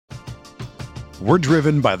We're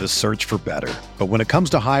driven by the search for better. But when it comes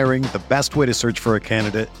to hiring, the best way to search for a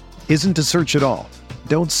candidate isn't to search at all.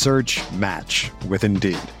 Don't search, match with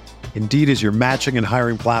Indeed. Indeed is your matching and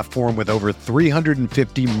hiring platform with over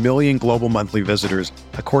 350 million global monthly visitors,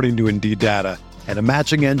 according to Indeed data, and a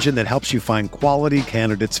matching engine that helps you find quality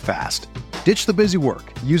candidates fast. Ditch the busy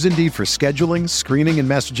work. Use Indeed for scheduling, screening, and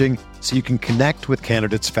messaging so you can connect with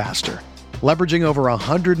candidates faster. Leveraging over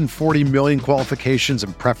 140 million qualifications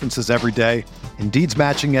and preferences every day, Indeed's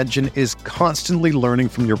matching engine is constantly learning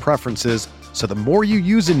from your preferences, so the more you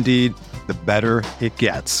use Indeed, the better it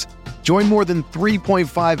gets. Join more than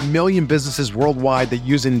 3.5 million businesses worldwide that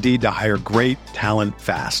use Indeed to hire great talent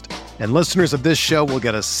fast. And listeners of this show will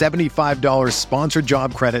get a $75 sponsored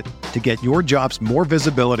job credit to get your jobs more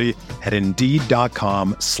visibility at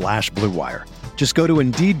Indeed.com/Blue Wire. Just go to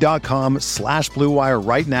Indeed.com/Blue Wire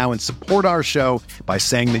right now and support our show by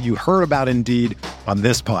saying that you heard about Indeed on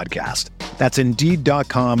this podcast. That's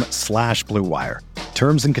Indeed.com/Blue Wire.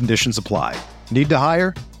 Terms and conditions apply. Need to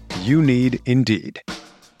hire? You need Indeed.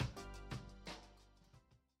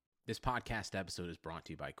 This podcast episode is brought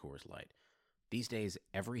to you by Coors Light. These days,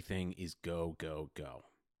 everything is go, go, go.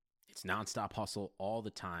 It's nonstop hustle all the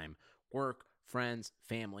time. Work, friends,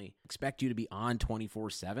 family, expect you to be on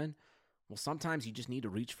 24/7. Well, sometimes you just need to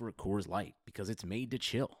reach for a Coors Light because it's made to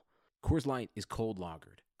chill. Coors Light is cold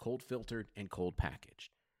lagered, cold filtered, and cold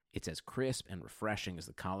packaged. It's as crisp and refreshing as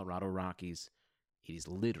the Colorado Rockies. It is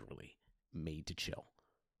literally made to chill.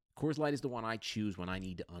 Coors Light is the one I choose when I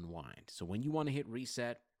need to unwind. So when you want to hit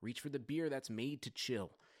reset, reach for the beer that's made to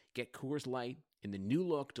chill. Get Coors Light in the new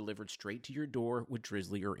look delivered straight to your door with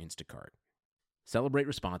Drizzly or Instacart. Celebrate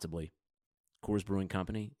responsibly. Coors Brewing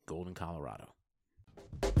Company, Golden, Colorado.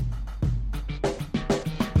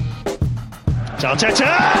 Arteta!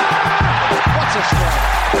 What a strike!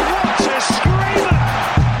 What a screamer!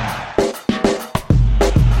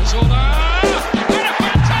 Zola! What a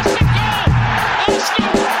fantastic goal!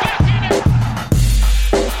 Arsenal back in it!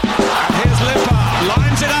 And here's Limpar,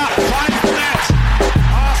 lines it up, finds the net.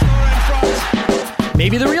 Arsenal in front.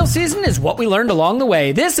 Maybe the real season is what we learned along the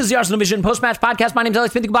way. This is the Arsenal Vision Post-Match Podcast. My name's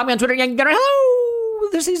Alex Smith. You can block me on Twitter. Hello!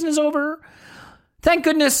 The season is over. Thank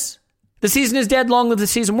goodness. The season is dead. Long live the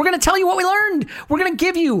season. We're going to tell you what we learned. We're going to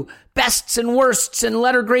give you bests and worsts and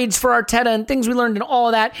letter grades for Arteta and things we learned and all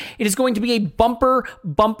of that. It is going to be a bumper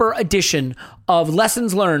edition of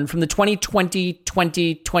lessons learned from the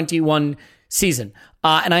 2020-2021 season.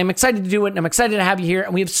 And I'm excited to do it, and I'm excited to have you here,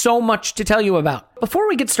 and we have so much to tell you about. Before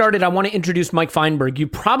we get started, I want to introduce Mike Feinberg. You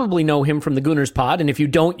probably know him from the Gooners Pod, and if you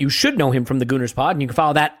don't, you should know him from the Gooners Pod, and you can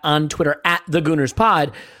follow that on Twitter at the Gooners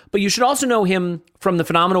Pod. But you should also know him from the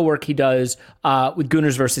phenomenal work he does with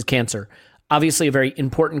Gooners versus Cancer. Obviously a very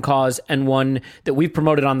important cause and one that we've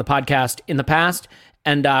promoted on the podcast in the past.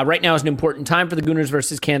 And right now is an important time for the Gooners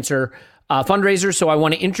versus Cancer fundraiser. So I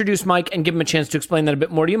want to introduce Mike and give him a chance to explain that a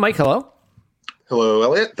bit more to you. Mike, hello. Hello,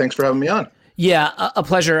 Elliot. Thanks for having me on. Yeah, a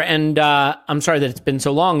pleasure. And I'm sorry that it's been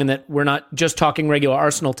so long and that we're not just talking regular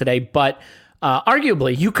Arsenal today, but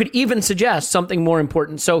arguably, you could even suggest something more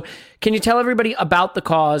important. So can you tell everybody about the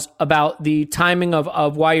cause, about the timing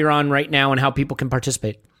of why you're on right now and how people can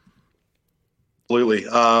participate? Absolutely.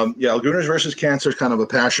 Gooners versus Cancer is kind of a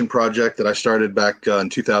passion project that I started back in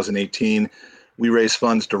 2018. We raise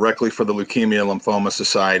funds directly for the Leukemia Lymphoma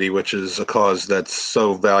Society, which is a cause that's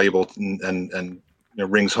so valuable and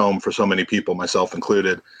rings home for so many people, myself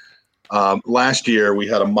included. Last year, we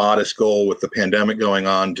had a modest goal with the pandemic going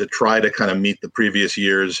on to try to kind of meet the previous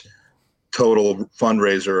year's total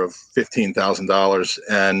fundraiser of $15,000.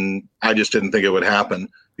 And I just didn't think it would happen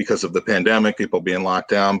because of the pandemic, people being locked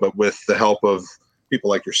down. But with the help of people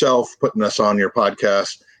like yourself, putting us on your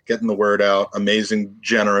podcast, getting the word out, amazing,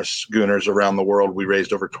 generous Gooners around the world, we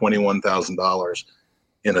raised over $21,000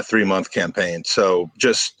 in a 3-month campaign. So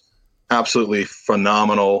just absolutely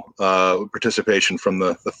phenomenal participation from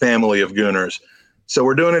the family of Gooners. So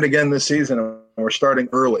we're doing it again this season, and we're starting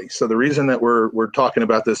early. So the reason that we're talking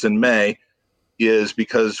about this in May is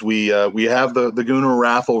because we have the Gooner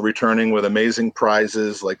raffle returning with amazing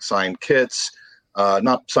prizes like signed kits,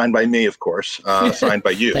 not signed by me, of course, signed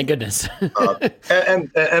by you. Thank goodness.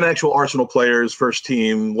 and actual Arsenal players, first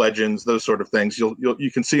team legends, those sort of things.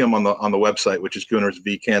 You can see them on the website, which is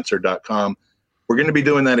goonersvcancer.com. We're going to be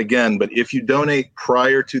doing that again, but if you donate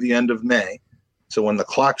prior to the end of May, so when the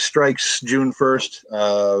clock strikes June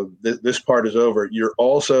 1st, this part is over, you're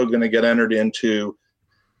also going to get entered into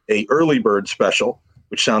a early bird special,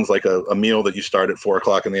 which sounds like a meal that you start at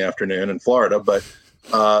 4:00 in the afternoon in Florida. But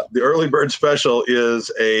the early bird special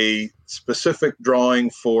is a specific drawing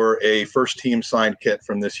for a first team signed kit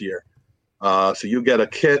from this year. So you get a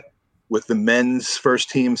kit with the men's first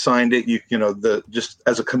team signed it. Just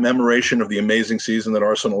as a commemoration of the amazing season that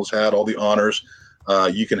Arsenal's had, all the honors,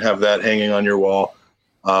 you can have that hanging on your wall,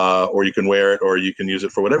 or you can wear it, or you can use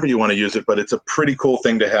it for whatever you want to use it. But it's a pretty cool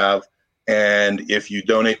thing to have. And if you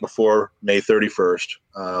donate before May 31st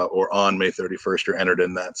or on May 31st, you're entered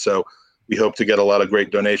in that. So we hope to get a lot of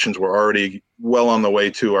great donations. We're already well on the way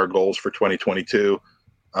to our goals for 2022.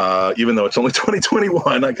 Even though it's only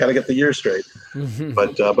 2021, I gotta get the year straight. Mm-hmm.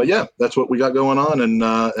 But yeah, that's what we got going on,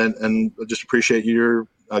 and just appreciate you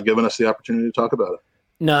giving us the opportunity to talk about it.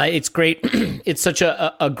 No, it's great. It's such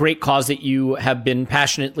a great cause that you have been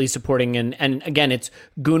passionately supporting, and again, it's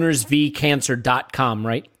GoonersVCancer.com,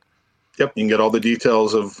 right? Yep, you can get all the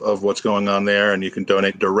details of what's going on there, and you can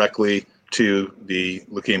donate directly to the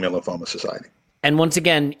Leukemia and Lymphoma Society. And once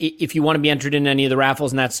again, if you want to be entered in any of the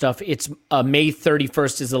raffles and that stuff, it's May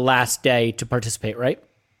 31st is the last day to participate, right?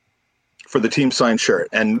 For the team signed shirt.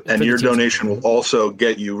 And your donation will also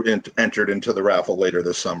get you entered into the raffle later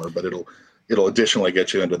this summer, but it'll additionally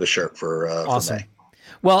get you into the shirt for May.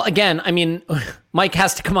 Well, again, I mean, Mike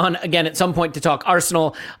has to come on again at some point to talk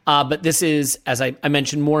Arsenal, but this is, as I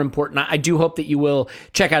mentioned, more important. I do hope that you will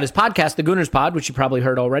check out his podcast, The Gooners Pod, which you probably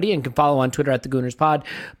heard already, and can follow on Twitter at The Gooners Pod.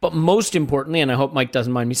 But most importantly, and I hope Mike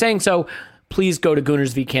doesn't mind me saying so, please go to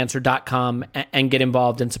GoonersVCancer.com and get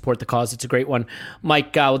involved and support the cause. It's a great one.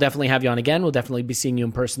 Mike, we'll definitely have you on again. We'll definitely be seeing you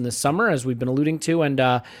in person this summer, as we've been alluding to,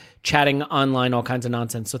 and chatting online, all kinds of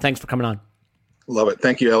nonsense. So thanks for coming on. Love it.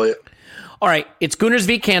 Thank you, Elliot. All right, it's Gooners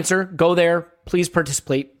v. Cancer. Go there. Please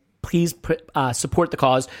participate. Please support the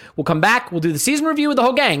cause. We'll come back. We'll do the season review with the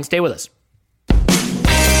whole gang. Stay with us.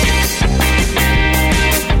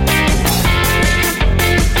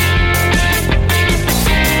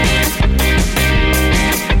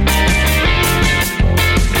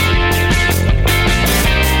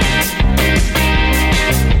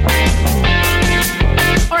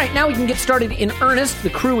 All right, now we can get started in earnest. The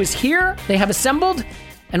crew is here. They have assembled.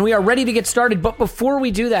 And we are ready to get started. But before we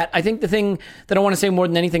do that, I think the thing that I want to say more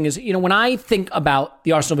than anything is, when I think about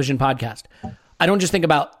the Arsenal Vision podcast, I don't just think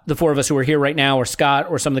about the four of us who are here right now, or Scott,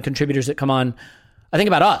 or some of the contributors that come on. I think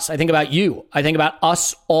about us. I think about you. I think about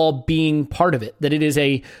us all being part of it, that it is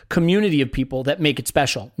a community of people that make it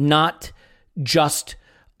special, not just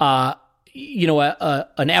an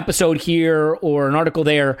episode here or an article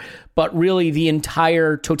there, but really the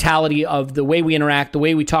entire totality of the way we interact, the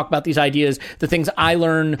way we talk about these ideas, the things I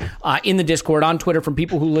learn in the Discord, on Twitter, from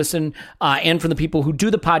people who listen, and from the people who do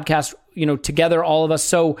the podcast, together, all of us.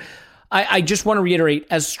 So I just want to reiterate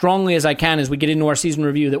as strongly as I can as we get into our season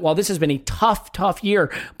review that while this has been a tough year,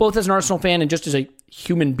 both as an Arsenal fan and just as a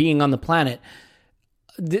human being on the planet,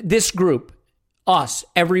 this group, us,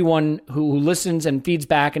 everyone who listens and feeds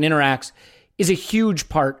back and interacts, is a huge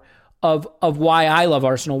part of why I love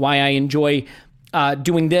Arsenal, why I enjoy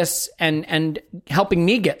doing this and helping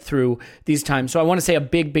me get through these times. So I want to say a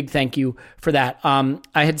big thank you for that. I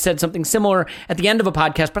had said something similar at the end of a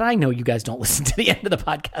podcast, but I know you guys don't listen to the end of the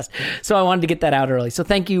podcast, so I wanted to get that out early. So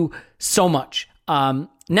thank you so much. Now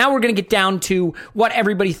we're going to get down to what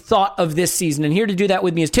everybody thought of this season. And here to do that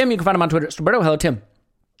with me is Tim. You can find him on Twitter at Roberto. Hello, Tim.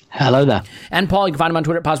 Hello there. And Paul, you can find him on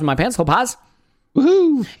Twitter at Pause With My Pants. Hello, Pause.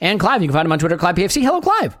 Woohoo. And Clive, you can find him on Twitter at ClivePFC. Hello,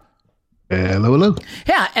 Clive. Hello.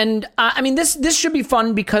 Yeah, and this should be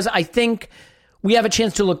fun because I think we have a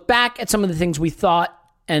chance to look back at some of the things we thought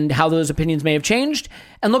and how those opinions may have changed,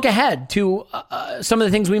 and look ahead to some of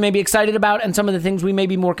the things we may be excited about and some of the things we may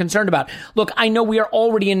be more concerned about. Look, I know we are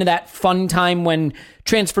already into that fun time when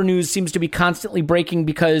transfer news seems to be constantly breaking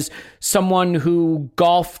because someone who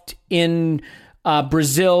golfed in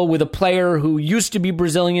Brazil with a player who used to be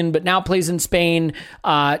Brazilian but now plays in Spain,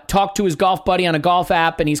 talked to his golf buddy on a golf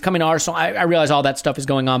app, and he's coming to Arsenal. I realize all that stuff is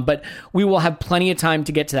going on, but we will have plenty of time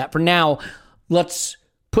to get to that. For now, let's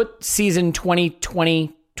put season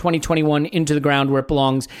 2020-2021 into the ground where it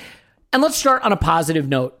belongs. And let's start on a positive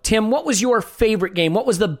note. Tim, what was your favorite game? What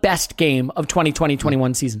was the best game of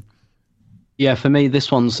 2020-21 season? Yeah, for me,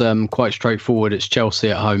 this one's quite straightforward. It's Chelsea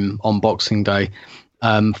at home on Boxing Day.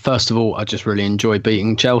 First of all, I just really enjoy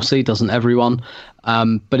beating Chelsea, doesn't everyone?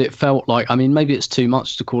 But it felt like, maybe it's too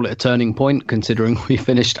much to call it a turning point considering we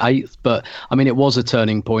finished 8th, but it was a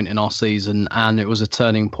turning point in our season, and it was a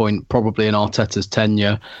turning point probably in Arteta's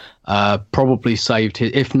tenure. Probably saved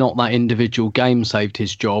his, if not that individual game, saved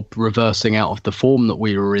his job. Reversing out of the form that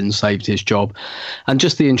we were in saved his job. And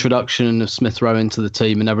just the introduction of Smith Rowe into the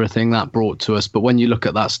team and everything that brought to us. But when you look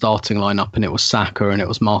at that starting lineup, and it was Saka and it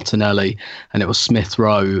was Martinelli and it was Smith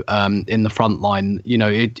Rowe in the front line,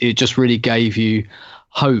 it just really gave you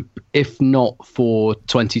hope, if not for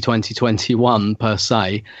 2020-21 per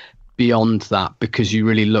se, beyond that, because you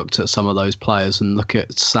really looked at some of those players and look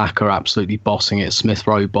at Saka absolutely bossing it, Smith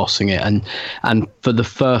Rowe bossing it, and for the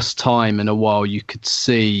first time in a while you could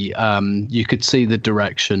see the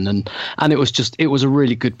direction, and it was a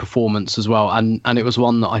really good performance as well, and it was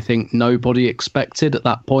one that I think nobody expected at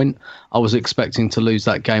that point. I was expecting to lose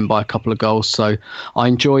that game by a couple of goals, so I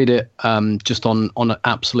enjoyed it just on an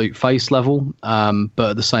absolute face level, but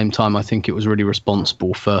at the same time I think it was really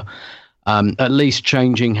responsible for at least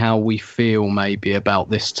changing how we feel maybe about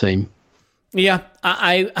this team. Yeah,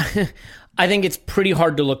 I think it's pretty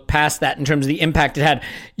hard to look past that in terms of the impact it had.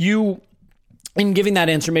 You, in giving that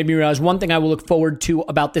answer, made me realize one thing I will look forward to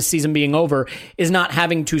about this season being over is not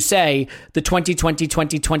having to say the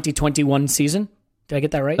 2020-2021 season. Did I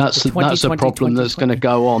get that right? That's a problem that's going to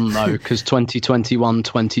go on, though, because 2021,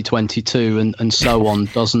 2022 and so on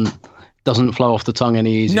doesn't flow off the tongue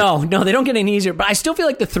any easier. No, they don't get any easier. But I still feel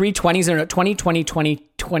like the 320s are 2020,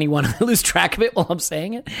 2021. I lose track of it while I'm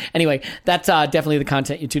saying it. Anyway, that's definitely the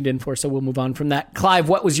content you tuned in for, so we'll move on from that. Clive,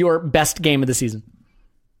 what was your best game of the season?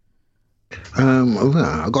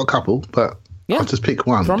 I've got a couple, but I'll just pick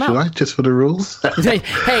one. Should I? Just for the rules? Hey,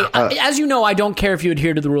 as you know, I don't care if you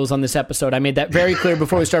adhere to the rules on this episode. I made that very clear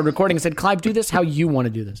before we started recording. I said, Clive, do this how you want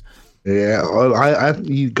to do this. Yeah, I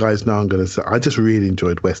you guys know I'm going to say, I just really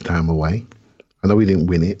enjoyed West Ham away. I know we didn't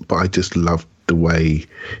win it, but I just loved the way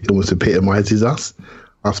it almost epitomises us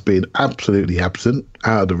being absolutely absent,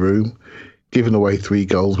 out of the room, giving away 3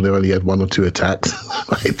 goals when they only had 1 or 2 attacks.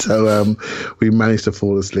 Right? So we managed to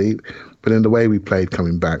fall asleep. But in the way we played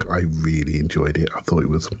coming back, I really enjoyed it. I thought it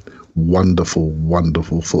was wonderful,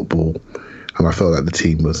 wonderful football. And I felt like the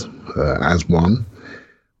team was as one.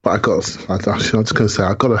 But I'm just going to say,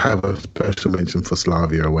 I've got to have a special mention for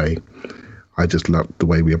Slavia away. I just loved the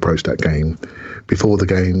way we approached that game. Before the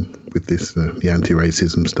game, with this the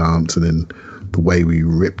anti-racism stance, and then the way we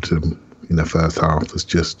ripped them in the first half was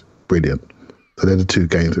just brilliant. So they're the 2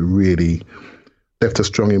 games that really left a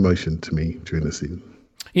strong emotion to me during the season.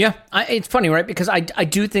 Yeah, it's funny, right? Because I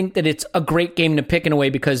do think that it's a great game to pick in a way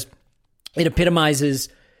because it epitomizes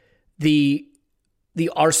the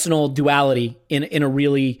Arsenal duality in a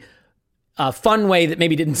really fun way that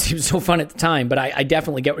maybe didn't seem so fun at the time, but I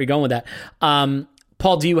definitely get where you're going with that.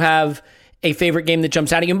 Paul, do you have a favorite game that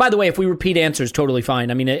jumps out at you? And by the way, if we repeat answers, totally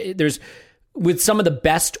fine. I mean, there's with some of the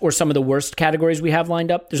best or some of the worst categories we have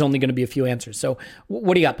lined up, there's only going to be a few answers. So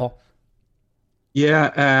what do you got, Paul?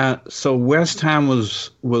 Yeah, so West Ham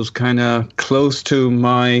was kind of close to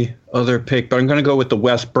my other pick, but I'm going to go with the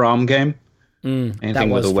West Brom game. Anything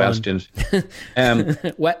with the West in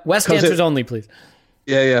it. West answers only, please.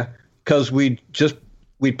 Yeah, because we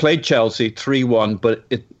played Chelsea 3-1, but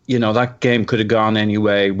that game could have gone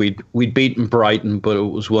anyway. We'd beaten Brighton, but it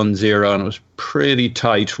was 1-0, and it was pretty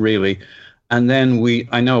tight, really. And then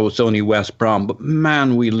I know it's only West Brom, but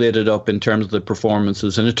man, we lit it up in terms of the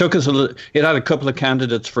performances. And it took us it had a couple of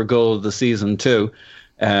candidates for goal of the season too,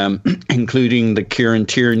 including the Kieran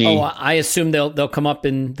Tierney. Oh, I assume they'll come up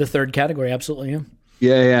in the third category. Absolutely,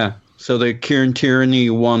 yeah. Yeah. So the Kieran Tierney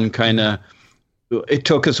one it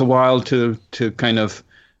took us a while to kind of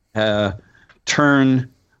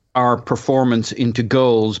turn our performance into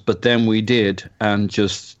goals, but then we did. And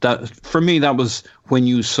just that, for me, that was when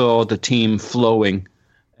you saw the team flowing,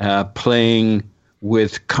 playing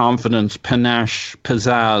with confidence, panache,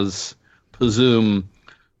 pizzazz, Pazum,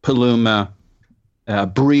 Paluma,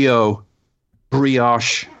 brio,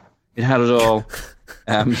 brioche. It had it all.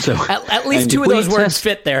 So at least 2 of those words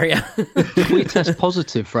fit there, yeah. Did we test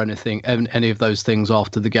positive for any of those things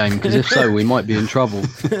after the game? Because if so, we might be in trouble.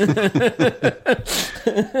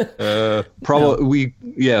 Probably,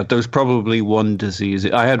 there's probably one disease.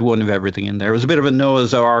 I had one of everything in there. It was a bit of a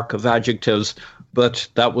Noah's Ark of adjectives, but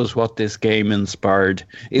that was what this game inspired.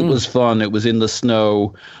 It was fun. It was in the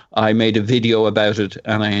snow. I made a video about it,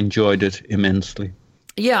 and I enjoyed it immensely.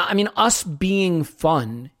 Yeah, I mean, us being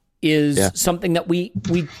fun is something that we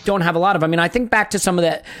don't have a lot of. I mean, I think back to some of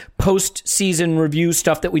that post-season review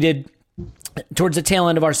stuff that we did towards the tail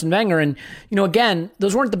end of Arsene Wenger. And, again,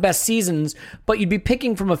 those weren't the best seasons, but you'd be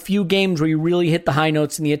picking from a few games where you really hit the high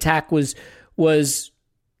notes and the attack was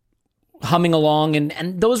humming along.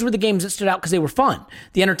 And those were the games that stood out because they were fun,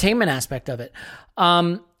 the entertainment aspect of it.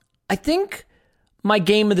 I think my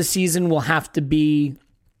game of the season will have to be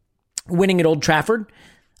winning at Old Trafford.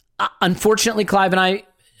 Unfortunately, Clive and I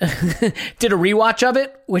did a rewatch of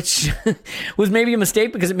it, which was maybe a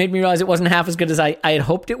mistake because it made me realize it wasn't half as good as I had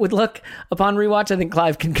hoped it would look upon rewatch. I think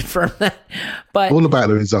Clive can confirm that. But all about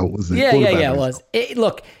the result, wasn't it? Yeah, it was.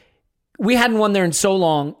 Look, we hadn't won there in so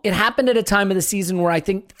long. It happened at a time of the season where I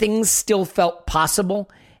think things still felt possible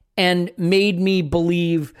and made me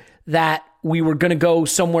believe that we were going to go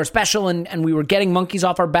somewhere special and we were getting monkeys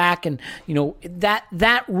off our back. And,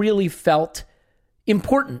 that really felt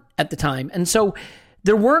important at the time. And so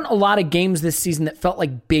there weren't a lot of games this season that felt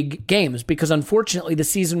like big games because unfortunately the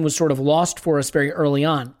season was sort of lost for us very early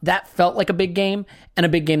on. That felt like a big game and a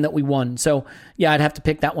big game that we won. So yeah, I'd have to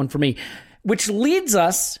pick that one for me, which leads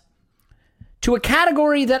us to a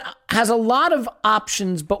category that has a lot of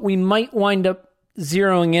options, but we might wind up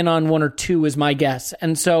zeroing in on one or two is my guess.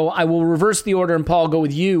 And so I will reverse the order and Paul, go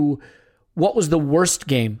with you. What was the worst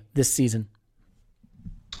game this season?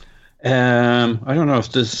 I don't know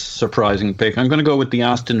if this is a surprising pick. I'm going to go with the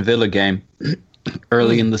Aston Villa game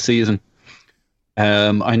early in the season.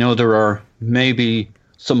 I know there are maybe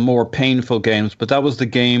some more painful games, but that was the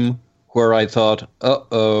game where I thought,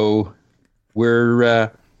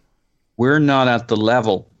 we're not at the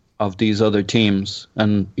level of these other teams.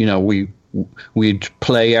 And, we'd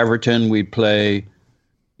play Everton, we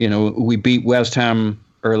beat West Ham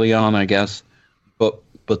early on, I guess, but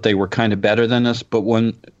they were kind of better than us. But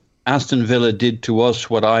when Aston Villa did to us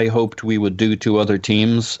what I hoped we would do to other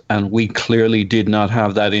teams, and we clearly did not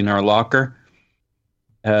have that in our locker.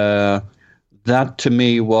 That to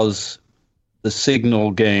me was the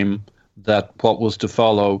signal game that what was to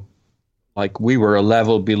follow, like we were a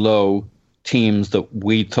level below teams that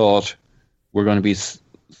we thought were going to be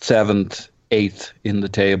 7th, 8th in the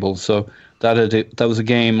table. So that was a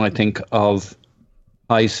game, I think, of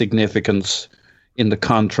high significance in the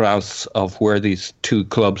contrasts of where these two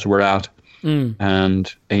clubs were at,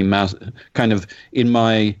 and kind of in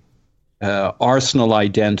my Arsenal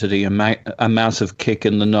identity, a massive kick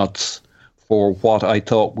in the nuts for what I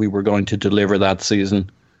thought we were going to deliver that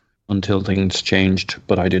season until things changed.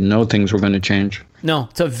 But I didn't know things were going to change. No,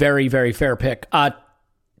 it's a very, very fair pick.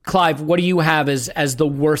 Clive, what do you have as the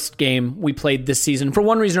worst game we played this season for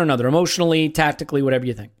one reason or another, emotionally, tactically, whatever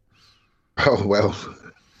you think? Oh, well,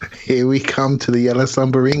 here we come to the Yellow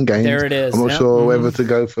Submarine game. There it is. I'm not sure whether to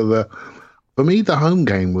go for me, the home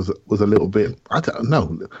game was a little bit, I don't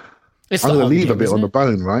know. I'm going to leave a bit on the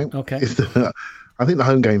bone, right? Okay. I think the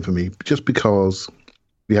home game for me, just because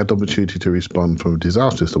we had the opportunity to respond from a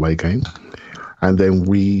disastrous away game, and then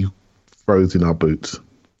we froze in our boots,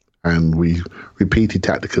 and we repeated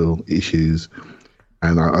tactical issues.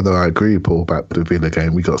 And although I agree with Paul about the Villa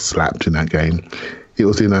game, we got slapped in that game. It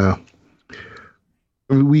was in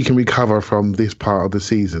we can recover from this part of the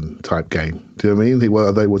season type game. Do you know what I mean?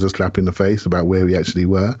 They was a slap in the face about where we actually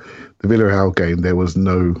were. The Villarreal game, there was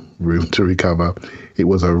no room to recover. It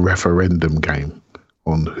was a referendum game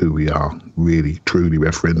on who we are, really, truly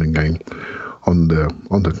referendum game on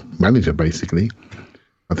the manager, basically.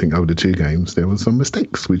 I think over the two games, there were some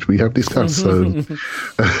mistakes, which we have discussed. So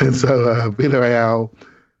Villarreal,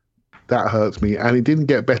 that hurts me. And it didn't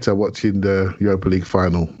get better watching the Europa League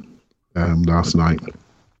final last night.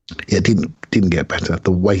 It didn't get better.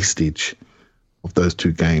 The wastage of those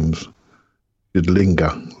two games should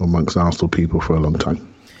linger amongst Arsenal people for a long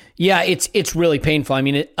time. Yeah, it's really painful. I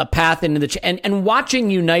mean, a path into the and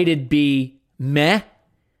watching United be meh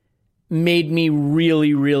made me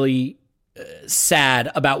really, really sad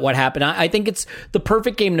about what happened. I think it's the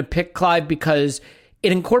perfect game to pick, Clive, because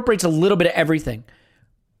it incorporates a little bit of everything.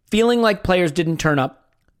 Feeling like players didn't turn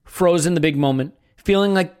up, froze in the big moment,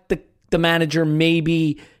 feeling like the manager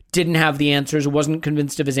maybe didn't have the answers, wasn't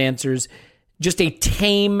convinced of his answers, just a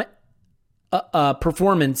tame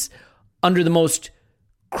performance under the most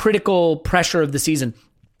critical pressure of the season.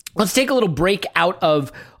 Let's take a little break out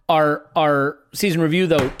of our season review,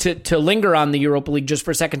 though, to linger on the Europa League just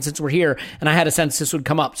for a second, since we're here, and I had a sense this would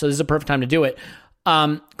come up, so this is a perfect time to do it.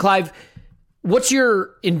 Clive, what's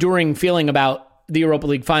your enduring feeling about the Europa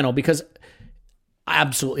League final? Because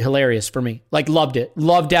absolutely hilarious for me. Like, loved it.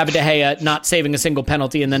 Loved David De Gea not saving a single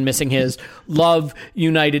penalty and then missing his. Love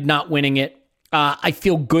United not winning it. I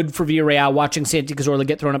feel good for Villarreal. Watching Santi Cazorla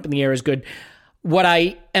get thrown up in the air is good. What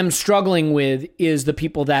I am struggling with is the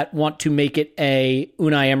people that want to make it a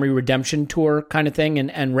Unai Emery redemption tour kind of thing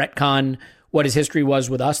and retcon what his history was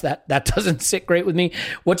with us. That doesn't sit great with me.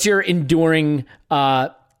 What's your enduring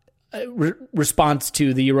response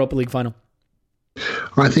to the Europa League final?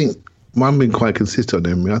 I think I've been quite consistent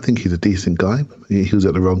on Emery. I think he's a decent guy. He was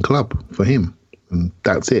at the wrong club for him, and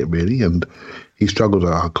that's it really. And he struggled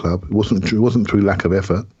at our club. It wasn't through lack of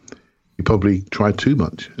effort. He probably tried too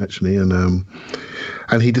much, actually, and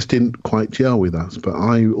he just didn't quite gel with us. But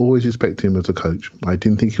I always respect him as a coach. I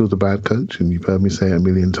didn't think he was a bad coach, and you've heard me say it a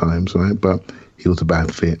million times, right? But he was a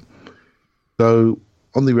bad fit. So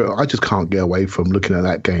I just can't get away from looking at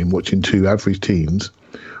that game, watching two average teams,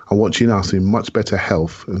 and watching us in much better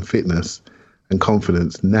health and fitness and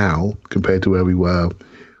confidence now compared to where we were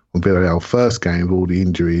on Villarreal first game with all the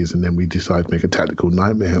injuries, and then we decided to make a tactical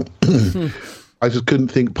nightmare. I just couldn't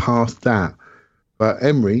think past that. But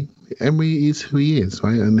Emery is who he is,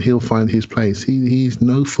 right? And he'll find his place. He's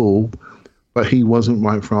no fool, but he wasn't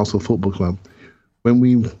right for Arsenal Football Club. When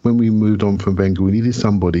we moved on from Wenger, we needed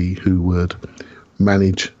somebody who would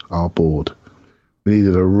manage our board. We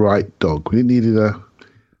needed a right dog. We needed a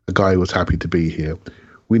guy who was happy to be here.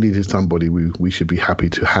 We needed somebody we should be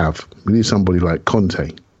happy to have. We needed somebody like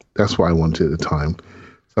Conte. That's what I wanted at the time.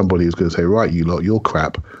 Somebody who's going to say, right, you lot, you're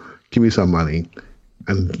crap. Give me some money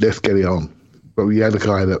and let's get it on. But we had a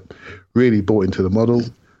guy that really bought into the model,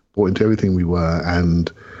 bought into everything we were,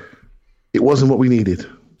 and it wasn't what we needed.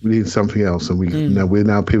 We needed something else, and we're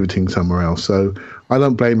now pivoting somewhere else. So I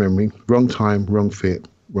don't blame Emery. Wrong time, wrong fit,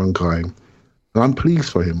 wrong guy. And I'm pleased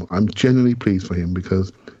for him. I'm genuinely pleased for him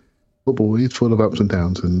because football is full of ups and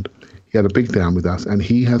downs, and he had a big down with us, and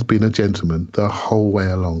he has been a gentleman the whole way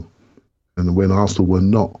along. And when Arsenal were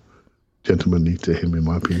not gentlemanly to him, in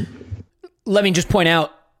my opinion. Let me just point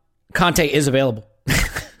out, Conte is available.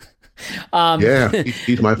 He's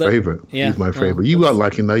my favorite. Yeah, he's my favorite. You won't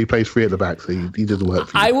like him though. He plays free at the back, so he doesn't work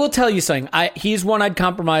for you. I will tell you something. He's one I'd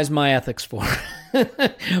compromise my ethics for.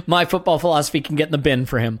 My football philosophy can get in the bin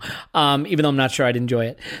for him, even though I'm not sure I'd enjoy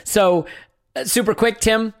it. So, super quick,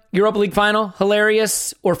 Tim, Europa League final,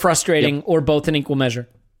 hilarious or frustrating, or both in equal measure?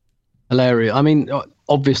 Hilarious. I mean,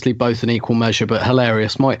 obviously both in equal measure, but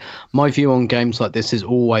hilarious. My view on games like this is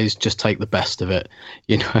always just take the best of it,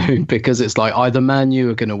 because it's like either Man U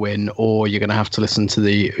are going to win or you're going to have to listen to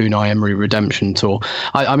the Unai Emery redemption tour.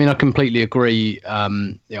 I mean, I completely agree.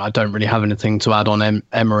 I don't really have anything to add on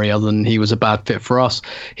Emery other than he was a bad fit for us.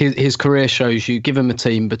 His career shows you give him a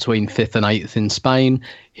team between 5th and 8th in Spain,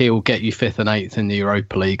 he'll get you 5th and 8th in the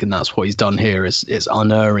Europa League, and that's what he's done here. It's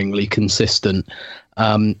unerringly consistent.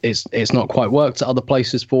 It's not quite worked at other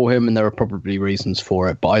places for him, and there are probably reasons for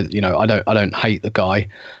it. But I don't hate the guy.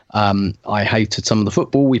 I hated some of the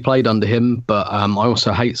football we played under him, but I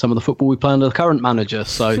also hate some of the football we play under the current manager.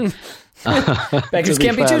 So beggars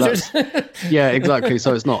can't be choosers. Yeah, exactly.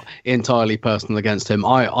 So it's not entirely personal against him.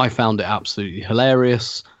 I found it absolutely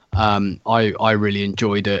hilarious. I really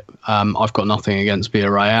enjoyed it. I've got nothing against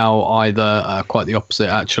Villarreal either, quite the opposite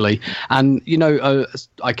actually. And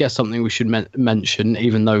I guess something we should mention,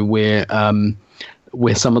 even though we're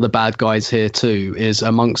some of the bad guys here too, is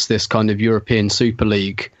amongst this kind of European Super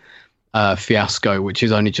League fiasco, which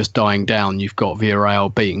is only just dying down. You've got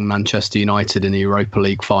Villarreal beating Manchester United in the Europa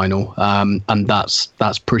League final, and that's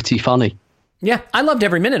pretty funny. Yeah, I loved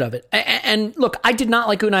every minute of it. And look, I did not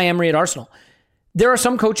like Unai Emery at Arsenal. There are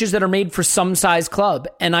some coaches that are made for some size club,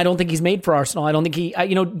 and I don't think he's made for Arsenal. I don't think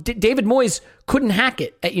David Moyes couldn't hack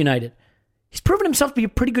it at United. He's proven himself to be a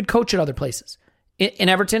pretty good coach at other places, in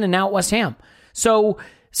Everton and now at West Ham. So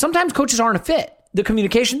sometimes coaches aren't a fit. The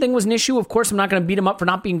communication thing was an issue. Of course, I'm not going to beat him up for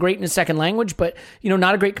not being great in his second language, but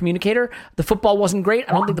not a great communicator. The football wasn't great.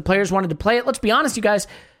 I don't think the players wanted to play it. Let's be honest, you guys.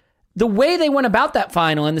 The way they went about that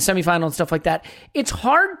final and the semifinal and stuff like that, it's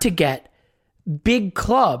hard to get big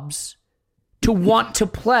clubs to want to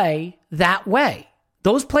play that way.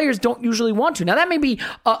 Those players don't usually want to. Now, that may be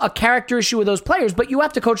a character issue with those players, but you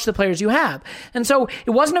have to coach the players you have. And so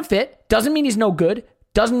it wasn't a fit. Doesn't mean he's no good.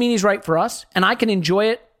 Doesn't mean he's right for us. And I can enjoy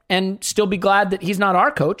it and still be glad that he's not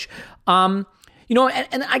our coach. And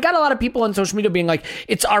I got a lot of people on social media being like,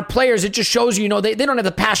 it's our players. It just shows they don't have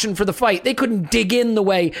the passion for the fight. They couldn't dig in the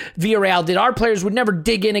way Villarreal did. Our players would never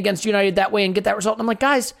dig in against United that way and get that result. And I'm like,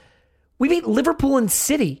 guys, we beat Liverpool and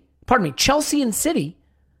Chelsea and City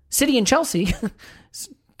and Chelsea,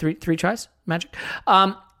 three tries, magic,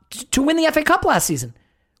 to win the FA Cup last season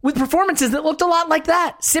with performances that looked a lot like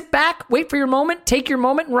that. Sit back, wait for your moment, take your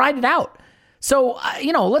moment, and ride it out. So,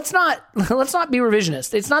 let's not be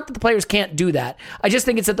revisionist. It's not that the players can't do that. I just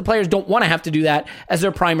think it's that the players don't want to have to do that as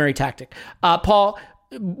their primary tactic. Paul,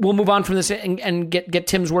 we'll move on from this and get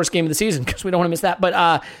Tim's worst game of the season because we don't want to miss that.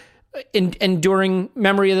 But enduring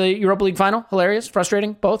memory of the Europa League final, hilarious,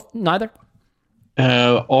 frustrating, both, neither?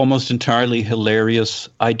 Almost entirely hilarious.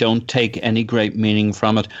 I don't take any great meaning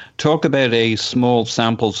from it. Talk about a small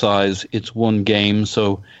sample size. It's one game,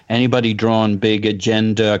 so anybody drawing big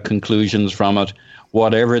agenda conclusions from it,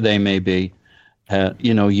 whatever they may be,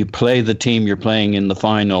 you play the team you're playing in the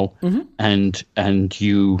final, and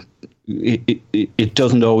it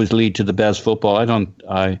doesn't always lead to the best football.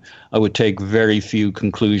 I would take very few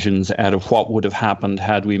conclusions out of what would have happened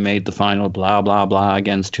had we made the final, blah blah blah,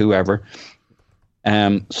 against whoever.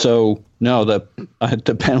 So no, the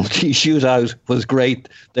penalty shootout was great.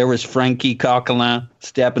 There was Frankie Coquelin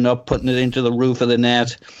stepping up, putting it into the roof of the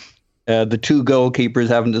net. The two goalkeepers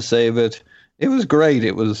having to save it. It was great.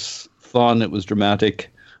 It was fun. It was dramatic.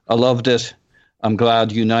 I loved it. I'm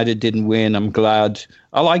glad United didn't win. I'm glad.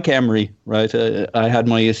 I like Emery, right? I had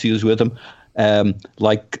my issues with him.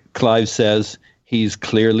 Like Clive says, he's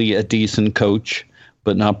clearly a decent coach,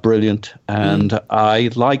 but not brilliant. And I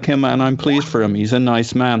like him, and I'm pleased for him. He's a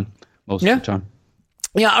nice man most of the time.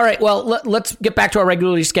 Yeah, all right. Well, let's get back to our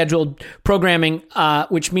regularly scheduled programming,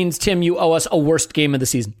 which means, Tim, you owe us a worst game of the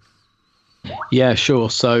season. Yeah, sure.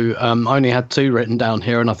 So I only had 2 written down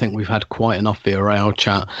here, and I think we've had quite enough via our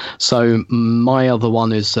chat. So my other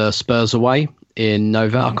one is Spurs away in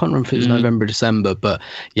November. I can't remember if it was November or December, but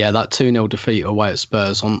yeah, that 2-0 defeat away at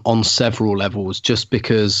Spurs on several levels, just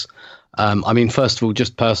because, I mean, first of all,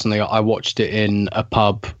 just personally, I watched it in a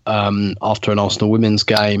pub after an Arsenal women's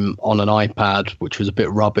game on an iPad, which was a bit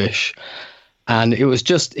rubbish. And it was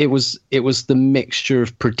the mixture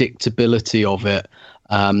of predictability of it.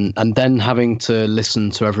 And then having to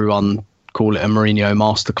listen to everyone call it a Mourinho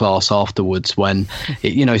masterclass afterwards when,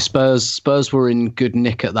 Spurs were in good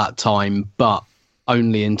nick at that time, but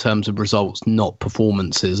only in terms of results, not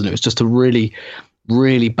performances. And it was just a really,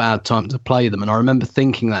 really bad time to play them. And I remember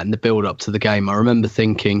thinking that in the build up to the game. I remember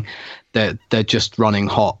thinking that they're just running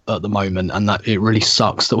hot at the moment, and that it really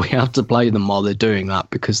sucks that we have to play them while they're doing that,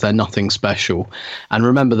 because they're nothing special. And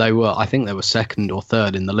remember, I think they were 2nd or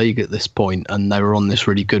 3rd in the league at this point, and they were on this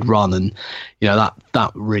really good run, and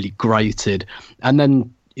that really grated. And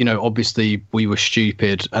then obviously we were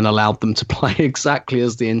stupid and allowed them to play exactly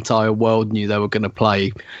as the entire world knew they were going to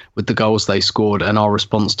play, with the goals they scored, and our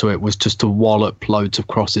response to it was just to wallop loads of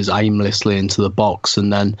crosses aimlessly into the box,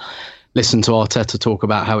 and then listen to Arteta talk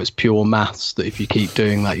about how it's pure maths, that if you keep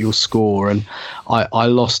doing that, you'll score. And I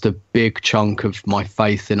lost a big chunk of my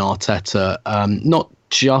faith in Arteta, not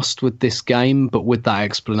just with this game, but with that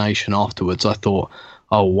explanation afterwards. I thought,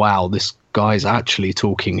 oh, wow, this guy's actually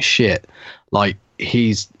talking shit. Like,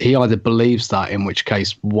 he either believes that, in which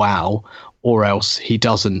case, wow, or else he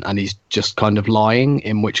doesn't, and he's just kind of lying,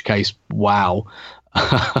 in which case, wow.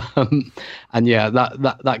 And yeah,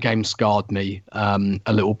 that game scarred me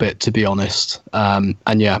a little bit, to be honest. And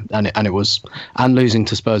losing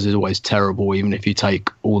to Spurs is always terrible, even if you take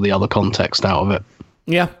all the other context out of it.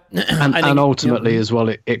 Yeah, and ultimately as well,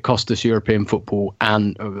 it cost us European football,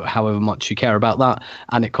 and however much you care about that,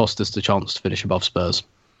 and it cost us the chance to finish above Spurs.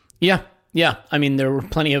 Yeah. I mean, there were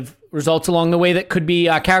plenty of results along the way that could be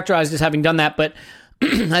characterized as having done that, but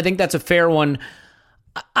I think that's a fair one.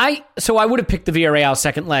 So I would have picked the Villarreal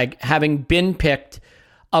second leg. Having been picked,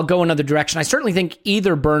 I'll go another direction. I certainly think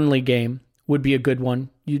either Burnley game would be a good one.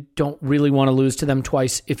 You don't really want to lose to them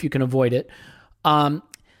twice if you can avoid it.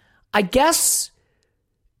 I guess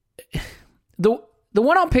the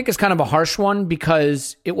one I'll pick is kind of a harsh one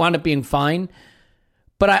because it wound up being fine.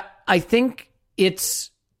 But I think it's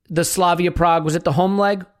the Slavia Prague. Was it the home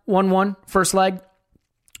leg? 1-1, first leg?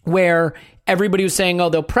 Where everybody was saying, oh,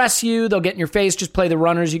 they'll press you, they'll get in your face, just play the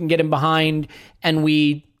runners, you can get in behind. And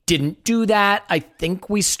we didn't do that. I think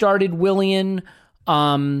we started Willian.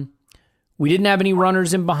 We didn't have any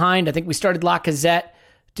runners in behind. I think we started Lacazette.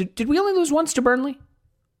 Did we only lose once to Burnley?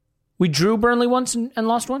 We drew Burnley once and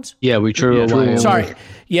lost once? Yeah, we drew away. Sorry.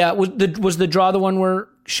 Yeah, was the draw the one where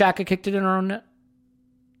Xhaka kicked it in our own net?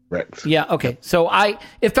 Correct. Yeah, okay. So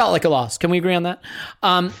it felt like a loss. Can we agree on that?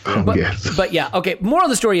 Yes. But yeah, okay. Moral of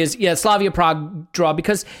the story is, yeah, Slavia Prague draw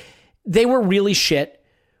because they were really shit.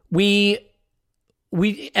 I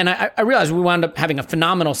realized we wound up having a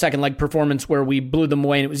phenomenal second leg performance where we blew them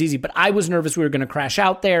away and it was easy, but I was nervous we were going to crash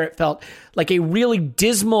out there. It felt like a really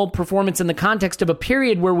dismal performance in the context of a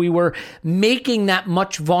period where we were making that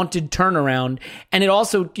much vaunted turnaround. And it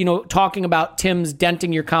also, talking about Tim's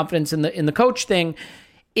denting your confidence in the coach thing,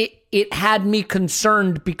 it had me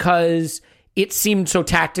concerned because it seemed so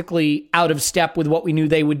tactically out of step with what we knew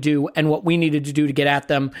they would do and what we needed to do to get at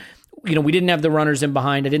them. We didn't have the runners in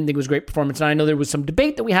behind. I didn't think it was a great performance. And I know there was some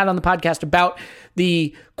debate that we had on the podcast about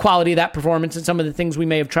the quality of that performance and some of the things we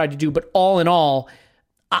may have tried to do. But all in all,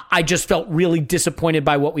 I just felt really disappointed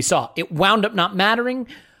by what we saw. It wound up not mattering,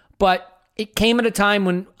 but it came at a time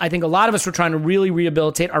when I think a lot of us were trying to really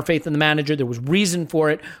rehabilitate our faith in the manager. There was reason for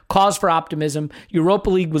it, cause for optimism. Europa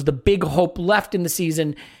League was the big hope left in the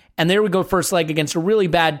season. And there we go, first leg against a really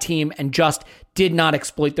bad team and just did not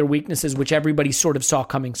exploit their weaknesses, which everybody sort of saw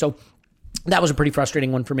coming. So that was a pretty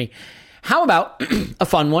frustrating one for me. How about a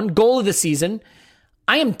fun one? Goal of the season.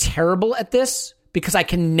 I am terrible at this because I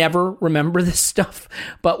can never remember this stuff,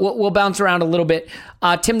 but we'll bounce around a little bit.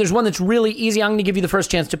 Tim, there's one that's really easy. I'm going to give you the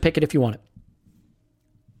first chance to pick it if you want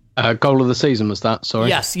it. Goal of the season, was that? Sorry.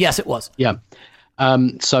 Yes, it was. Yeah.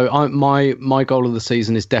 My goal of the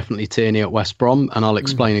season is definitely Tierney at West Brom, and I'll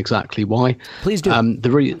explain exactly why. Please do.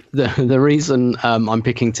 The reason I'm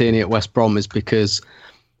picking Tierney at West Brom is because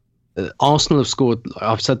Arsenal have scored,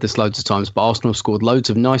 I've said this loads of times, but Arsenal have scored loads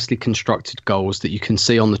of nicely constructed goals that you can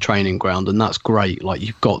see on the training ground, and that's great. Like,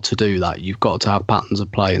 you've got to do that. You've got to have patterns of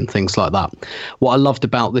play and things like that. What I loved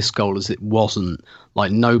about this goal is it wasn't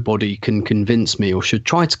like, nobody can convince me or should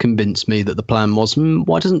try to convince me that the plan was,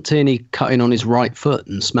 why doesn't Tierney cut in on his right foot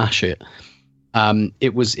and smash it?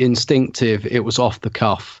 It was instinctive. It was off the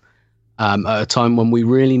cuff. At a time when we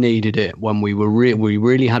really needed it, when we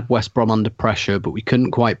really had West Brom under pressure, but we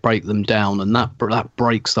couldn't quite break them down, and that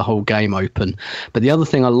breaks the whole game open. But the other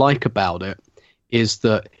thing I like about it is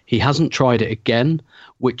that he hasn't tried it again,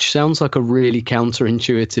 which sounds like a really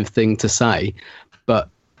counterintuitive thing to say, but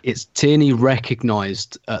it's Tierney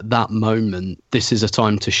recognised at that moment, this is a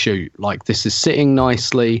time to shoot. Like, this is sitting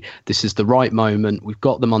nicely, this is the right moment, we've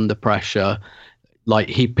got them under pressure. Like,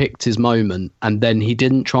 he picked his moment, and then he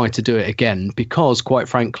didn't try to do it again because, quite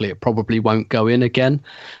frankly, it probably won't go in again.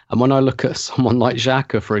 And when I look at someone like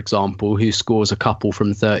Xhaka, for example, who scores a couple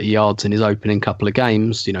from 30 yards in his opening couple of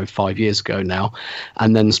games, 5 years ago now,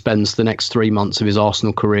 and then spends the next 3 months of his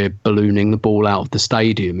Arsenal career ballooning the ball out of the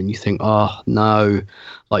stadium, and you think, oh, no.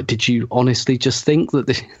 Like, did you honestly just think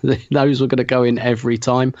that those were going to go in every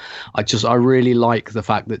time? I really like the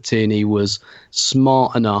fact that Tierney was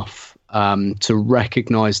smart enough to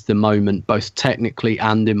recognise the moment, both technically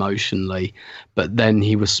and emotionally, but then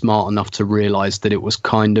he was smart enough to realise that it was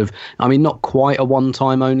kind of, not quite a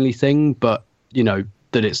one-time only thing, but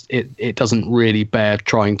that it doesn't really bear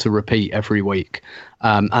trying to repeat every week,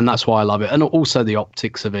 and that's why I love it. And also the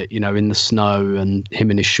optics of it, in the snow and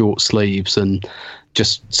him in his short sleeves and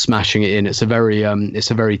just smashing it in. It's a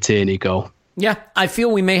very Tierney goal. Yeah, I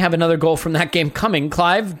feel we may have another goal from that game coming.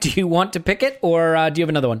 Clive, do you want to pick it, or do you have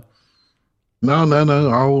another one?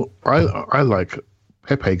 No. I like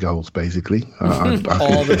Pepe goals, basically.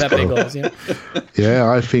 All the Pepe goals, yeah.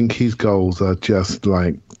 Yeah, I think his goals are just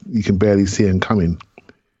like, you can barely see them coming.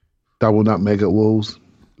 Double nutmeg at Wolves,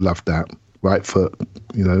 love that. Right foot,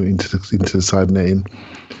 into the side netting.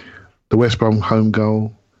 The West Brom home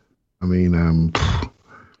goal,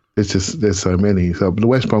 there's so many. So the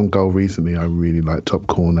West Brom goal recently, I really like top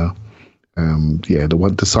corner.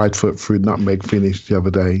 The side foot through nutmeg finish the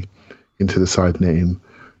other day into the side netting.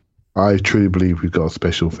 I truly believe we've got a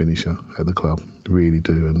special finisher at the club, really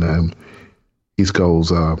do. And his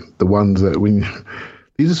goals are the ones that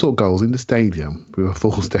these are sort of goals in the stadium, with a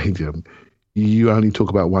full stadium. You only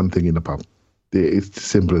talk about one thing in the pub. It's as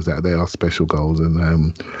simple as that. They are special goals.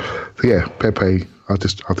 And Pepe,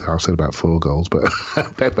 I'll say about 4 goals, but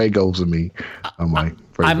Pepe goals are me are my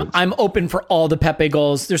favorites. I'm open for all the Pepe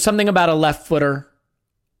goals. There's something about a left footer,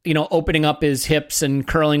 opening up his hips and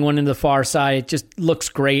curling one into the far side. It just looks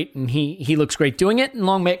great, and he looks great doing it, and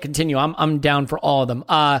long may it continue. I'm down for all of them.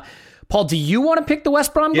 Paul, do you want to pick the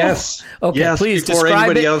West Brom goal? Yes. Okay, yes, please before describe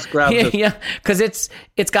anybody it. else grabs it. Yeah, because it's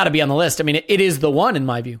got to be on the list. It is the one in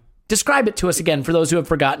my view. Describe it to us again for those who have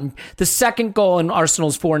forgotten. The second goal in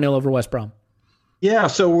Arsenal's 4-0 over West Brom. Yeah,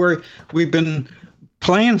 so we've been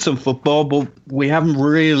playing some football, but we haven't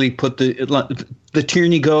really put the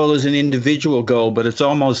Tierney goal as an individual goal, but it's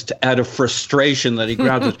almost out of frustration that he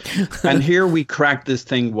grabs it. And here we crack this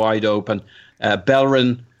thing wide open.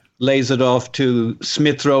 Bellerin lays it off to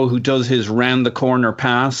Smith Rowe, who does his round the corner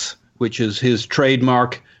pass, which is his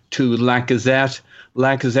trademark, to Lacazette.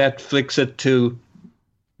 Lacazette flicks it to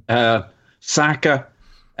Saka.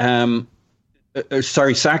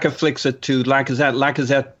 Saka flicks it to Lacazette.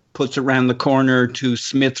 Lacazette puts it around the corner to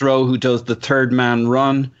Smith Rowe, who does the third man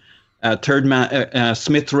run.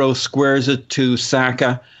 Smith Rowe squares it to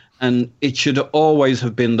Saka, and it should always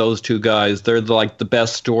have been those two guys. They're like the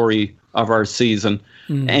best story of our season.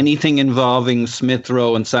 Anything involving Smith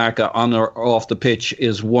Rowe and Saka on or off the pitch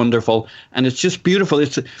is wonderful, and it's just beautiful.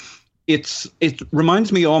 It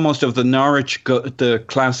reminds me almost of the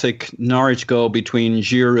classic Norwich goal between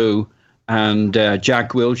Giroud and Jack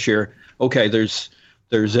Wilshere. Okay, there's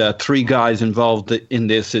 3 guys involved in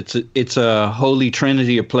this. It's a holy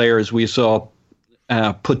trinity of players we saw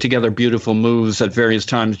put together beautiful moves at various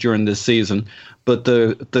times during this season. But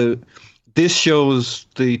this shows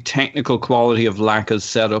the technical quality of Laka's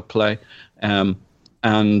setup play.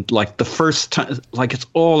 And like the first time, like it's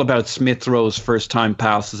all about Smith Rowe's first time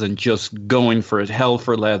passes and just going for it, hell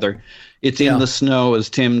for leather. It's in the snow, as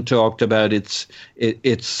Tim talked about. It's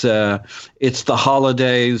the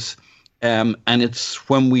holidays, and it's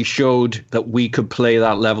when we showed that we could play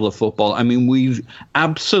that level of football. We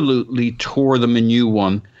absolutely tore them a new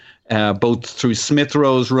one, both through Smith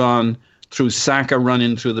Rowe's run, through Saka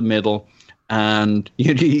running through the middle, and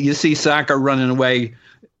you see Saka running away.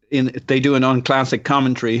 They do an unclassic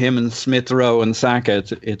commentary, him and Smith Rowe and Saka.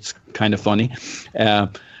 It's kind of funny,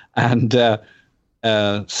 and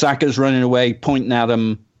Saka's running away, pointing at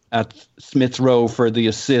him at Smith Rowe for the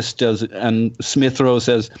assist, and Smith Rowe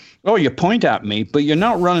says, "Oh, you point at me, but you're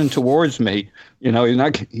not running towards me." You know,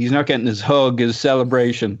 he's not getting his hug, his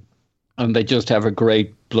celebration, and they just have a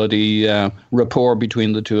great bloody rapport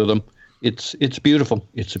between the two of them. It's beautiful.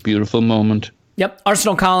 It's a beautiful moment. Yep.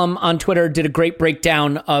 Arsenal Column on Twitter did a great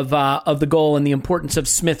breakdown of the goal and the importance of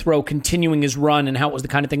Smith Rowe continuing his run and how it was the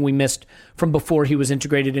kind of thing we missed from before he was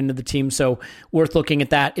integrated into the team. So worth looking at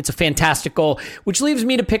that. It's a fantastic goal, which leaves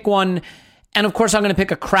me to pick one. And of course, I'm going to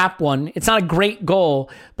pick a crap one. It's not a great goal,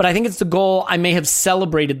 but I think it's the goal I may have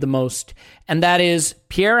celebrated the most. And that is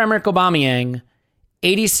Pierre-Emerick Aubameyang,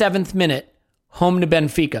 87th minute, home to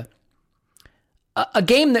Benfica. A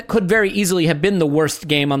game that could very easily have been the worst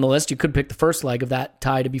game on the list. You could pick the first leg of that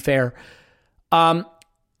tie, to be fair.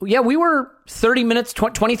 We were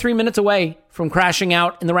 23 minutes away from crashing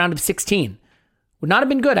out in the round of 16. Would not have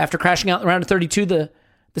been good after crashing out in the round of 32 the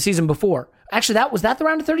season before. Actually, was that the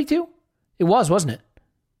round of 32? It was, wasn't it?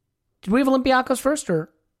 Did we have Olympiacos first or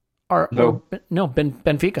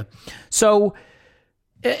Benfica? So,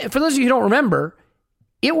 for those of you who don't remember,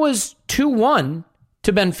 it was 2-1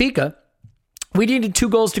 to Benfica. We needed 2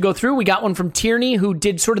 goals to go through. We got one from Tierney, who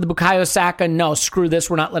did sort of the Bukayo Saka, no, screw this,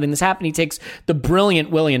 we're not letting this happen. He takes the brilliant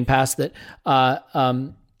Willian pass that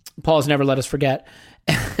Paul's never let us forget,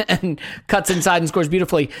 and cuts inside and scores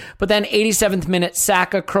beautifully. But then 87th minute,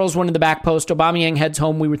 Saka curls one to the back post. Aubameyang heads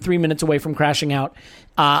home. We were 3 minutes away from crashing out.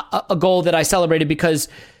 A goal that I celebrated because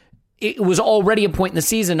it was already a point in the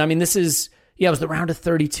season. I mean, it was the round of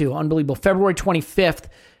 32. Unbelievable. February 25th.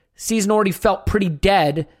 Season already felt pretty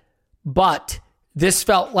dead, but this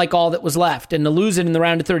felt like all that was left. And to lose it in the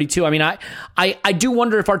round of 32, I mean, I do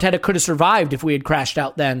wonder if Arteta could have survived if we had crashed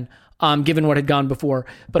out then, given what had gone before.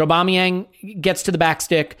 But Aubameyang gets to the back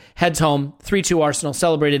stick, heads home, 3-2 Arsenal,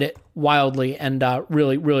 celebrated it wildly, and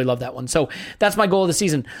really, really love that one. So that's my goal of the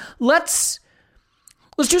season. Let's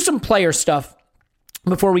do some player stuff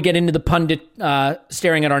before we get into the pundit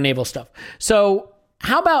staring at our navel stuff. So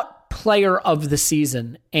how about player of the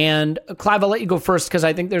season? And Clive, I'll let you go first because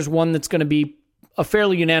I think there's one that's going to be a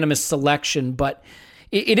fairly unanimous selection, but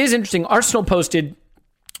it is interesting. Arsenal posted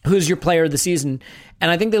who's your player of the season,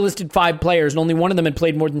 and I think they listed 5 players, and only one of them had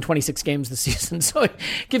played more than 26 games this season. So it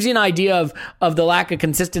gives you an idea of the lack of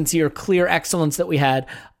consistency or clear excellence that we had.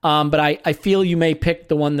 But I feel you may pick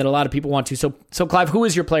the one that a lot of people want to. So Clive, who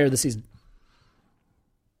is your player of the season?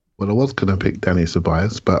 Well, I was going to pick Dani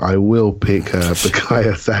Ceballos, but I will pick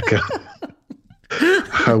Bukayo Saka.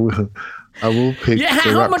 I will pick. Yeah,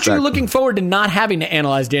 how much are you looking forward to not having to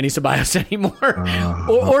analyze Dani Ceballos anymore,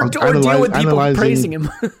 or deal with people praising him?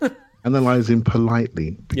 Analyzing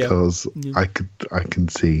politely because I can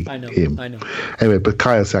see him. I know. Anyway,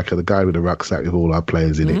 Bukayo Saka, the guy with the rucksack with all our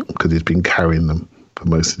players in it, because he's been carrying them for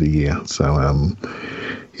most of the year. So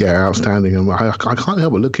outstanding. I can't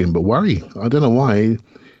help but look at him, but worry. I don't know why.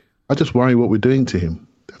 I just worry what we're doing to him.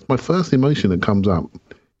 That's my first emotion that comes up.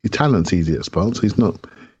 His talent's easy at spots. He's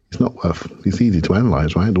easy to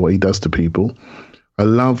analyse, right? What he does to people.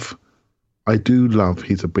 I do love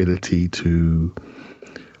his ability to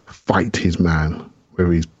fight his man, whether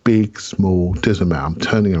he's big, small, doesn't matter. I'm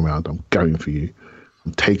turning around, I'm going for you.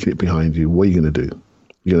 I'm taking it behind you. What are you going to do?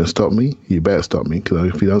 You're going to stop me? You better stop me, because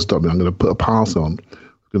if you don't stop me, I'm going to put a pass on.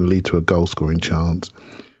 It's going to lead to a goal-scoring chance.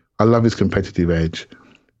 I love his competitive edge.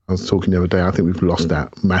 I was talking the other day, I think we've lost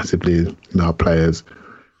that massively in our players.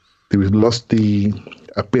 We've lost the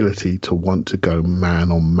ability to want to go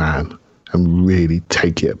man on man and really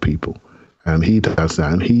take it at people. And he does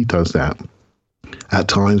that, and he does that at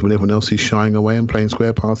times when everyone else is shying away and playing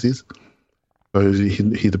square passes. So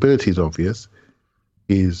his ability is obvious.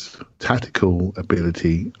 His tactical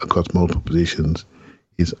ability across multiple positions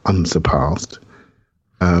is unsurpassed.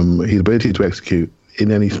 His ability to execute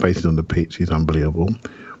in any spaces on the pitch is unbelievable.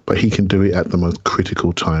 But he can do it at the most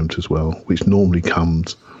critical times as well, which normally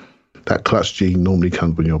comes, that clutch gene normally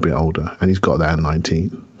comes when you're a bit older. And he's got that at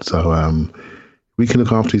 19. So we can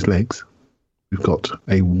look after his legs. We've got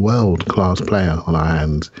a world-class player on our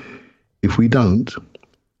hands. If we don't,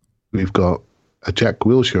 we've got a Jack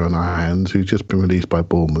Wilshere on our hands who's just been released by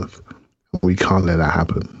Bournemouth. We can't let that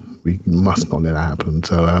happen. We must not let that happen.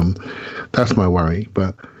 So that's my worry.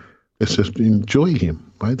 But let's just enjoy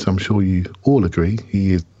him, right? So I'm sure you all agree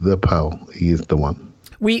he is the pearl. He is the one.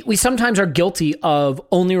 We sometimes are guilty of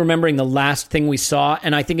only remembering the last thing we saw,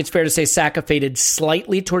 and I think it's fair to say Saka faded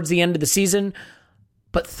slightly towards the end of the season.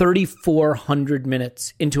 but 3,400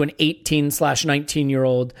 minutes into an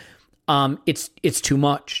 18/19-year-old, it's too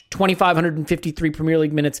much. 2,553 Premier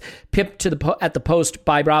League minutes, pipped at the post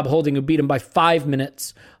by Rob Holding, who beat him by 5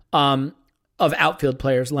 minutes of outfield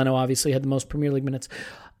players. Leno obviously had the most Premier League minutes.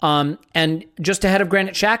 And just ahead of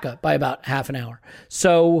Granit Xhaka by about half an hour.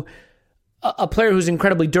 So a player who's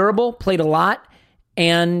incredibly durable, played a lot,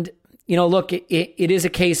 and look, it is a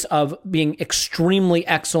case of being extremely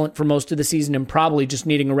excellent for most of the season and probably just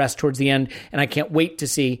needing a rest towards the end. And I can't wait to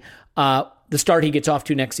see the start he gets off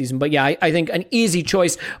to next season. But yeah, I think an easy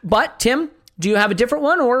choice. But Tim, do you have a different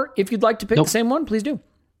one? Or if you'd like to pick the same one, please do.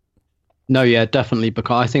 No, yeah, definitely.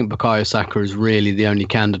 I think Bukayo Saka is really the only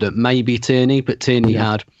candidate. Maybe Tierney, but Tierney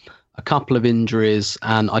had a couple of injuries,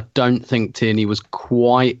 and I don't think Tierney was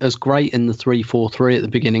quite as great in the 3-4-3 at the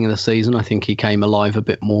beginning of the season. I think he came alive a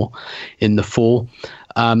bit more in the 4.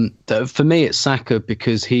 For me, it's Saka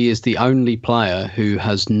because he is the only player who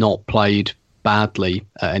has not played badly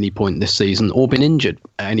at any point this season or been injured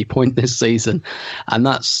at any point this season. And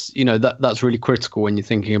that's really critical when you're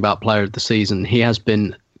thinking about player of the season. He has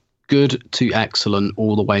been good to excellent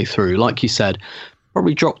all the way through. Like you said,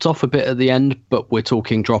 probably dropped off a bit at the end, but we're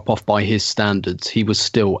talking drop off by his standards. He was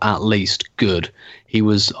still at least good.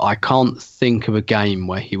 I can't think of a game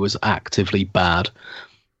where he was actively bad.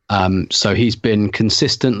 So he's been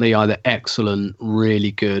consistently either excellent,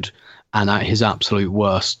 really good, and at his absolute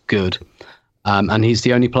worst, good. And he's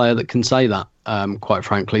the only player that can say that, quite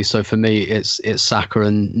frankly. So for me, it's Saka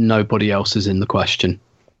and nobody else is in the question.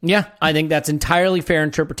 Yeah, I think that's entirely fair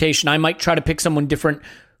interpretation. I might try to pick someone different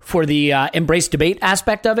for the embrace debate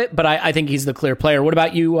aspect of it, but I think he's the clear player. What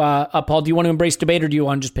about you, Paul? Do you want to embrace debate or do you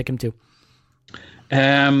want to just pick him too?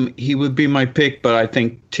 He would be my pick, but I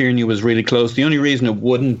think Tierney was really close. The only reason it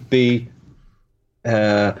wouldn't be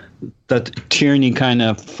that Tierney kind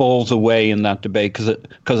of falls away in that debate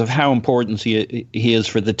because of how important he is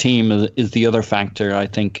for the team is the other factor. I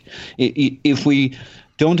think if we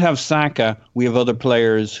don't have Saka, we have other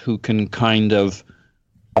players who can kind of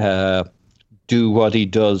do what he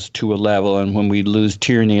does to a level. And when we lose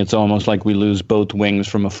Tierney, it's almost like we lose both wings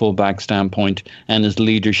from a fullback standpoint, and his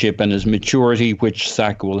leadership and his maturity, which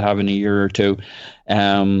Saka will have in a year or two.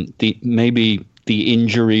 Maybe the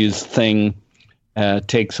injuries thing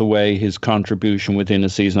takes away his contribution within a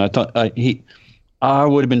season. I thought I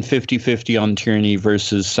would have been 50-50 on Tierney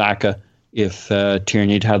versus Saka if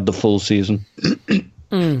Tierney had had the full season.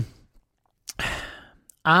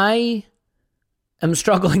 I am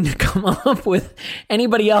struggling to come up with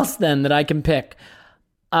anybody else then that I can pick.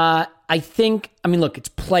 Look, it's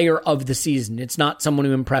player of the season. It's not someone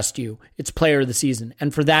who impressed you. It's player of the season.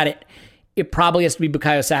 And for that, it probably has to be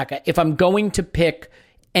Bukayo Saka. If I'm going to pick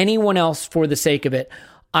anyone else for the sake of it,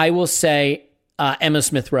 I will say Emile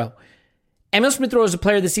Smith-Rowe. Emile Smith-Rowe is a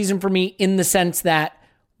player of the season for me in the sense that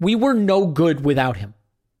we were no good without him.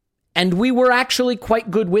 And we were actually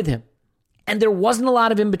quite good with him. And there wasn't a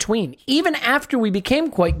lot of in between. Even after we became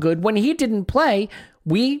quite good, when he didn't play,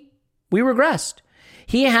 we regressed.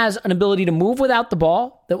 He has an ability to move without the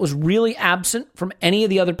ball that was really absent from any of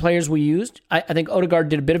the other players we used. I think Odegaard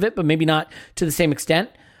did a bit of it, but maybe not to the same extent.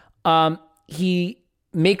 He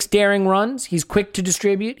makes daring runs. He's quick to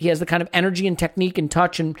distribute. He has the kind of energy and technique and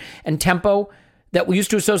touch and tempo that we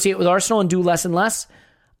used to associate with Arsenal and do less and less.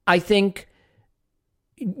 I think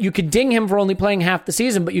you could ding him for only playing half the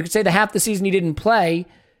season, but you could say the half the season he didn't play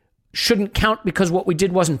shouldn't count because what we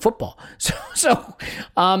did wasn't football.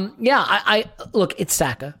 I look, it's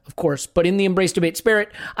Saka, of course, but in the embrace debate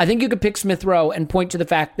spirit, I think you could pick Smith-Rowe and point to the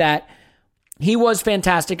fact that he was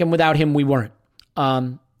fantastic and without him, we weren't.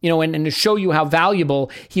 And to show you how valuable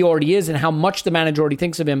he already is and how much the manager already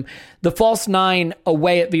thinks of him, the false 9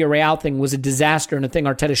 away at Villarreal thing was a disaster and a thing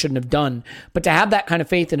Arteta shouldn't have done. But to have that kind of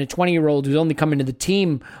faith in a 20-year-old who's only come into the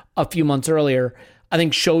team a few months earlier, I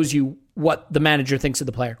think shows you what the manager thinks of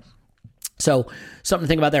the player. So something to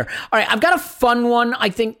think about there. All right, I've got a fun one. I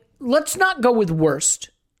think let's not go with worst.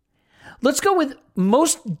 Let's go with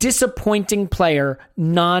most disappointing player,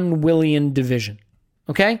 non-Willian division.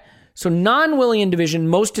 Okay? So non-Willian division,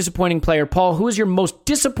 most disappointing player. Paul, who is your most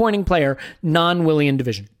disappointing player, non-Willian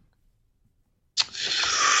division?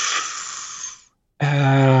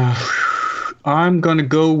 I'm going to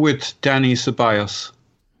go with Dani Ceballos.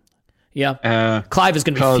 Yeah. Clive is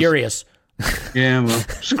going to be furious. Yeah, well,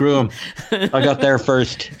 screw him. I got there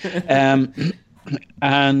first.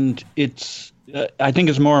 And it's, I think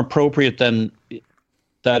it's more appropriate than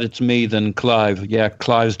that it's me than Clive. Yeah,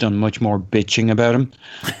 Clive's done much more bitching about him.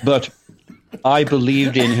 But I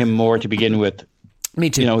believed in him more to begin with.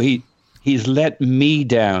 Me too. You know, he's let me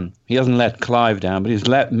down. He hasn't let Clive down, but he's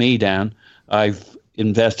let me down. I've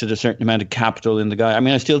invested a certain amount of capital in the guy. I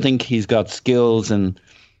mean, I still think he's got skills and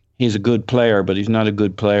he's a good player, but he's not a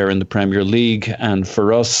good player in the Premier League. And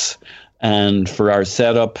for us and for our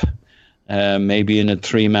setup, maybe in a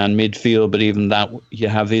 3-man midfield, but even that, you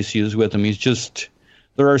have issues with him.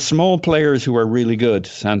 There are small players who are really good.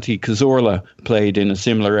 Santi Cazorla played in a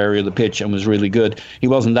similar area of the pitch and was really good. He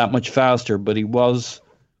wasn't that much faster, but he was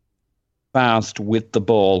fast with the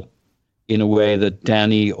ball in a way that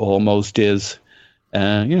Danny almost is.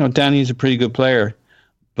 Danny's a pretty good player,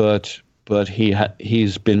 but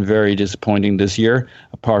he's been very disappointing this year,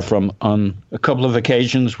 apart from on a couple of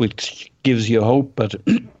occasions, which gives you hope. But,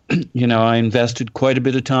 I invested quite a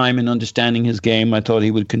bit of time in understanding his game. I thought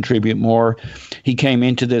he would contribute more. He came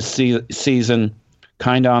into this season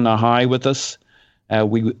kind of on a high with us.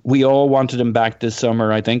 We all wanted him back this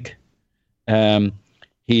summer, I think.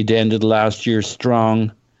 He'd ended last year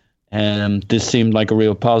strong, and this seemed like a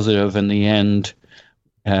real positive. In the end,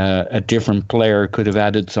 a different player could have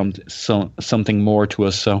added something more to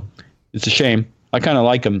us. So it's a shame. I kind of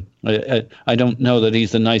like him. I don't know that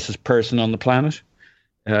he's the nicest person on the planet.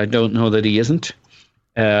 I don't know that he isn't.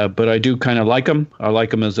 But I do kind of like him. I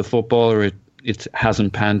like him as a footballer. It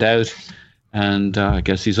hasn't panned out. And I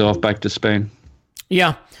guess he's off back to Spain.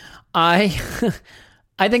 Yeah. I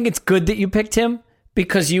think it's good that you picked him,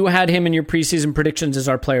 because you had him in your preseason predictions as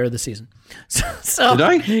our player of the season. So did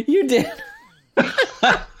I? You did.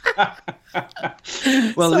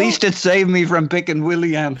 Well, at least it saved me from picking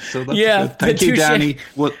Willian. So that's good. Thank you, Danny.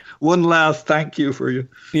 One last thank you for you.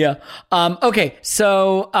 Yeah. Okay.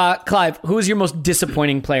 So, Clive, who is your most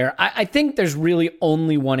disappointing player? I think there's really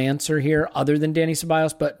only one answer here other than Danny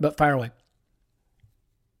Ceballos, but fire away.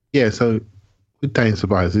 Yeah. So with Danny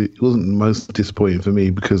Ceballos, it wasn't the most disappointing for me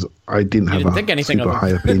because I didn't have a super high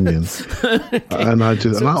opinion. Okay. And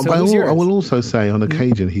I will also say on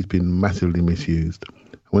occasion he's been massively misused.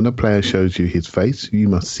 When a player shows you his face, you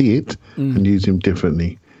must see it and use him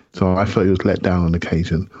differently. So I felt he was let down on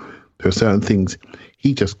occasion. There are certain things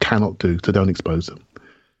he just cannot do, so don't expose them.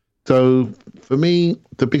 So for me,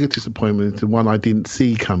 the biggest disappointment is the one I didn't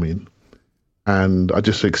see coming. And I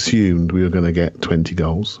just assumed we were going to get 20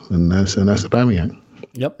 goals, and that's Aubameyang.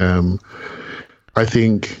 Yep. I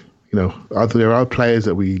think, there are players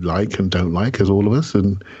that we like and don't like, as all of us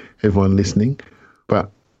and everyone listening. But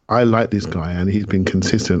I like this guy, and he's been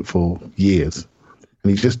consistent for years.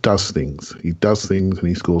 And he just does things. He does things, and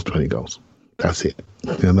he scores 20 goals. That's it.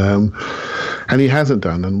 And he hasn't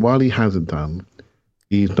done. And while he hasn't done,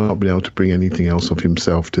 he's not been able to bring anything else of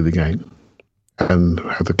himself to the game. And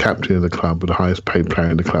as the captain of the club, the highest paid player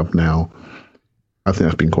in the club now, I think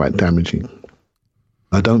that's been quite damaging.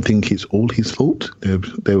 I don't think it's all his fault.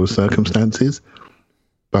 There were circumstances,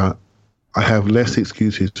 but I have less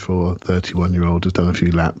excuses for a 31-year-old who's done a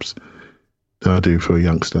few laps than I do for a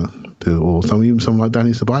youngster, or someone like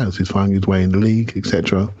Danny Ceballos who's finding his way in the league,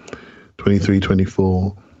 etc. 23,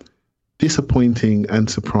 24. Disappointing and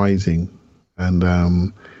surprising. And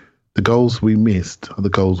the goals we missed are the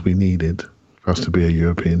goals we needed for us to be a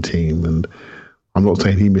European team. And I'm not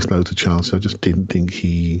saying he missed loads of chances. I just didn't think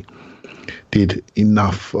he did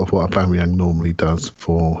enough of what Aubameyang normally does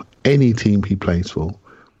for any team he plays for.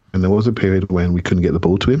 And there was a period when we couldn't get the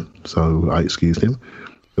ball to him, so I excused him.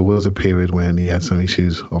 There was a period when he had some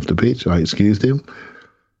issues off the pitch. I excused him.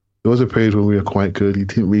 There was a period when we were quite good. He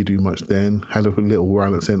didn't really do much then. Had a little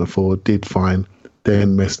run at centre forward, did fine.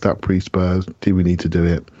 Then messed up pre-Spurs. Did we need to do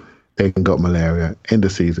it? Then got malaria. End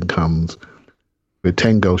of season comes. We're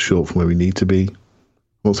 10 goals short from where we need to be. I'm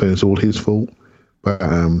not saying it's all his fault, but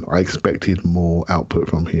I expected more output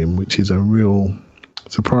from him, which is a real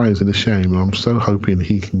surprise and a shame. I'm so hoping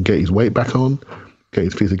he can get his weight back on, get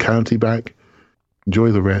his physicality back,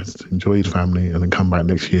 enjoy the rest, enjoy his family, and then come back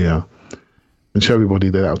next year and show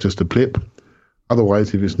everybody that was just a blip.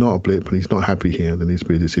 Otherwise, if it's not a blip and he's not happy here, there needs to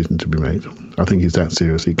be a decision to be made. I think he's that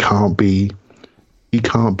serious. He can't be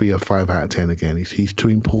a 5 out of 10 again. He's too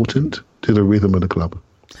important to the rhythm of the club.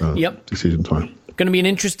 So, decision time. Going to be an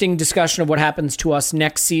interesting discussion of what happens to us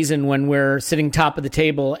next season when we're sitting top of the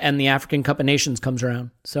table and the African Cup of Nations comes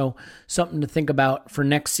around. So something to think about for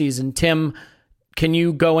next season. Tim, can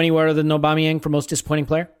you go anywhere other than Aubameyang for most disappointing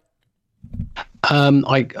player? I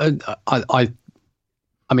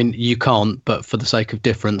mean, you can't, but for the sake of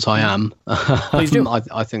difference, I am. Please do.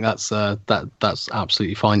 I think that's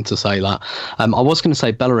absolutely fine to say that. I was going to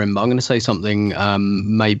say Bellerin, but I'm going to say something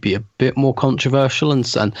maybe a bit more controversial, and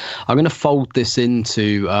I'm going to fold this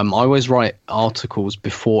into. I always write articles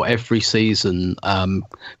before every season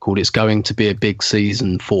called "It's Going to Be a Big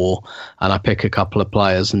Season for," and I pick a couple of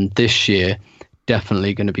players, and this year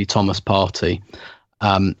definitely going to be Thomas Partey.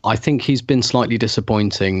 I think he's been slightly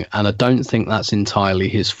disappointing, and I don't think that's entirely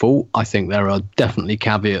his fault. I think there are definitely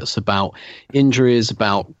caveats about injuries,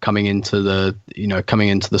 about coming into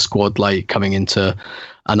the squad late, coming into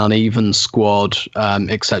an uneven squad,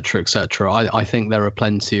 etc., etc. I think there are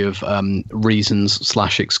plenty of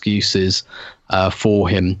reasons/excuses for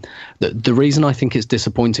him. The reason I think it's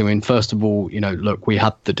disappointing, I mean, first of all, look, we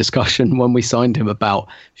had the discussion when we signed him about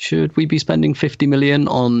should we be spending 50 million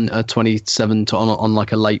on a 27 on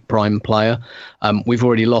like a late prime player. We've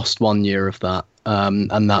already lost 1 year of that,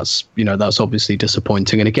 and that's obviously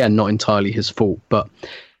disappointing. And again, not entirely his fault, but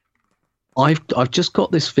I've just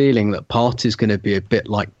got this feeling that Partey's going to be a bit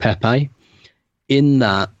like Pepe, in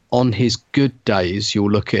that on his good days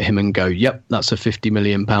you'll look at him and go, "Yep, that's a £50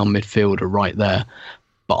 million midfielder right there."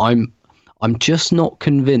 But I'm just not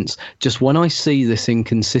convinced. Just when I see this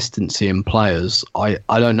inconsistency in players, I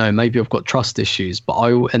don't know. Maybe I've got trust issues, but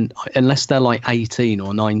unless they're like 18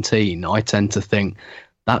 or 19, I tend to think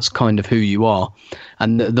that's kind of who you are.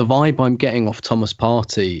 And the vibe I'm getting off Thomas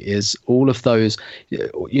Partey is all of those,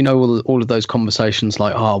 all of those conversations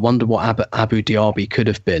like, I wonder what Abu Dhabi could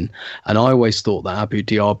have been. And I always thought that Abu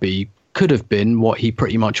Dhabi could have been what he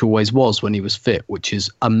pretty much always was when he was fit, which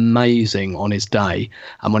is amazing on his day.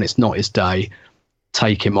 And when it's not his day,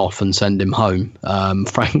 take him off and send him home.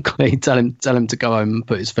 Frankly, tell him to go home and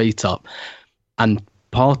put his feet up. And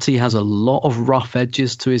Partey has a lot of rough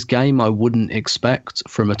edges to his game I wouldn't expect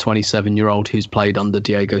from a 27-year-old who's played under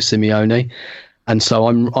Diego Simeone, and so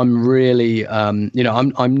I'm really I'm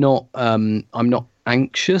not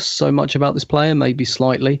anxious so much about this player, maybe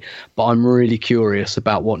slightly, but I'm really curious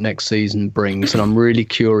about what next season brings, and I'm really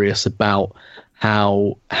curious about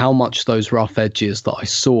how much those rough edges that I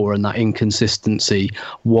saw and that inconsistency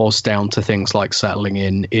was down to things like settling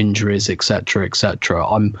in, injuries, etc., etc.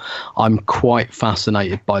 I'm quite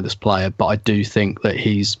fascinated by this player, but I do think that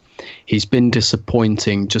he's been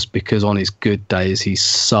disappointing just because on his good days he's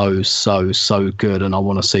so good, and I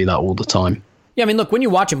want to see that all the time. Yeah, I mean, look, when you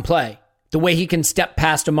watch him play, the way he can step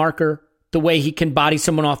past a marker, the way he can body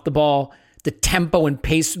someone off the ball, the tempo and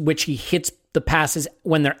pace at which he hits the passes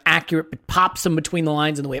when they're accurate, but pops them between the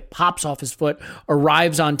lines, and the way it pops off his foot,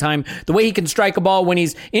 arrives on time, the way he can strike a ball when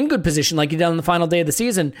he's in good position like he did on the final day of the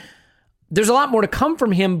season. There's a lot more to come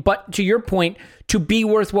from him, but to your point, to be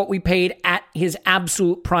worth what we paid at his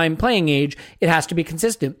absolute prime playing age, it has to be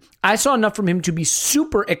consistent. I saw enough from him to be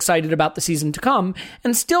super excited about the season to come,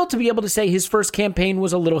 and still to be able to say his first campaign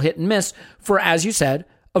was a little hit and miss for, as you said,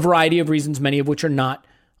 a variety of reasons, many of which are not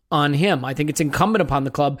on him. I think it's incumbent upon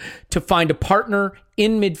the club to find a partner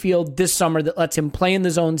in midfield this summer that lets him play in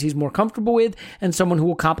the zones he's more comfortable with, and someone who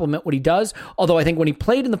will complement what he does. Although I think when he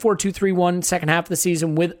played in the 4-2-3-1 second half of the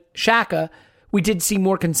season with Xhaka, we did see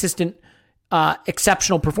more consistent,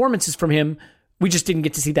 exceptional performances from him. We just didn't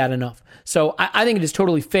get to see that enough. So I think it is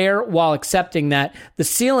totally fair, while accepting that the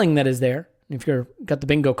ceiling that is there, if you've got the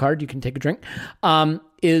bingo card, you can take a drink,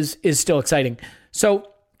 is still exciting. So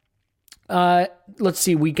let's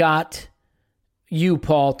see. We got you,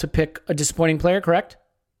 Paul, to pick a disappointing player, correct?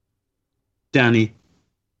 Danny.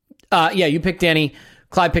 Yeah, you picked Danny.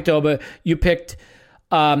 Clive picked Oba. You picked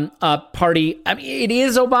Partey. I mean, it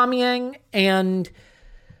is Aubameyang, and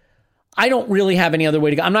I don't really have any other way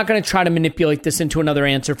to go. I'm not going to try to manipulate this into another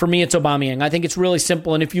answer. For me, it's Aubameyang. I think it's really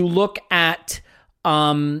simple. And if you look at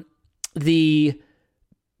the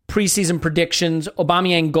preseason predictions,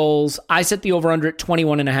 Aubameyang goals, I set the over-under at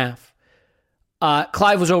 21.5.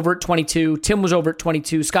 Clive was over at 22. Tim was over at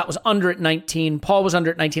 22. Scott was under at 19. Paul was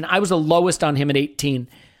under at 19. I was the lowest on him at 18.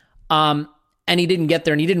 And he didn't get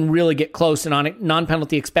there, and he didn't really get close. And on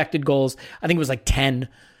non-penalty expected goals, I think it was like 10.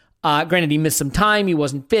 Granted, he missed some time. He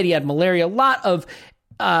wasn't fit. He had malaria. A lot of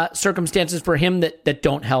circumstances for him that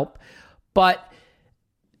don't help. But,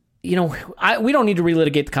 we don't need to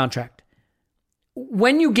relitigate the contract.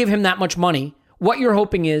 When you give him that much money, what you're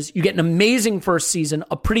hoping is you get an amazing first season,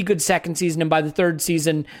 a pretty good second season, and by the third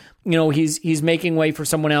season, he's making way for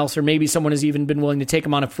someone else, or maybe someone has even been willing to take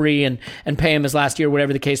him on a free and pay him his last year,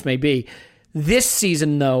 whatever the case may be. This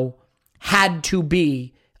season, though, had to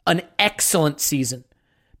be an excellent season,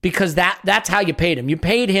 because that's how you paid him. You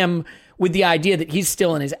paid him with the idea that he's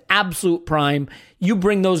still in his absolute prime. You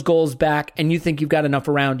bring those goals back, and you think you've got enough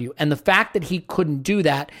around you. And the fact that he couldn't do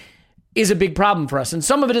that is a big problem for us. And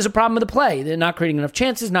some of it is a problem of the play. They're not creating enough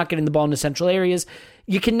chances, not getting the ball into central areas.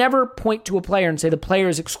 You can never point to a player and say the player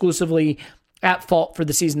is exclusively at fault for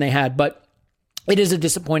the season they had. But it is a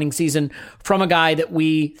disappointing season from a guy that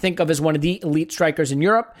we think of as one of the elite strikers in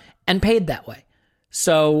Europe and paid that way.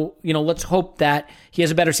 So, let's hope that he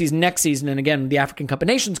has a better season next season. And again, the African Cup of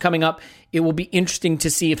Nations coming up, it will be interesting to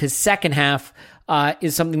see if his second half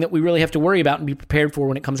is something that we really have to worry about and be prepared for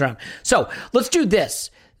when it comes around. So let's do this.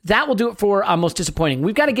 That will do it for Most Disappointing.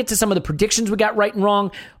 We've got to get to some of the predictions we got right and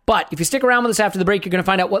wrong. But if you stick around with us after the break, you're going to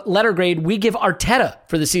find out what letter grade we give Arteta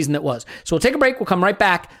for the season that was. So we'll take a break. We'll come right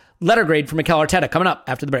back. Letter grade for Mikel Arteta coming up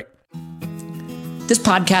after the break. This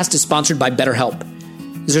podcast is sponsored by BetterHelp.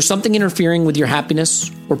 Is there something interfering with your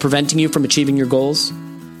happiness or preventing you from achieving your goals?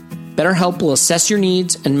 BetterHelp will assess your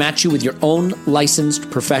needs and match you with your own licensed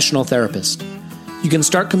professional therapist. You can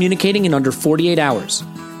start communicating in under 48 hours.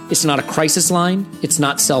 It's not a crisis line. It's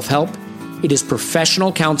not self-help. It is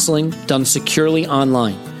professional counseling done securely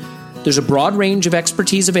online. There's a broad range of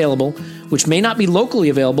expertise available, which may not be locally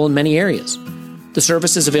available in many areas. The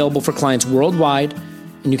service is available for clients worldwide,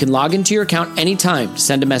 and you can log into your account anytime to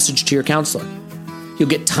send a message to your counselor. You'll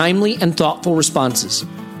get timely and thoughtful responses.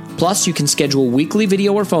 Plus, you can schedule weekly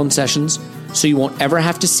video or phone sessions so you won't ever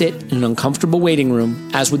have to sit in an uncomfortable waiting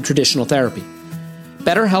room as with traditional therapy.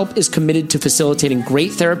 BetterHelp is committed to facilitating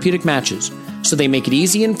great therapeutic matches, so they make it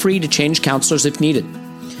easy and free to change counselors if needed.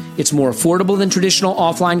 It's more affordable than traditional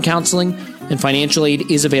offline counseling, and financial aid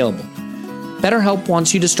is available. BetterHelp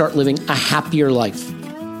wants you to start living a happier life.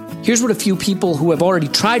 Here's what a few people who have already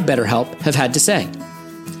tried BetterHelp have had to say.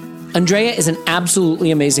 Andrea is an absolutely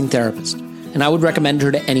amazing therapist, and I would recommend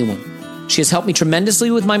her to anyone. She has helped me tremendously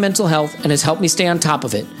with my mental health and has helped me stay on top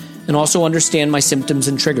of it and also understand my symptoms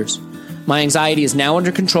and triggers. My anxiety is now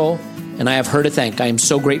under control, and I have her to thank. I am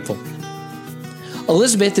so grateful.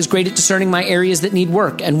 Elizabeth is great at discerning my areas that need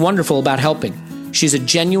work and wonderful about helping. She's a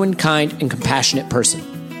genuine, kind, and compassionate person.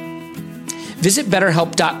 Visit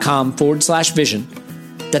BetterHelp.com/vision.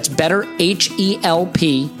 That's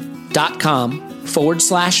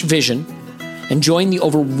BetterHelp.com/vision and join the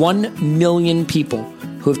over 1 million people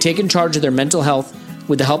who have taken charge of their mental health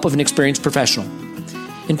with the help of an experienced professional.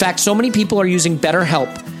 In fact, so many people are using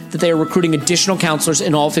BetterHelp that they are recruiting additional counselors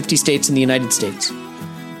in all 50 states in the United States.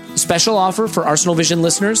 A special offer for Arsenal Vision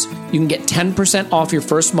listeners, you can get 10% off your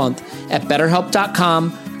first month at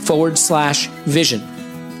BetterHelp.com/vision.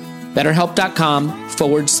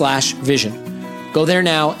 BetterHelp.com/vision. Go there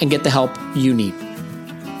now and get the help you need.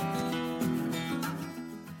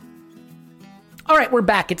 All right, we're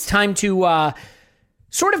back. It's time to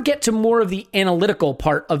sort of get to more of the analytical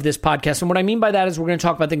part of this podcast. And what I mean by that is we're going to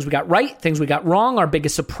talk about things we got right, things we got wrong, our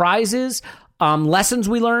biggest surprises, lessons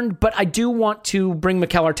we learned. But I do want to bring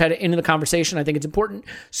Mikel Arteta into the conversation. I think it's important.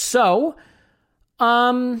 So,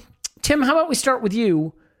 Tim, how about we start with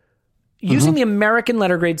you? Using the American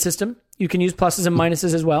letter grade system, you can use pluses and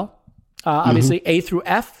minuses as well. Obviously, A through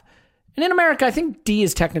F. And in America, I think D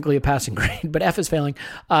is technically a passing grade, but F is failing.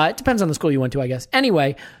 It depends on the school you went to, I guess.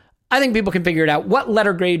 Anyway, I think people can figure it out. What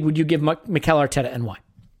letter grade would you give Mikel Arteta and why?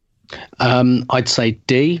 I'd say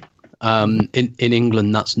D. In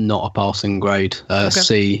England, that's not a passing grade. Okay.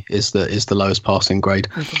 C is the lowest passing grade.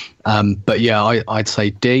 Okay. But yeah, I'd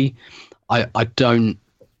say D. I'm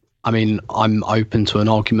open to an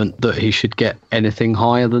argument that he should get anything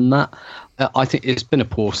higher than that. I think it's been a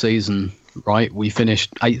poor season, right? We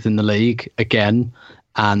finished 8th in the league again.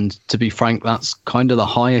 And to be frank, that's kind of the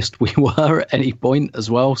highest we were at any point as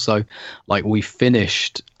well. So like we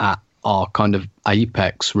finished at our kind of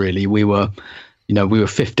apex, really. We were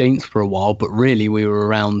 15th for a while, but really we were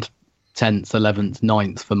around 10th, 11th,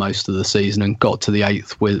 9th for most of the season and got to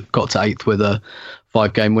 8th with a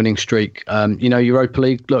 5-game winning streak. Europa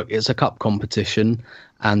League, look, it's a cup competition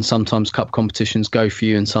and sometimes cup competitions go for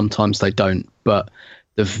you and sometimes they don't. But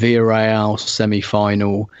the Villarreal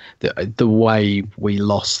semi-final, the way we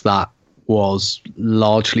lost that was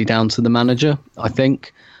largely down to the manager, I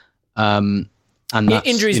think. And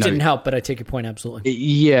injuries didn't help, but I take your point absolutely.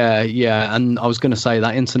 Yeah. And I was going to say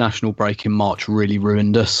that international break in March really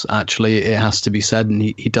ruined us, actually. It has to be said. And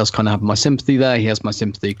he does kind of have my sympathy there. He has my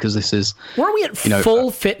sympathy because this is... Weren't we at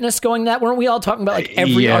full fitness going that? Weren't we all talking about like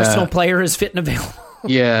every Arsenal player is fit and available?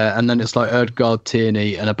 Yeah, and then it's like Ødegaard,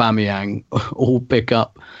 Tierney, and Aubameyang all pick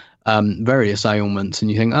up various ailments, and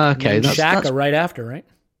you think, that's Xhaka right after, right?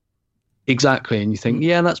 Exactly, and you think,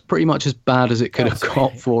 yeah, that's pretty much as bad as it could have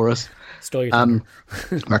got for us. Stole your thunder.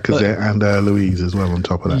 Lacazette and Louise as well on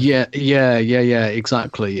top of that. Yeah,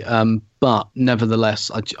 exactly. But nevertheless,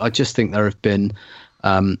 I just think there have been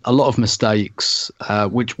a lot of mistakes,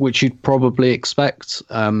 which you'd probably expect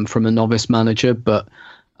from a novice manager, but.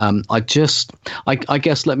 I guess,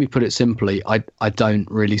 let me put it simply, I don't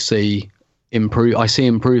really see I see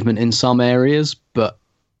improvement in some areas, but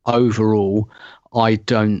overall, I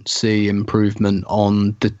don't see improvement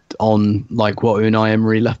on like what Unai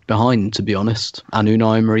Emery left behind, to be honest. And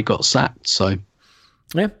Unai Emery got sacked, so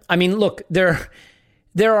yeah. I mean, look, there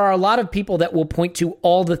are a lot of people that will point to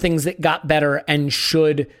all the things that got better and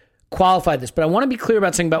should qualify this, but I want to be clear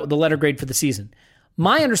about something about the letter grade for the season.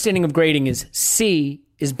 My understanding of grading is C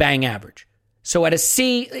is bang average. So at a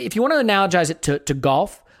C, if you want to analogize it to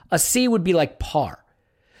golf, a C would be like par.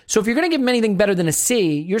 So if you're going to give him anything better than a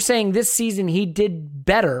C, you're saying this season he did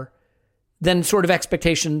better than sort of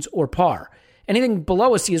expectations or par. Anything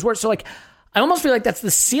below a C is worse. So like, I almost feel like that's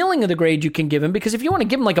the ceiling of the grade you can give him, because if you want to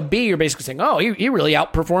give him like a B, you're basically saying, oh, he really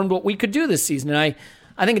outperformed what we could do this season. And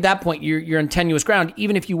I think at that point you're in tenuous ground,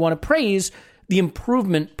 even if you want to praise the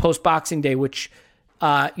improvement post Boxing Day, which,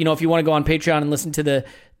 if you want to go on Patreon and listen to the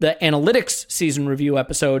analytics season review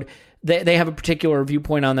episode, they have a particular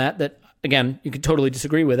viewpoint on that again, you could totally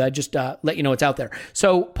disagree with. I just let you know it's out there.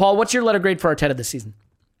 So, Paul, what's your letter grade for Arteta this season?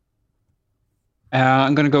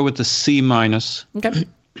 I'm going to go with the C-. Okay.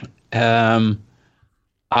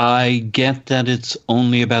 I get that it's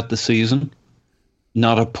only about the season,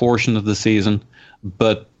 not a portion of the season,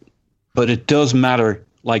 but it does matter.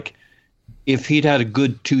 Like, if he'd had a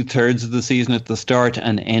good 2/3 of the season at the start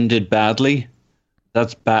and ended badly,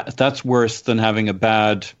 that's bad. That's worse than having a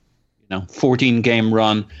bad 14-game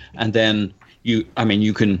run, and then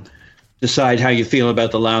you can decide how you feel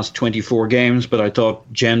about the last 24 games, but I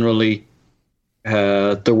thought generally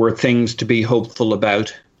there were things to be hopeful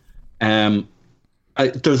about.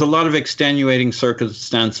 There's a lot of extenuating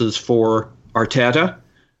circumstances for Arteta,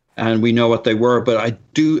 and we know what they were, but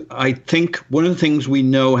I think one of the things we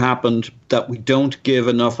know happened that we don't give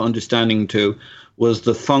enough understanding to was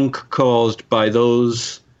the funk caused by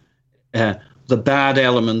those the bad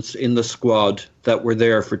elements in the squad that were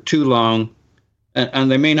there for too long. And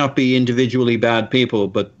they may not be individually bad people,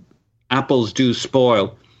 but apples do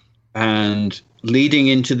spoil. And leading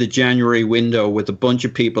into the January window with a bunch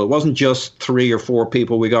of people, it wasn't just 3 or 4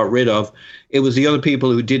 people we got rid of. It was the other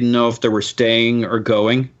people who didn't know if they were staying or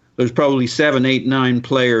going. There's probably 7, 8, 9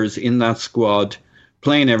 players in that squad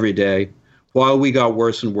playing every day while we got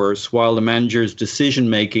worse and worse, while the manager's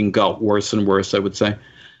decision-making got worse and worse, I would say.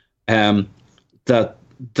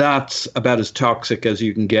 That's about as toxic as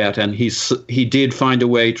you can get, and he did find a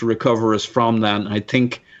way to recover us from that. And I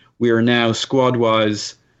think we are now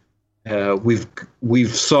squad-wise,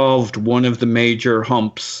 we've solved one of the major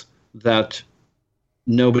humps that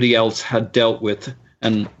nobody else had dealt with,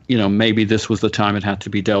 and maybe this was the time it had to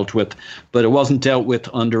be dealt with, but it wasn't dealt with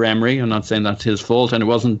under Emery. I'm not saying that's his fault, and it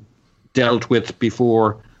wasn't dealt with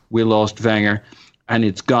before we lost Wenger, and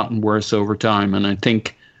it's gotten worse over time. And I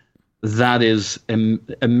think that is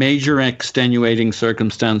a major extenuating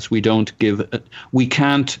circumstance we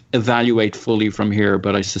can't evaluate fully from here,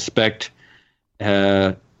 but I suspect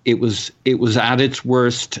it was at its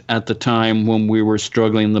worst at the time when we were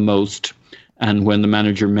struggling the most, and when the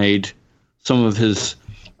manager made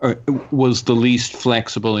was the least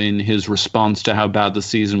flexible in his response to how bad the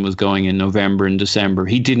season was going in November and December.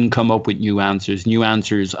 He didn't come up with new answers. New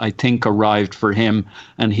answers, I think, arrived for him,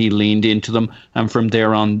 and he leaned into them, and from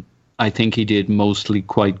there on, I think he did mostly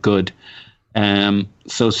quite good.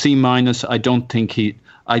 So C-.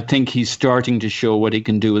 I think he's starting to show what he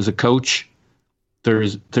can do as a coach.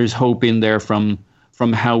 There's hope in there from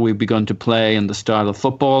how we've begun to play and the style of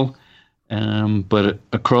football. But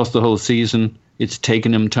across the whole season, it's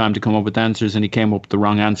taken him time to come up with answers, and he came up with the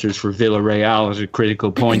wrong answers for Villarreal at a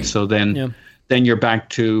critical point. So then you're back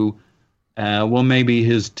to, maybe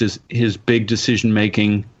his big decision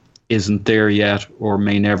making isn't there yet, or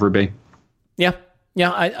may never be. Yeah,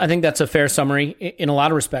 I think that's a fair summary in a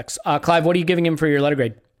lot of respects. Clive, what are you giving him for your letter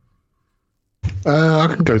grade? I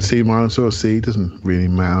can go C- or C. It doesn't really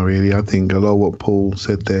matter, really. I think a lot of what Paul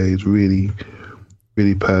said there is really,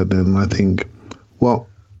 really pertinent. I think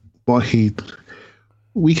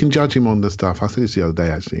we can judge him on the stuff. I said this the other day,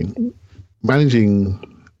 actually. Managing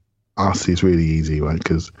us is really easy, right?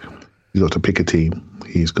 Because he's got to pick a team.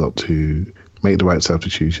 He's got to make the right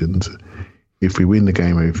substitutions. If we win the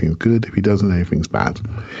game, everything's good. If he doesn't, everything's bad.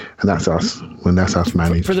 And that's us. When that's us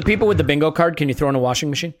managed. For the people with the bingo card, can you throw in a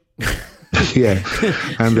washing machine? Yeah.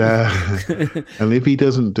 And if he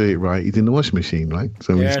doesn't do it right, he's in the washing machine, right?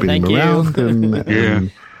 So we spin him around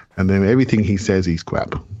and then everything he says, he's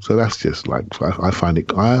crap. So that's just like, I find it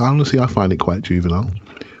quite juvenile,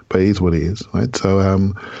 but it is what it is, right?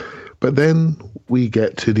 So, but then we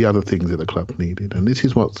get to the other things that the club needed. And this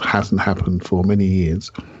is what hasn't happened for many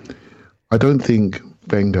years. I don't think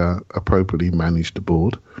Wenger appropriately managed the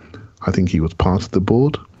board. I think he was part of the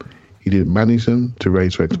board. He didn't manage them to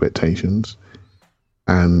raise their expectations.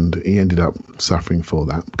 And he ended up suffering for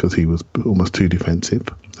that because he was almost too defensive.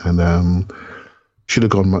 And should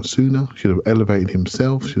have gone much sooner, should have elevated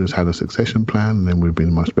himself, should have had a succession plan, and then we'd been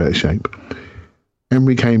in much better shape.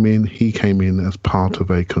 Emery came in, he came in as part of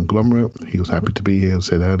a conglomerate. He was happy to be here, as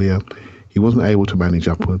I said earlier. He wasn't able to manage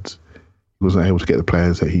upwards. He wasn't able to get the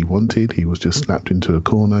players that he wanted. He was just slapped into a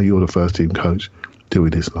corner. You're the first team coach, deal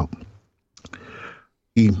with this lot.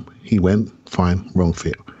 He went, fine, wrong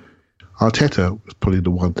fit. Arteta was probably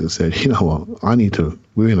the one that said, you know what,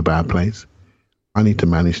 we're in a bad place. I need to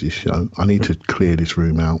manage this show. I need to clear this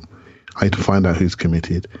room out. I need to find out who's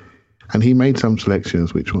committed. And he made some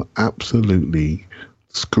selections which were absolutely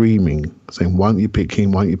screaming, saying, why don't you pick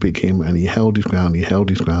him, why don't you pick him? And he held his ground, he held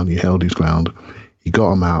his ground, he held his ground. He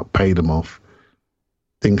got him out, paid him off.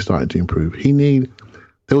 Things started to improve.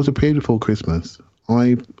 There was a period before Christmas.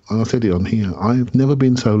 I said it on here. I've never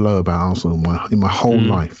been so low about Arsenal in my whole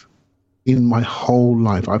life. In my whole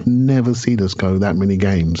life, I've never seen us go that many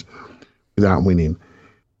games without winning.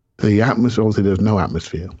 The atmosphere, obviously, there's no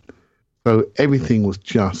atmosphere. So everything was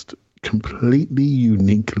just completely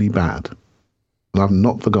uniquely bad. And I've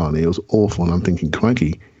not forgotten it. It was awful. And I'm thinking,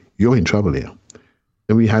 crikey, you're in trouble here.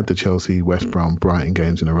 Then we had the Chelsea, West Brom, Brighton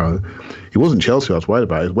games in a row. It wasn't Chelsea I was worried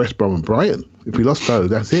about. It was West Brom and Brighton. If we lost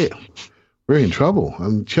those, that's it. We're in trouble.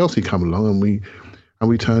 And Chelsea come along and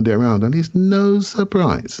we turned it around. And it's no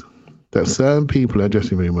surprise that certain people in the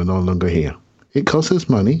dressing room are no longer here. It costs us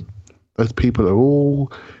money. Those people are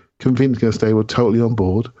all convinced us they were totally on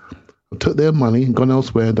board, took their money and gone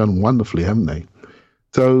elsewhere and done wonderfully, haven't they?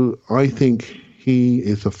 So I think he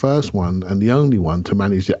is the first one and the only one to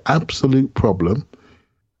manage the absolute problem,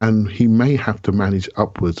 and he may have to manage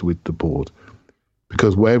upwards with the board,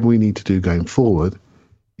 because whatever we need to do going forward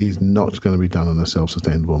is not going to be done on a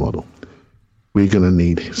self-sustainable model. We're going to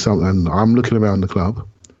need something. And I'm looking around the club.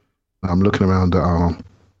 I'm looking around at our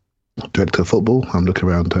director of football. I'm looking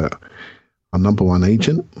around at our number one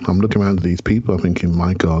agent. I'm looking around at these people. I'm thinking,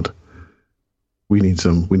 my God, we need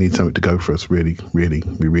something to go for us. Really, really,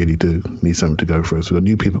 we really do need something to go for us. We've got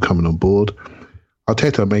new people coming on board.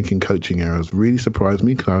 Arteta making coaching errors really surprised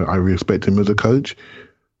me, because I respect him as a coach.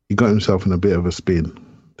 He got himself in a bit of a spin.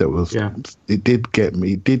 It did get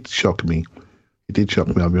me. It did shock me. It did shock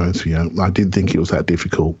me, I'll be honest with you. I didn't think it was that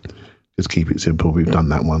difficult. Just keep it simple. We've done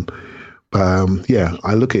that one. But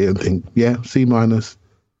I look at it and think, C-.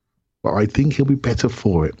 But I think he'll be better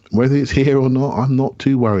for it. Whether it's here or not, I'm not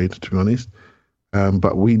too worried, to be honest.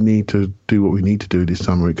 But we need to do what we need to do this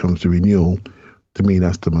summer when it comes to renewal. To me,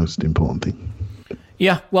 that's the most important thing.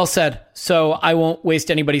 Yeah, well said. So I won't waste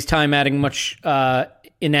anybody's time adding much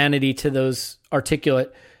inanity to those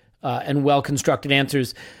articulate and well-constructed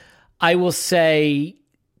answers. I will say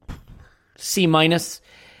C-.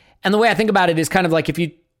 And the way I think about it is kind of like if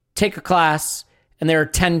you take a class and there are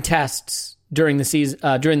 10 tests during the season,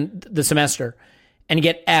 during the semester, and you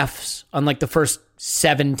get Fs on like the first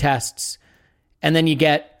 7 tests, and then you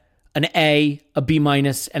get an A, a B-,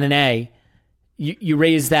 and an A, you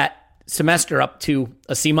raise that semester up to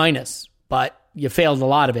a C-, but you failed a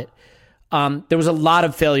lot of it. There was a lot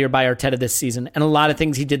of failure by Arteta this season, and a lot of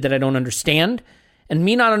things he did that I don't understand. And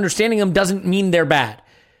me not understanding them doesn't mean they're bad.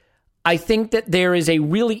 I think that there is a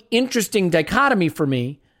really interesting dichotomy for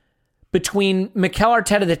me between Mikel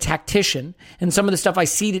Arteta, the tactician, and some of the stuff I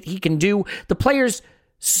see that he can do. The players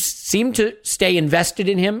seem to stay invested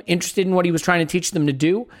in him, interested in what he was trying to teach them to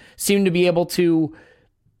do, seem to be able to,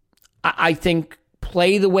 I think,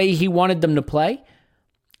 play the way he wanted them to play.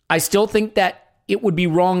 I still think that it would be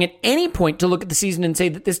wrong at any point to look at the season and say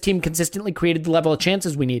that this team consistently created the level of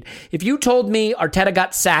chances we need. If you told me Arteta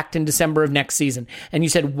got sacked in December of next season, and you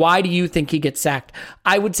said, why do you think he gets sacked?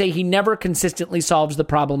 I would say he never consistently solves the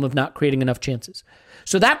problem of not creating enough chances.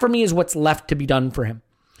 So that for me is what's left to be done for him.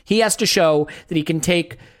 He has to show that he can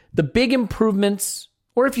take the big improvements,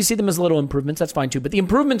 or if you see them as little improvements, that's fine too, but the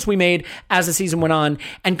improvements we made as the season went on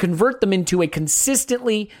and convert them into a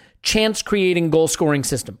consistently chance-creating goal-scoring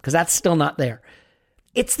system, because that's still not there.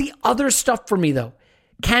 It's the other stuff for me, though.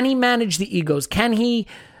 Can he manage the egos? Can he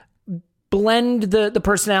blend the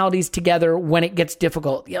personalities together when it gets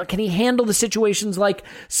difficult? Can he handle the situations like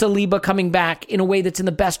Saliba coming back in a way that's in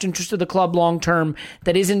the best interest of the club long-term,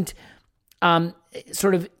 that isn't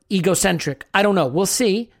sort of egocentric? I don't know. We'll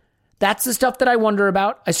see. That's the stuff that I wonder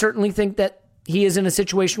about. I certainly think that he is in a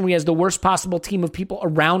situation where he has the worst possible team of people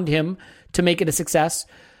around him to make it a success.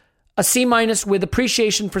 A C- with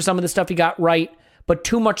appreciation for some of the stuff he got right, but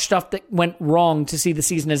too much stuff that went wrong to see the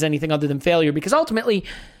season as anything other than failure. Because ultimately,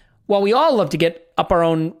 while we all love to get up our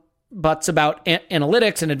own butts about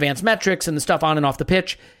analytics and advanced metrics and the stuff on and off the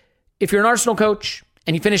pitch, if you're an Arsenal coach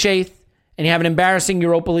and you finish 8th and you have an embarrassing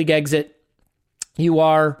Europa League exit, you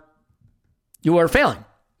are failing.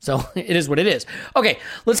 So it is what it is. Okay,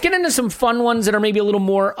 let's get into some fun ones that are maybe a little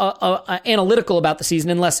more analytical about the season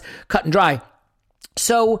and less cut and dry.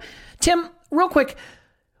 So, Tim, real quick,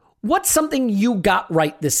 what's something you got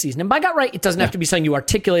right this season? And by got right, it doesn't have to be something you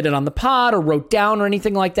articulated on the pod or wrote down or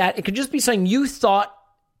anything like that. It could just be something you thought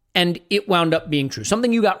and it wound up being true.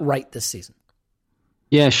 Something you got right this season.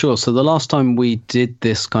 Yeah, sure. So the last time we did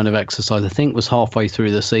this kind of exercise, I think was halfway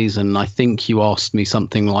through the season. I think you asked me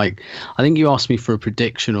something like, I think you asked me for a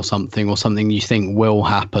prediction or something you think will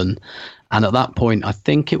happen. And at that point, I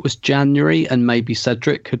think it was January, and maybe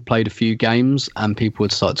Cedric had played a few games and people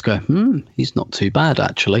would start to go, he's not too bad,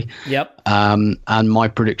 actually. Yep. And my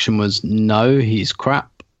prediction was, no, he's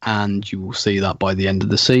crap. And you will see that by the end of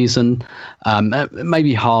the season. It may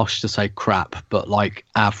be harsh to say crap, but like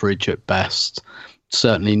average at best.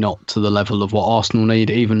 Certainly not to the level of what Arsenal need,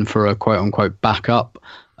 even for a quote-unquote backup.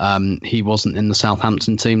 He wasn't in the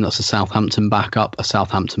Southampton team. That's a Southampton backup. A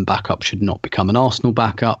Southampton backup should not become an Arsenal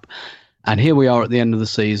backup. And here we are at the end of the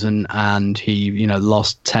season, and he, the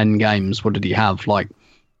last 10 games, what did he have? Like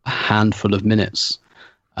a handful of minutes.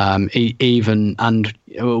 And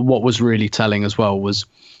what was really telling as well was,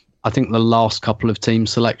 I think the last couple of team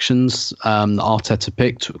selections that Arteta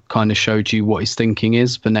picked kind of showed you what his thinking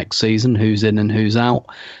is for next season, who's in and who's out.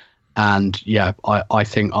 And yeah, I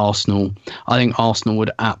think Arsenal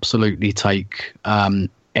would absolutely take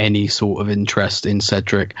any sort of interest in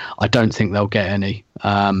Cedric. I don't think they'll get any,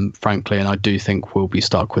 frankly, and I do think we'll be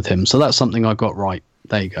stuck with him. So that's something I got right.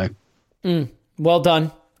 There you go. Well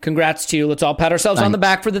done. Congrats to you. Let's all pat ourselves on the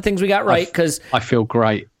back for the things we got right, because I feel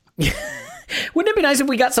great. Wouldn't it be nice if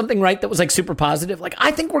we got something right that was like super positive? Like,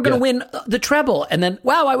 I think we're going to win the treble. And then,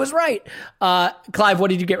 wow, I was right. Clive, what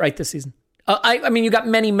did you get right this season? I mean, you got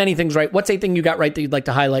many, many things right. What's a thing you got right that you'd like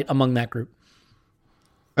to highlight among that group?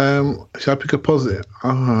 Should I pick a positive?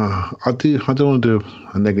 I don't want to do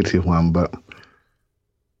a negative one, but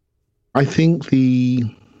I think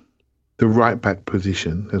the right back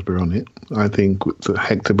position, as we're on it, I think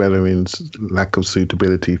Hector Bellerin's lack of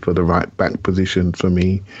suitability for the right back position for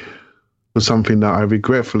me was something that I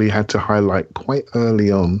regretfully had to highlight quite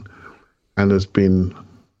early on, and has been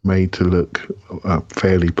made to look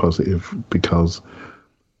fairly positive, because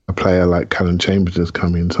a player like Callum Chambers has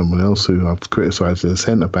come in, someone else who I've criticised as a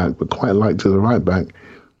centre-back but quite liked as a right-back,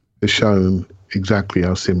 has shown exactly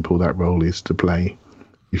how simple that role is to play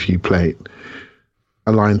if you play it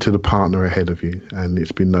aligned to the partner ahead of you. And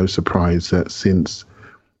it's been no surprise that since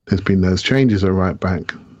there's been those changes at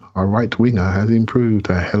right-back, our right winger has improved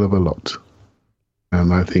a hell of a lot.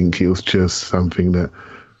 And I think it was just something that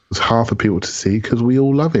was hard for people to see, because we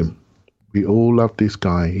all love him. We all love this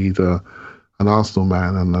guy. He's an Arsenal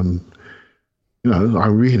man, and I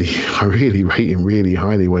really rate him really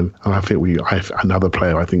highly. And I think another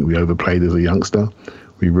player I think we overplayed as a youngster.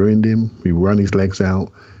 We ruined him. We run his legs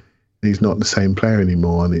out. He's not the same player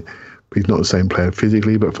anymore, he's not the same player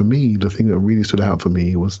physically. But for me, the thing that really stood out for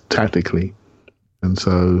me was tactically. And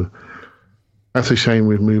so that's a shame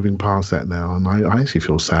we're moving past that now. And I actually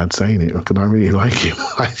feel sad saying it, because I really like him.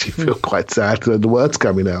 I actually feel quite sad that the words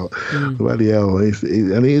coming out. Bloody hell. And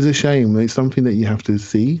it is a shame. It's something that you have to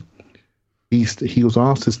see. He was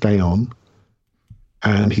asked to stay on,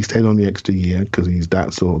 and he stayed on the extra year because he's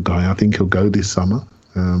that sort of guy. I think he'll go this summer.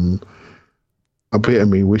 A bit of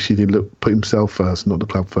me wish he did put himself first, not the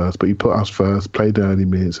club first, but he put us first, played the early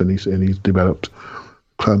minutes, and he's developed.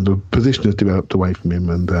 The position has developed away from him,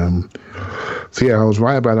 and so yeah, I was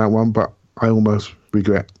right about that one, but I almost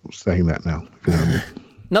regret saying that now.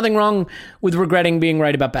 Nothing wrong with regretting being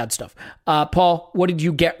right about bad stuff. Paul, what did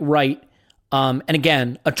you get right? And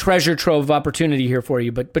again, a treasure trove of opportunity here for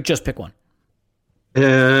you, but just pick one.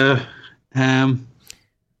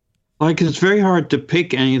 It's very hard to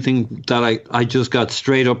pick anything that I just got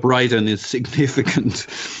straight up right and is significant.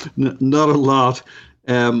 Not a lot.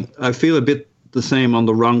 I feel a bit the same on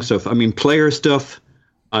the wrong stuff. I mean, player stuff,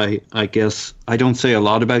 I guess I don't say a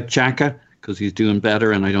lot about Xhaka because he's doing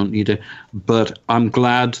better and I don't need to. But I'm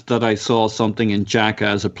glad that I saw something in Xhaka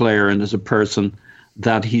as a player and as a person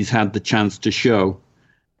that he's had the chance to show.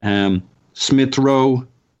 Smith Rowe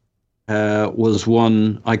was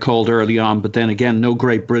one I called early on, but then again, no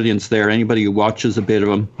great brilliance there. Anybody who watches a bit of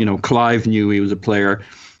him, Clive knew he was a player.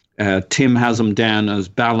 Tim has him down as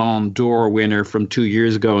Ballon d'Or winner from 2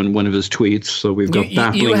 years ago in one of his tweets. So we've got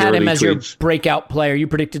baffling You had him early as tweets. your breakout player. You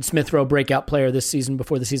predicted Smith Rowe breakout player this season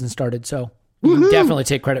before the season started. So you can definitely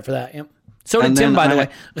take credit for that. Yep. So did Tim, by the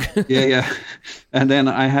way. Yeah. And then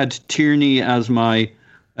I had Tierney as my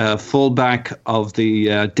fullback of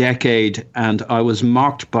the decade, and I was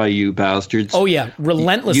mocked by you bastards. Oh yeah,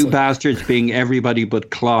 relentlessly. You bastards being everybody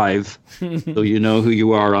but Clive, so you know who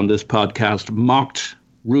you are on this podcast, mocked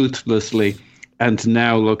ruthlessly, and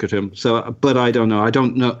now look at him. So, but I don't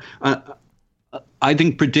know. I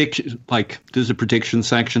think there's a prediction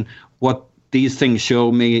section. What these things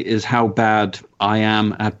show me is how bad I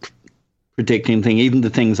am at predicting things. Even the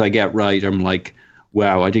things I get right, I'm like,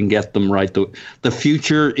 wow, I didn't get them right. The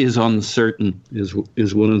future is uncertain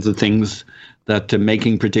is one of the things that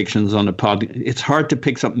making predictions on a pod, it's hard to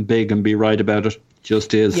pick something big and be right about it.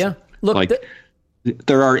 Just is. Yeah. Look,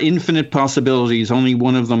 there are infinite possibilities. Only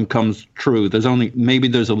one of them comes true. There's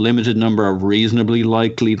a limited number of reasonably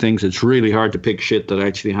likely things. It's really hard to pick shit that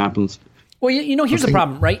actually happens. Well, here's the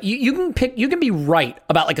problem, right? You can be right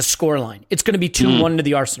about like a score line. It's going to be 2-1 to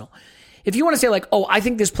the Arsenal. If you want to say like, oh, I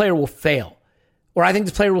think this player will fail, or I think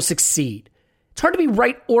this player will succeed, it's hard to be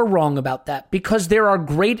right or wrong about that because there are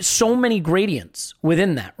so many gradients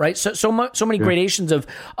within that, right? So many gradations of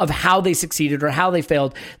how they succeeded or how they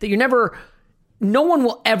failed that no one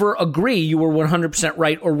will ever agree you were 100%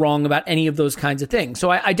 right or wrong about any of those kinds of things. So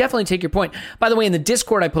I definitely take your point. By the way, in the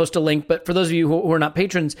Discord, I post a link, but for those of you who are not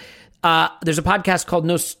patrons, there's a podcast called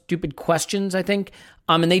No Stupid Questions, I think,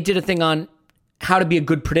 and they did a thing on how to be a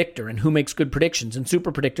good predictor and who makes good predictions and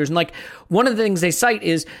super predictors. And like one of the things they cite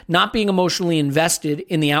is not being emotionally invested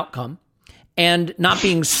in the outcome and not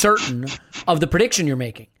being certain of the prediction you're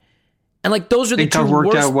making. And like those are the two worst. I think I've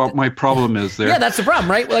worked out what my problem is there. Yeah, that's the problem,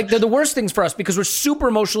 right? Like they're the worst things for us because we're super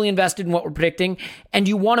emotionally invested in what we're predicting, and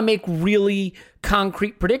you want to make really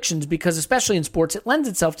concrete predictions because, especially in sports, it lends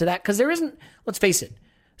itself to that because there isn't. Let's face it,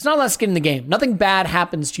 there's not a lot of skin in the game. Nothing bad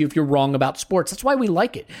happens to you if you're wrong about sports. That's why we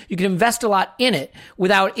like it. You can invest a lot in it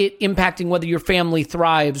without it impacting whether your family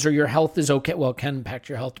thrives or your health is okay. Well, it can impact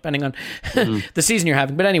your health depending on the season you're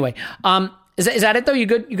having. But anyway, is that it though? You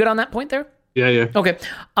good? You good on that point there? Yeah. Okay.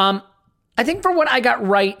 I think for what I got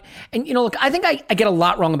right, and look, I think I get a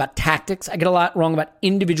lot wrong about tactics. I get a lot wrong about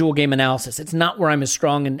individual game analysis. It's not where I'm as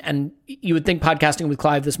strong, and you would think podcasting with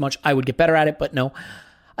Clive this much, I would get better at it, but no.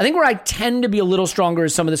 I think where I tend to be a little stronger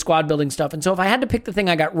is some of the squad building stuff. And so if I had to pick the thing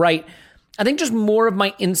I got right, I think just more of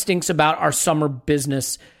my instincts about our summer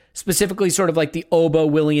business, specifically sort of like the Oba,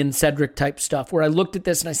 Willian, Cedric type stuff, where I looked at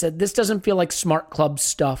this and I said, this doesn't feel like smart club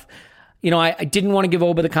stuff. I didn't want to give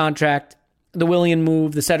Oba the contract. The Willian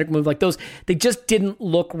move, the Cedric move, like those, they just didn't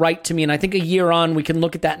look right to me. And I think a year on, we can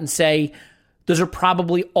look at that and say, those are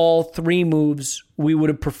probably all three moves we would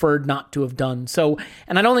have preferred not to have done. So,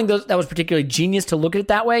 and I don't think that was particularly genius to look at it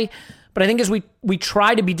that way. But I think as we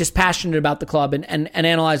try to be dispassionate about the club and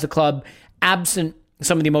analyze the club absent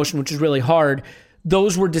some of the emotion, which is really hard,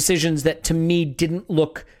 those were decisions that to me didn't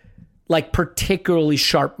look like particularly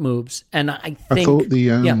sharp moves. And I thought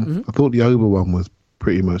the Oba one was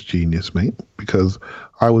pretty much genius, mate, because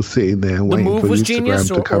I was sitting there waiting for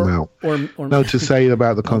Instagram to come out. No, to say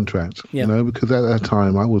about the contract, because at that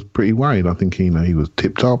time I was pretty worried. I think, he was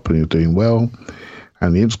tipped up and he was doing well,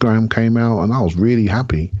 and the Instagram came out and I was really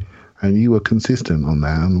happy. And you were consistent on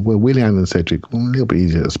that. And Willian and Cedric, a little bit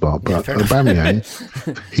easier to spot, but Aubameyang,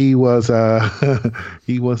 he's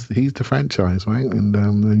the franchise, right?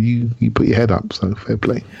 And you put your head up, so fair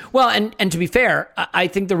play. Well, and to be fair, I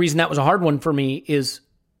think the reason that was a hard one for me is,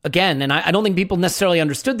 again, and I don't think people necessarily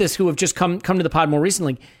understood this who have just come to the pod more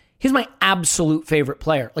recently, he's my absolute favorite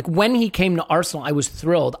player. Like when he came to Arsenal, I was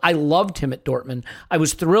thrilled. I loved him at Dortmund. I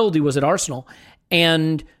was thrilled he was at Arsenal.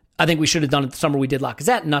 And I think we should have done it the summer we did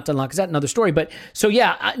Lacazette and not done Lacazette, another story. But so,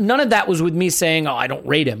 yeah, none of that was with me saying, I don't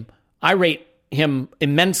rate him. I rate him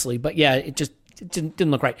immensely. But yeah, it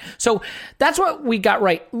didn't look right. So that's what we got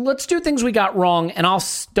right. Let's do things we got wrong. And I'll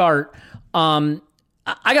start. I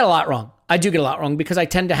got a lot wrong. I do get a lot wrong because I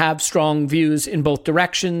tend to have strong views in both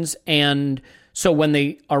directions. And so when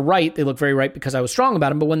they are right, they look very right because I was strong about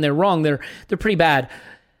them. But when they're wrong, they're pretty bad.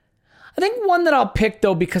 I think one that I'll pick,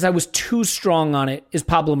 though, because I was too strong on it, is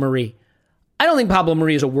Pablo Mari. I don't think Pablo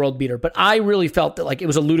Mari is a world beater, but I really felt that like it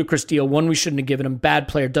was a ludicrous deal, one we shouldn't have given him. Bad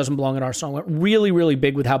player, doesn't belong at Arsenal. Went really, really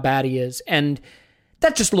big with how bad he is, and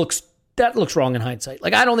that just looks wrong in hindsight.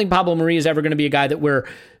 Like I don't think Pablo Mari is ever going to be a guy that we're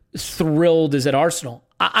thrilled is at Arsenal.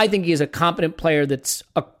 I think he is a competent player that's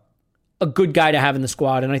a good guy to have in the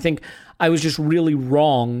squad, and I think I was just really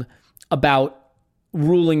wrong about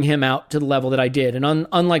ruling him out to the level that I did. And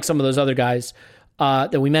unlike some of those other guys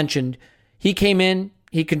that we mentioned, he came in,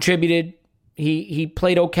 he contributed, he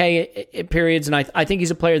played okay at periods, and I think he's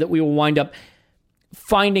a player that we will wind up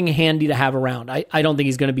finding handy to have around. I don't think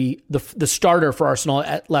he's going to be the starter for Arsenal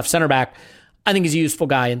at left center back, I think he's a useful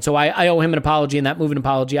guy. And so I owe him an apology, and that move an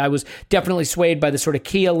apology. I was definitely swayed by the sort of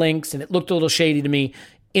Kia links, and it looked a little shady to me.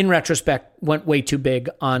 In retrospect, went way too big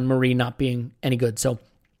on Marie not being any good. So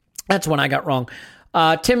that's when I got wrong.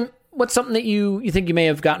 Tim, what's something that you think you may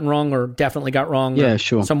have gotten wrong or definitely got wrong? Yeah,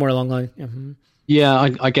 sure. Somewhere along the line. Mm-hmm. Yeah,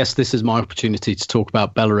 I guess this is my opportunity to talk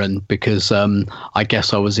about Bellerin because I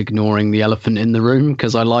guess I was ignoring the elephant in the room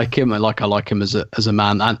because I like him. I like him as a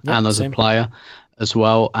man and as a player as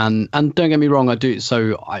well. And don't get me wrong, I do.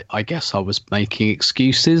 So I guess I was making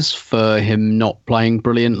excuses for him not playing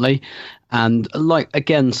brilliantly. And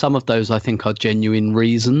again, some of those I think are genuine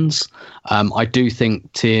reasons. I do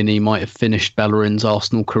think Tierney might have finished Bellerin's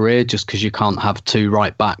Arsenal career just because you can't have two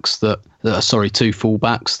fullbacks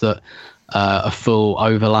that are full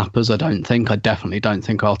overlappers. I definitely don't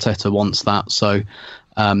think Arteta wants that. So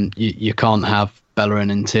you can't have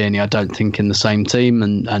Bellerin and Tierney, I don't think, in the same team,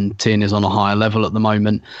 and Tierney's on a higher level at the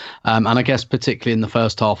moment. And I guess particularly in the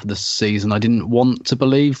first half of the season, I didn't want to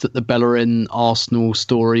believe that the Bellerin Arsenal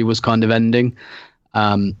story was kind of ending.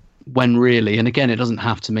 When really, and again, it doesn't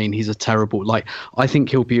have to mean he's a terrible, I think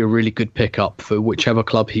he'll be a really good pickup for whichever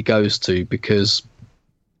club he goes to, because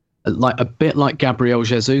a bit like Gabriel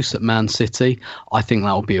Jesus at Man City, I think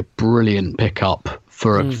that will be a brilliant pickup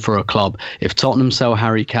for a club. If Tottenham sell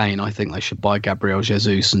Harry Kane, I think they should buy Gabriel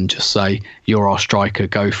Jesus and just say, you're our striker,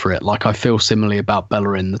 go for it. I feel similarly about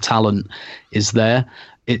Bellerin. The talent is there.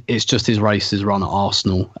 It's just his race is run at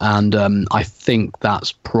Arsenal. And I think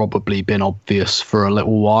that's probably been obvious for a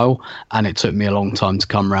little while. And it took me a long time to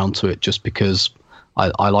come around to it just because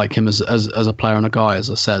I like him as a player and a guy, as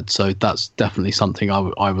I said. So that's definitely something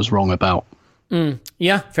I was wrong about.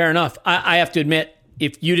 Yeah, fair enough. I have to admit,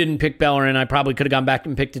 if you didn't pick Bellerin, I probably could have gone back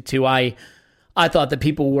and picked it too. I thought that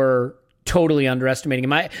people were totally underestimating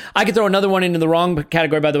him. I could throw another one into the wrong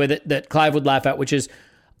category, by the way, that Clive would laugh at, which is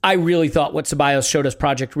I really thought what Ceballos showed us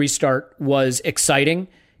Project Restart was exciting.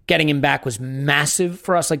 Getting him back was massive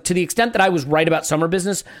for us. To the extent that I was right about summer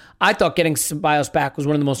business, I thought getting Ceballos back was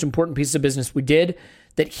one of the most important pieces of business we did,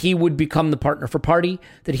 that he would become the partner for Partey,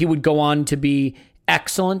 that he would go on to be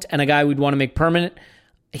excellent and a guy we'd want to make permanent.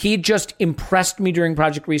 He just impressed me during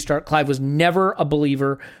Project Restart. Clive was never a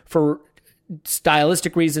believer for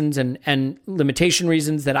stylistic reasons and limitation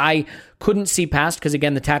reasons that I couldn't see past because,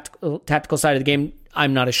 again, the tactical side of the game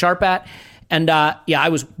I'm not as sharp at. And I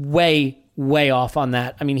was way off on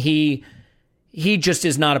that. I mean, he just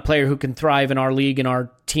is not a player who can thrive in our league, in our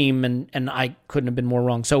team, and I couldn't have been more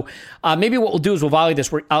wrong. So maybe what we'll do is we'll volley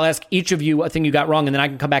this. I'll ask each of you a thing you got wrong, and then I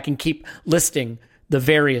can come back and keep listing the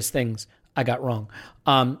various things I got wrong.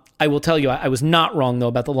 I will tell you, I was not wrong, though,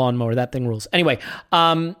 about the lawnmower. That thing rules. Anyway,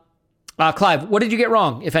 Clive, what did you get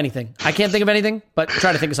wrong, if anything? I can't think of anything, but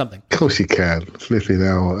try to think of something. Of course you can. Flipping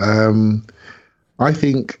now. I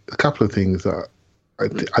think a couple of things that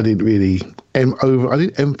I didn't really I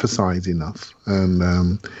didn't emphasize enough,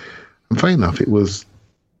 and fair enough, it was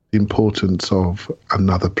the importance of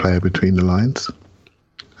another player between the lines.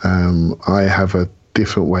 I have a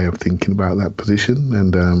different way of thinking about that position,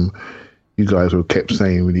 and you guys have kept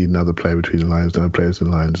saying we need another player between the lines, another player between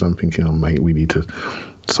the lines. I'm thinking, oh mate, we need to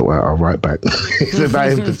sort out our right back. It's about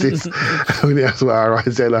emphasis. That's what our right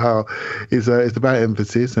centre is. It's about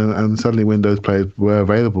emphasis, and suddenly when those players were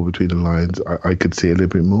available between the lines, I could see a little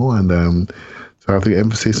bit more, and so I think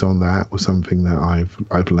emphasis on that was something that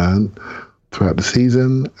I've learned throughout the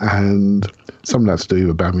season, and some of that's to do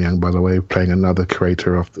with Aubameyang, by the way, playing another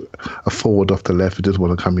creator a forward off the left who just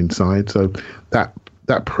want to come inside. So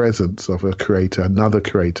that presence of another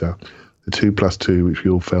creator, the 2+2, which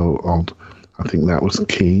we all felt on, I think that was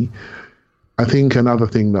key. I think another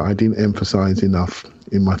thing that I didn't emphasize enough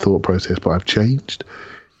in my thought process, but I've changed,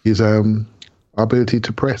 is our ability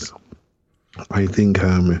to press. I think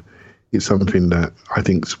it's something that I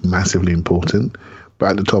think is massively important, but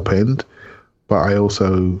at the top end. But I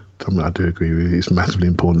also, something I do agree with, it's massively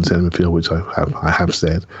important in centre midfield, which I have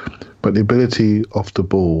said. But the ability off the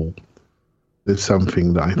ball is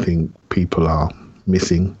something that I think people are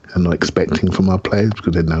missing and not expecting from our players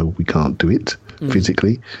because they know we can't do it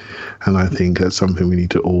physically. And I think that's something we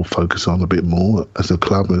need to all focus on a bit more as a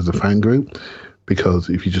club and as a fan group, because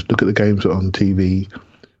if you just look at the games on TV,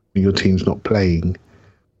 when your team's not playing,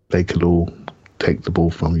 they could all take the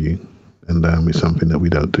ball from you. And it's something that we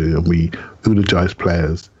don't do. And we eulogize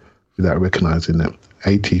players without recognising that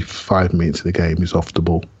 85 minutes of the game is off the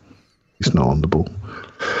ball. It's not on the ball.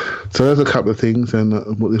 So there's a couple of things. And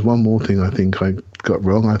there's one more thing I think I got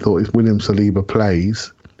wrong. I thought if William Saliba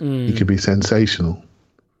plays, he could be sensational.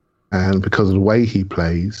 And because of the way he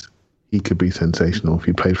plays, he could be sensational if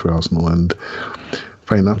he played for Arsenal. And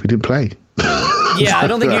fair enough, he didn't play. Yeah, I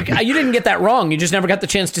don't think you didn't get that wrong. You just never got the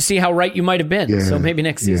chance to see how right you might have been. Yeah, so maybe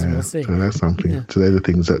next season we'll see. So that's something. Yeah. So they're the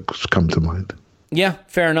things that come to mind. Yeah,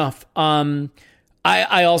 fair enough.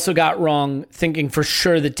 I also got wrong thinking for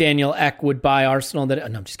sure that Daniel Ek would buy Arsenal. No,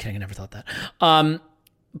 I'm just kidding. I never thought that.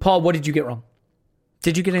 Paul, what did you get wrong?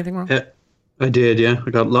 Did you get anything wrong? I did, yeah.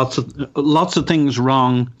 I got lots of things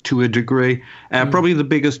wrong to a degree. Probably the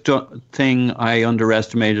biggest thing I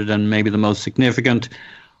underestimated, and maybe the most significant,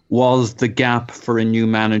 was the gap for a new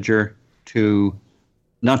manager to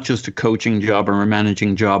not just a coaching job or a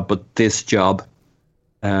managing job, but this job.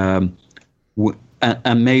 And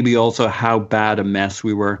maybe also how bad a mess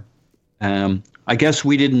we were. I guess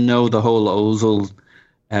we didn't know the whole Ozil,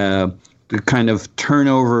 the kind of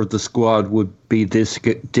turnover of the squad would be this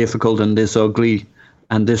difficult and this ugly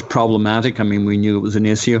and this problematic. I mean, we knew it was an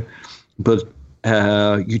issue, but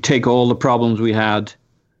you take all the problems we had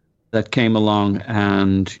that came along,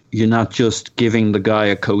 and you're not just giving the guy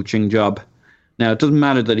a coaching job. Now, it doesn't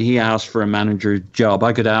matter that he asked for a manager job.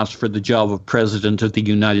 I could ask for the job of President of the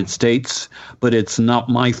United States, but it's not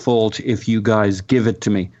my fault if you guys give it to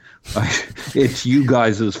me. It's you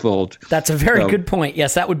guys' fault. That's a very good point.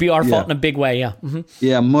 Yes, that would be our fault in a big way, yeah. Mm-hmm.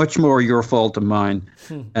 Yeah, much more your fault than mine.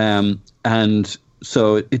 And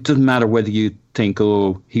so it doesn't matter whether you think,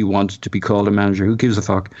 oh, he wants to be called a manager. Who gives a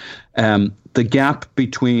fuck? The gap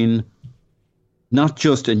between not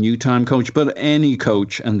just a new time coach, but any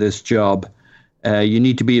coach and this job, you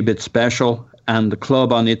need to be a bit special. And the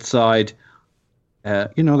club on its side,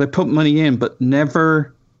 they put money in, but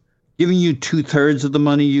never giving you 2/3 of the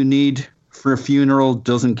money you need for a funeral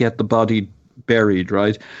doesn't get the body buried,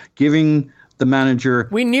 right? Giving the manager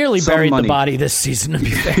we nearly buried the body this season, to be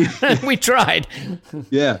fair. We tried.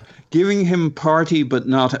 Yeah. Giving him party but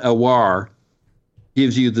not a war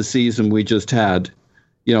gives you the season we just had.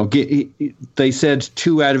 They said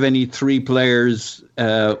 2 out of any 3 players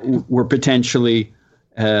were potentially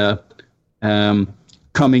coming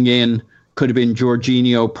in. Could have been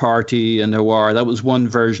Jorginho, Partey, and Aouar. That was one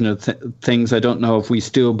version of things. I don't know if we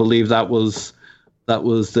still believe that was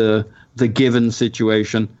the given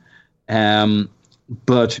situation.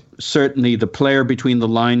 But certainly the player between the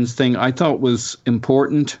lines thing I thought was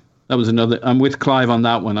important. That was another. I'm with Clive on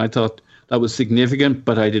that one. I thought that was significant,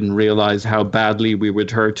 but I didn't realize how badly we would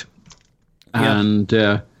hurt. Yeah. And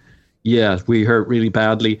we hurt really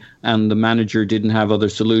badly, and the manager didn't have other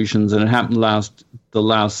solutions. And it happened the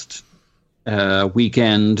last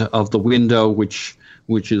weekend of the window, which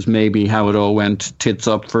is maybe how it all went tits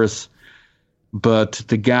up for us. But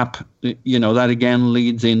the gap, that again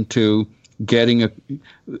leads into getting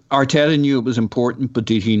Arteta knew it was important, but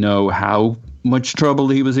did he know how much trouble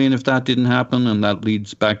he was in if that didn't happen? And that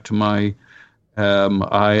leads back to my,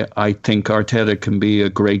 I think Arteta can be a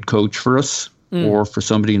great coach for us or for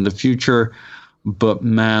somebody in the future. But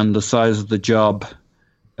man, the size of the job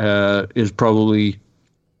is probably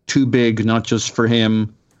too big, not just for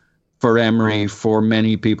him, for Emery, for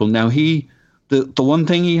many people. Now, the one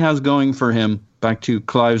thing he has going for him, back to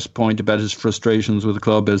Clive's point about his frustrations with the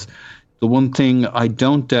club, is the one thing I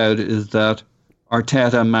don't doubt is that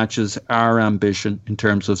Arteta matches our ambition in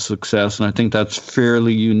terms of success, and I think that's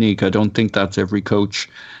fairly unique. I don't think that's every coach,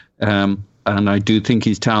 and I do think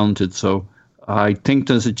he's talented, so I think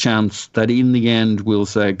there's a chance that in the end we'll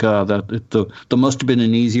say, God, there must have been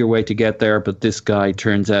an easier way to get there, but this guy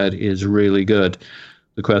turns out is really good.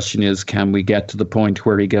 The question is, can we get to the point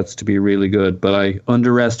where he gets to be really good? But I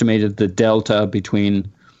underestimated the delta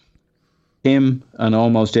between him and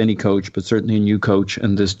almost any coach, but certainly a new coach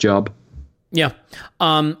and this job. Yeah.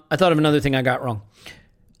 I thought of another thing I got wrong.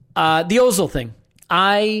 The Ozil thing.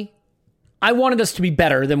 I wanted us to be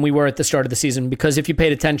better than we were at the start of the season, because if you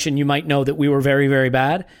paid attention, you might know that we were very, very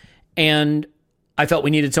bad. And I felt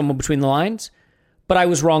we needed someone between the lines, but I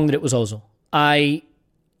was wrong that it was Ozil.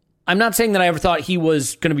 I'm not saying that I ever thought he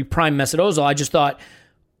was going to be prime Mesut Ozil. I just thought,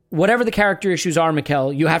 whatever the character issues are,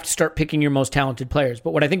 Mikel, you have to start picking your most talented players.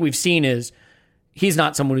 But what I think we've seen is he's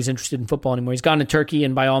not someone who's interested in football anymore. He's gone to Turkey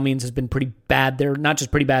and by all means has been pretty bad there. Not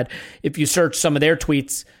just pretty bad. If you search some of their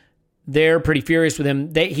tweets, they're pretty furious with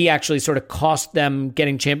him. He actually sort of cost them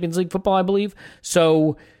getting Champions League football, I believe.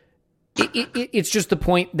 So it's just the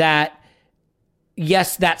point that,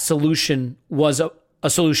 yes, that solution was a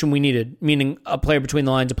solution we needed, meaning a player between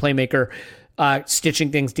the lines, a playmaker,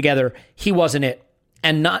 stitching things together. He wasn't it.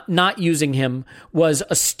 And not using him was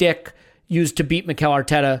a stick used to beat Mikel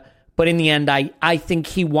Arteta. But in the end, I think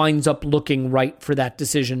he winds up looking right for that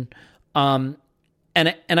decision. And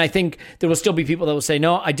I think there will still be people that will say,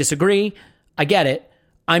 no, I disagree. I get it.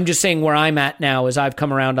 I'm just saying where I'm at now is I've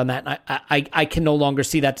come around on that. And I can no longer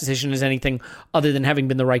see that decision as anything other than having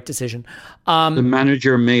been the right decision. The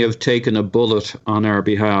manager may have taken a bullet on our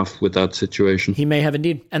behalf with that situation. He may have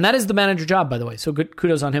indeed. And that is the manager job, by the way. So good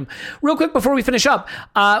kudos on him. Real quick before we finish up,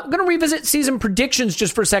 I'm going to revisit season predictions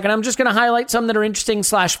just for a second. I'm just going to highlight some that are interesting /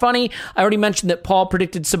 funny. I already mentioned that Paul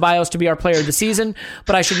predicted Ceballos to be our player of the season,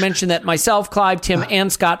 but I should mention that myself, Clive, Tim, and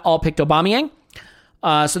Scott all picked Aubameyang.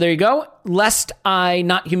 So there you go. Lest I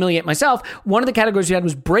not humiliate myself, one of the categories we had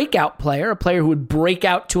was breakout player, a player who would break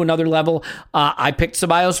out to another level. I picked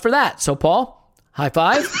Ceballos for that. So Paul, high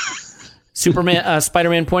five. Superman,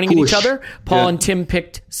 Spider-Man pointing at each other. Paul and Tim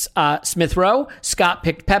picked Smith Rowe. Scott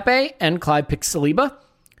picked Pepe, and Clive picked Saliba.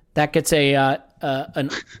 That gets I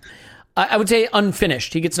would say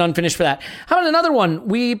unfinished. He gets an unfinished for that. How about another one?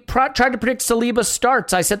 We tried to predict Saliba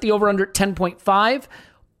starts. I set the over-under at 10.5.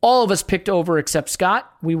 All of us picked over except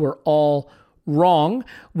Scott. We were all wrong.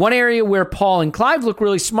 One area where Paul and Clive look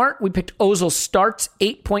really smart, we picked Ozil starts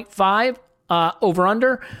 8.5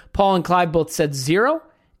 over-under. Paul and Clive both said 0,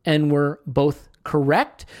 and we're both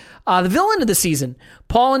correct. The villain of the season,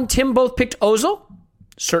 Paul and Tim both picked Ozil.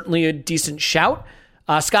 Certainly a decent shout.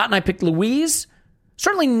 Scott and I picked Luiz.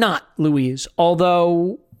 Certainly not Luiz,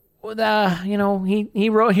 although he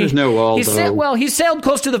wrote. There's no although. He sailed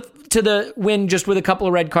close to the win just with a couple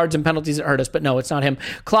of red cards and penalties that hurt us, but no, it's not him.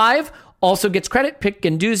 Clive also gets credit. Picked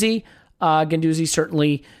Guendouzi. Guendouzi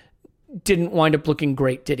certainly didn't wind up looking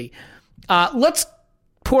great, did he? Let's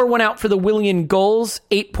pour one out for the Willian goals.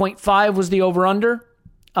 8.5 was the over-under.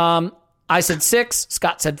 I said 6.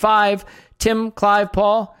 Scott said 5. Tim, Clive,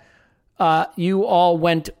 Paul, you all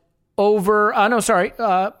went over.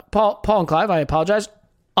 Paul and Clive, I apologize.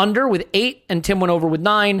 Under with 8, and Tim went over with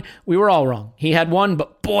 9. We were all wrong. He had 1,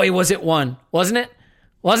 but boy, was it 1. Wasn't it?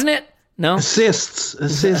 No? Assists.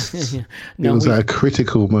 No, it was a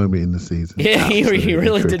critical moment in the season. Yeah, he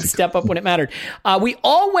really did step up when it mattered. We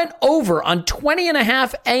all went over on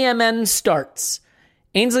 20.5 AMN starts.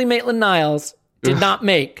 Ainsley Maitland-Niles did not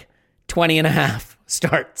make 20.5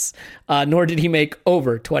 starts, nor did he make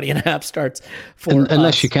over 20.5 starts for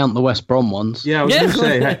unless you count the West Brom ones. Yeah, I was going to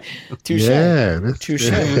say. Touche.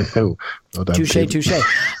 Touche.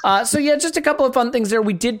 So yeah, just a couple of fun things there.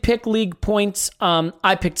 We did pick league points.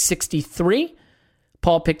 I picked 63.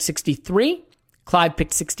 Paul picked 63. Clive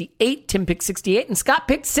picked 68. Tim picked 68. And Scott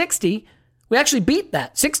picked 60. We actually beat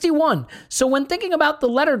that, 61. So when thinking about the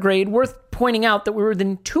letter grade, worth pointing out that we were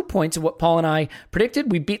within 2 points of what Paul and I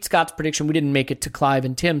predicted. We beat Scott's prediction. We didn't make it to Clive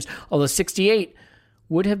and Tim's, although 68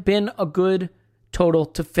 would have been a good total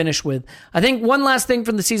to finish with. I think one last thing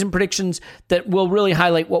from the season predictions that will really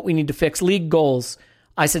highlight what we need to fix. League goals.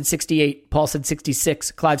 I said 68. Paul said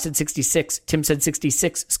 66. Clive said 66. Tim said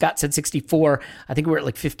 66. Scott said 64. I think we were at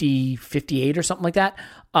like 50, 58 or something like that.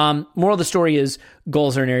 Moral of the story is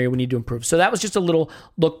goals are an area we need to improve. So that was just a little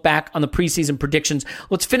look back on the preseason predictions.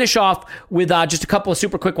 Let's finish off with just a couple of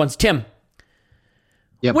super quick ones. Tim,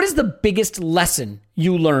 What is the biggest lesson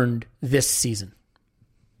you learned this season?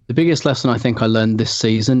 The biggest lesson I think I learned this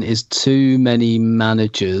season is too many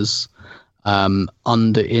managers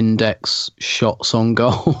under index shots on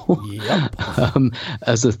goal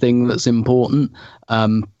as a thing that's important.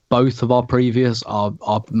 Both of our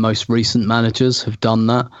most recent managers have done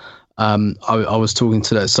that. I was talking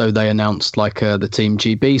to that. So they announced the Team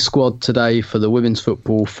GB squad today for the women's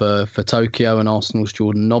football for Tokyo, and Arsenal's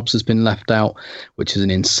Jordan Nobbs has been left out, which is an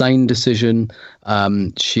insane decision.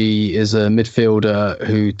 She is a midfielder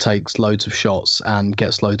who takes loads of shots and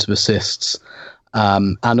gets loads of assists.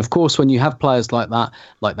 And of course, when you have players like that,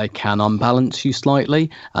 they can unbalance you slightly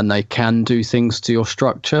and they can do things to your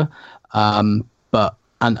structure. But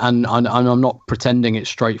I'm not pretending it's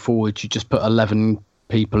straightforward. You just put 11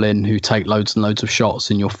 people in who take loads and loads of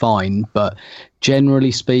shots and you're fine. But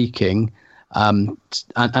generally speaking, and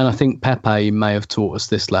I think Pepe may have taught us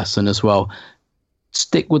this lesson as well.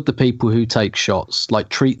 Stick with the people who take shots,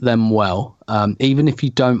 treat them well. Even if you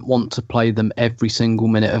don't want to play them every single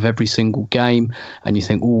minute of every single game and you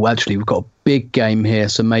think, actually, we've got a big game here,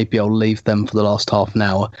 so maybe I'll leave them for the last half an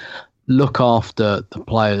hour. Look after the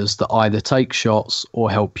players that either take shots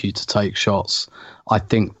or help you to take shots. I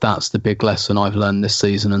think that's the big lesson I've learned this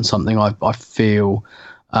season, and something I feel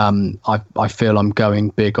I'm going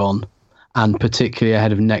big on. And particularly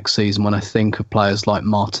ahead of next season, when I think of players like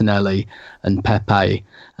Martinelli and Pepe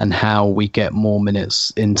and how we get more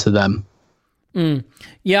minutes into them.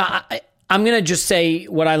 Yeah, I'm going to just say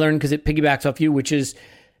what I learned because it piggybacks off you, which is,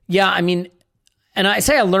 and I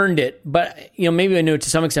say I learned it, but maybe I knew it to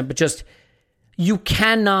some extent, but just you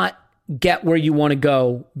cannot get where you want to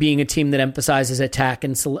go being a team that emphasizes attack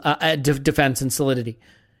and defense and solidity.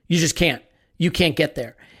 You just can't. You can't get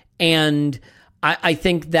there. And I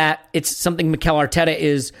think that it's something Mikel Arteta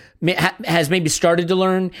has maybe started to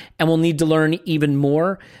learn and will need to learn even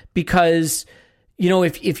more, because, you know,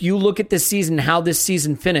 if you look at this season, how this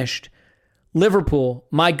season finished, Liverpool,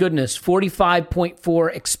 my goodness,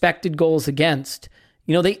 45.4 expected goals against.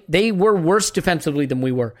 You know, they were worse defensively than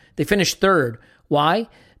we were. They finished third. Why?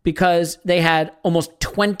 Because they had almost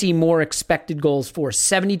 20 more expected goals for,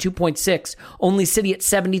 72.6. Only City at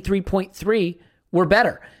 73.3 were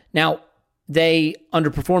better. Now, they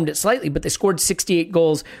underperformed it slightly, but they scored 68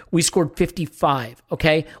 goals. We scored 55,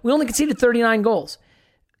 okay? We only conceded 39 goals.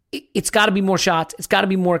 It's got to be more shots. It's got to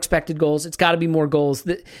be more expected goals. It's got to be more goals.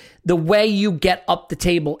 The way you get up the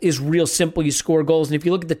table is real simple. You score goals. And if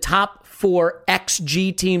you look at the top 4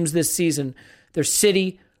 XG teams this season, they're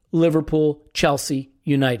City, Liverpool, Chelsea,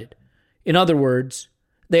 United. In other words,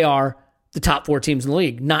 they are the top 4 teams in the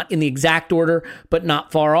league. Not in the exact order, but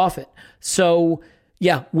not far off it. So,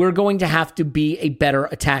 yeah, we're going to have to be a better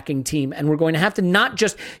attacking team. And we're going to have to not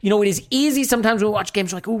just, you know, it is easy sometimes when we watch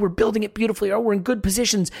games, we're like, oh, we're building it beautifully, or we're in good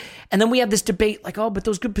positions. And then we have this debate like, oh, but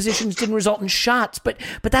those good positions didn't result in shots. But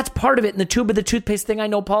that's part of it. And the tube of the toothpaste thing, I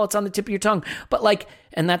know, Paul, it's on the tip of your tongue. But like,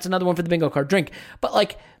 and that's another one for the bingo card, drink. But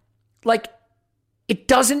like, it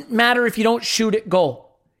doesn't matter if you don't shoot at goal.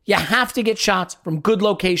 You have to get shots from good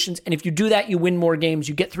locations, and if you do that, you win more games,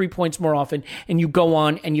 you get 3 points more often, and you go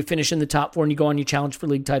on and you finish in the top 4, and you go on, you challenge for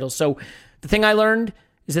league titles. So the thing I learned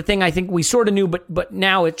is the thing I think we sort of knew, but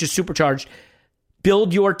now it's just supercharged.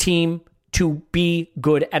 Build your team to be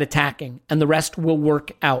good at attacking, and the rest will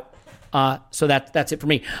work out. So that's it for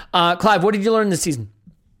me. Clive, what did you learn this season?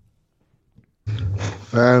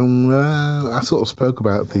 I sort of spoke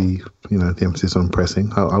about the emphasis on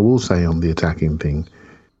pressing. I will say on the attacking thing,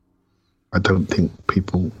 I don't think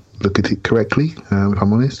people look at it correctly. If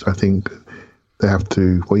I'm honest, I think you have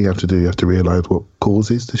to realise what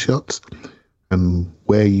causes the shots, and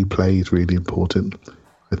where you play is really important.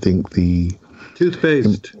 I think the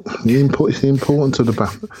toothpaste. It's the importance of the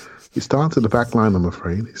back. It starts at the back line, I'm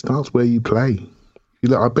afraid. It starts where you play.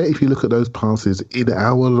 I bet if you look at those passes in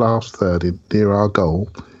our last third near our goal,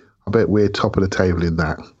 I bet we're top of the table in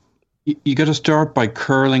that. You got to start by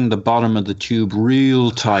curling the bottom of the tube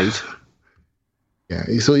real tight. Yeah,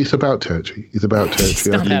 it's about territory. It's about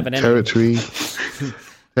territory.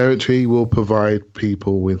 Territory will provide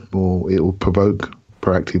people with more. It will provoke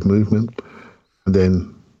proactive movement, and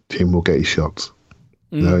then team will get his shots.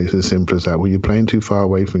 You know, it's as simple as that. When you're playing too far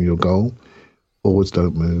away from your goal, forwards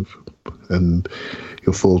don't move, and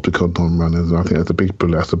your forwards become non-runners. And I think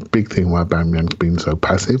that's a big thing why Aubameyang's been so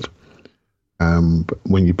passive. But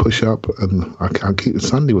when you push up, and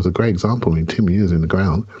Sunday was a great example. I mean, Tim Hughes in the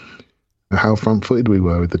ground. How front-footed we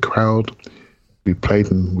were with the crowd. We played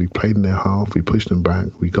in their half. We pushed them back.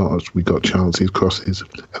 We got chances, crosses,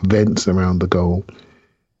 events around the goal.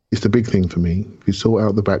 It's the big thing for me. If we sort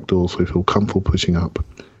out the back door, so we feel comfortable pushing up,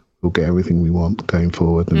 we'll get everything we want going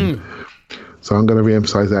forward. And so I'm going to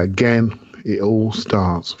re-emphasise that again. It all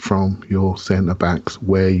starts from your centre backs,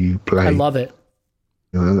 where you play. I love it.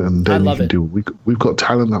 You know, and then you can do. We've got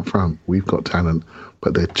talent up front. We've got talent,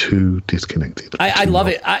 but they're too disconnected. I love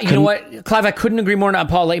it. You know what, Clive? I couldn't agree more. Paul,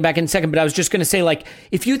 I'll let you back in a second, but I was just going to say, like,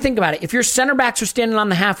 if you think about it, if your center backs are standing on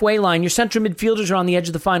the halfway line, your central midfielders are on the edge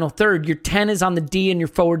of the final third, your 10 is on the D, and your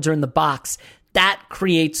forwards are in the box. That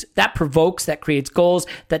creates goals,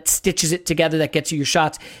 that stitches it together, that gets you your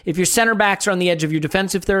shots. If your center backs are on the edge of your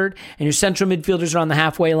defensive third and your central midfielders are on the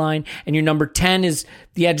halfway line and your number 10 is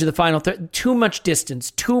the edge of the final third, too much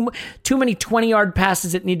distance, too many 20-yard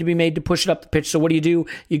passes that need to be made to push it up the pitch. So what do?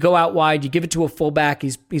 You go out wide, you give it to a fullback,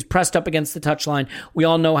 he's pressed up against the touchline. We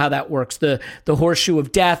all know how that works. The horseshoe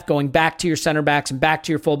of death, going back to your center backs and back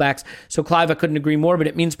to your fullbacks. So Clive, I couldn't agree more, but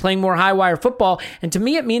it means playing more high-wire football. And to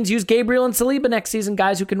me, it means use Gabriel and Saliba next season,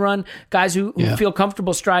 guys who can run, guys who feel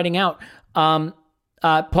comfortable striding out. Paul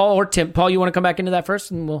or Tim? Paul, you want to come back into that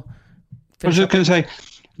first, and we'll finish. I was just going to say,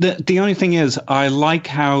 the only thing is, I like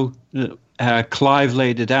how Clive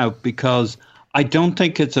laid it out, because I don't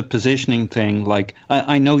think it's a positioning thing. Like,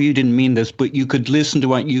 I know you didn't mean this, but you could listen to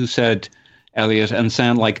what you said, Elliot, and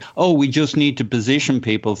sound like, oh, we just need to position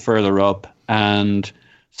people further up and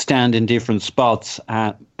stand in different spots.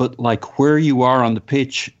 But like, where you are on the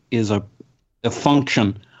pitch is a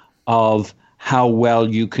function of how well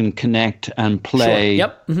you can connect and play. Sure.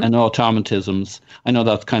 Yep. And automatisms. I know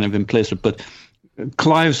that's kind of implicit, but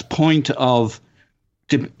Clive's point of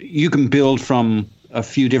you can build from a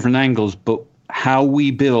few different angles, but how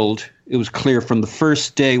we build, it was clear from the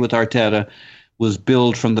first day with Arteta, was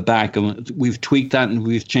build from the back. And we've tweaked that and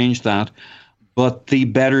we've changed that. But the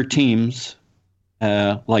better teams,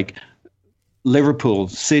 like Liverpool,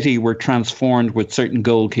 City, were transformed with certain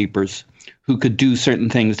goalkeepers who could do certain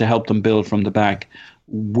things to help them build from the back.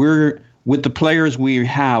 With the players we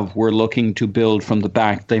have, we're looking to build from the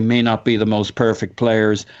back. They may not be the most perfect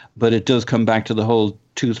players, but it does come back to the whole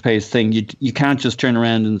toothpaste thing. You can't just turn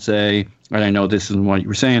around and say, and I know this isn't what you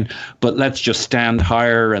were saying, but let's just stand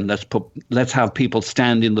higher and let's have people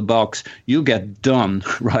stand in the box. You get done,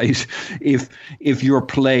 right? If your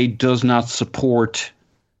play does not support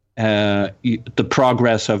the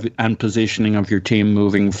progress of and positioning of your team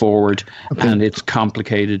moving forward, and it's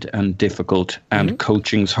complicated and difficult, and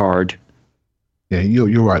coaching's hard. Yeah,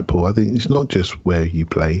 you're right, Paul. I think it's not just where you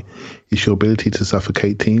play; it's your ability to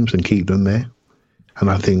suffocate teams and keep them there. And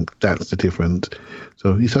I think that's the difference.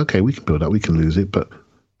 So it's okay, we can build up, we can lose it, but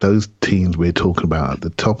those teams we're talking about at the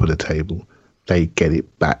top of the table, they get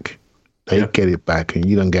it back. They get it back, and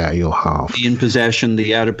you don't get out of your half. The in possession,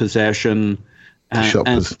 the out of possession.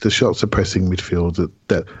 The shot suppressing midfield, that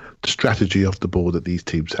the strategy off the ball that these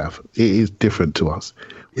teams have, it is different to us.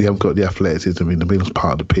 We haven't got the athleticism in the middle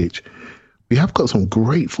part of the pitch. We have got some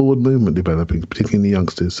great forward movement developing, particularly in the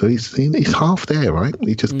youngsters. So it's half there, right?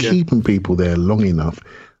 He's just keeping people there long enough.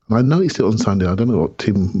 And I noticed it on Sunday. I don't know what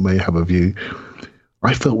Tim may have a view.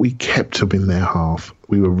 I felt we kept them in their half.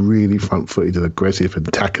 We were really front-footed and aggressive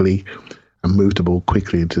and tackly and moved the ball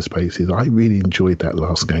quickly into spaces. I really enjoyed that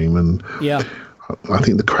last game. And I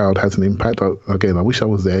think the crowd has an impact. Again, I wish I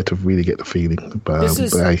was there to really get the feeling. But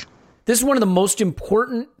This is one of the most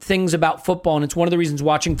important things about football, and it's one of the reasons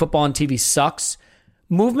watching football on TV sucks.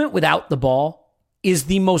 Movement without the ball is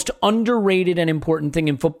the most underrated and important thing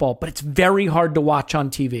in football, but it's very hard to watch on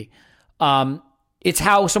TV. It's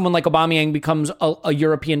how someone like Aubameyang becomes a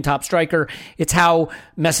European top striker. It's how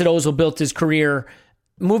Mesut Ozil built his career.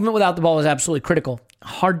 Movement without the ball is absolutely critical.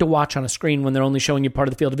 Hard to watch on a screen when they're only showing you part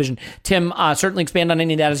of the field of vision. Tim, certainly expand on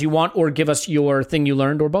any of that as you want, or give us your thing you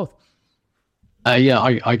learned, or both.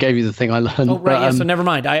 I gave you the thing I learned. Oh, right, so never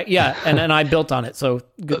mind. And I built on it, so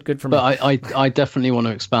good for me. But I definitely want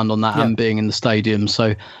to expand on that and being in the stadium.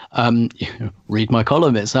 So read my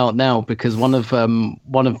column; it's out now, because one of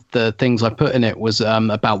the things I put in it was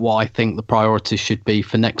about what I think the priorities should be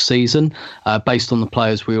for next season, based on the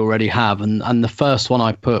players we already have. And the first one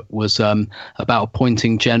I put was about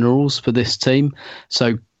appointing generals for this team.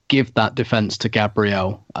 So give that defence to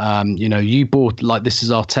Gabriel. You bought, like, this is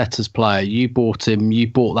Arteta's player. You bought him. You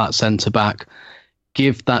bought that centre back.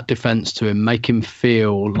 Give that defence to him. Make him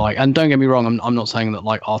feel like. And don't get me wrong. I'm not saying that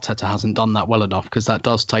like Arteta hasn't done that well enough, because that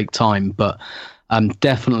does take time. But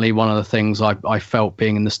definitely one of the things I felt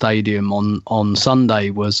being in the stadium on Sunday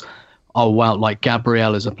was, oh wow, like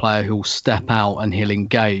Gabriel is a player who'll step out and he'll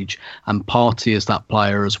engage, and Partey is that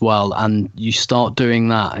player as well. And you start doing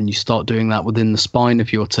that, and you start doing that within the spine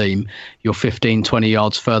of your team. You're 15, 20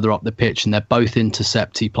 yards further up the pitch, and they're both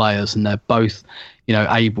intercepty players, and they're both,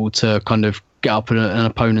 able to kind of get up an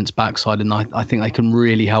opponent's backside. And I think they can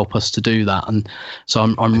really help us to do that. And so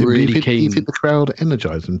I'm really keen. Do you think the crowd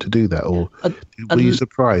energised them to do that, or were you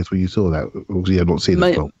surprised when you saw that? Obviously, I've not seen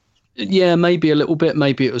it before. Yeah, maybe a little bit.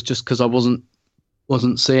 Maybe it was just because I wasn't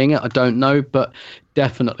seeing it. I don't know, but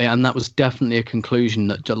definitely, and that was definitely a conclusion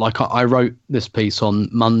that, like, I wrote this piece on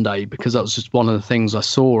Monday because that was just one of the things I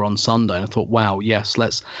saw on Sunday, and I thought, wow, yes,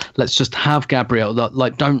 let's just have Gabriel.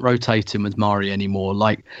 Like, don't rotate him with Mari anymore.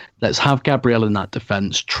 Like, let's have Gabriel in that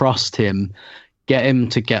defence. Trust him. Get him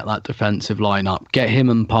to get that defensive lineup. Get him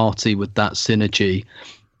and Partey with that synergy.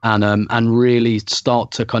 And really start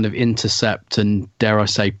to kind of intercept and, dare I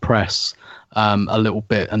say, press a little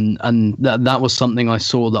bit. And that was something I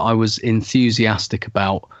saw that I was enthusiastic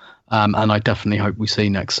about, and I definitely hope we see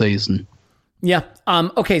next season. Yeah.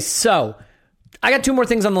 Okay, so I got two more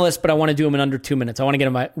things on the list, but I want to do them in under 2 minutes. I want to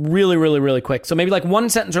get them really, really, really quick. So maybe like one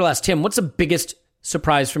sentence or less. Tim, what's the biggest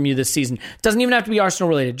surprise from you this season? Doesn't even have to be Arsenal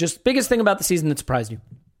related. Just biggest thing about the season that surprised you.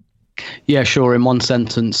 Yeah, sure. In one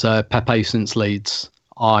sentence, Pepe since Leeds.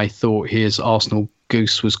 I thought his Arsenal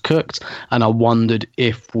goose was cooked, and I wondered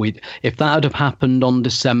if that had have happened on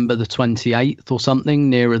December the 28th or something,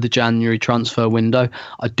 nearer the January transfer window.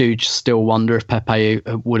 I do still wonder if Pepe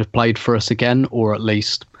would have played for us again, or at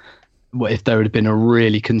least if there had been a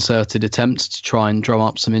really concerted attempt to try and drum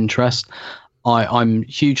up some interest. I'm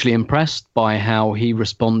hugely impressed by how he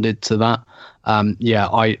responded to that.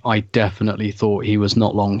 I definitely thought he was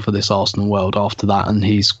not long for this Arsenal world after that, and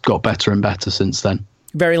he's got better and better since then.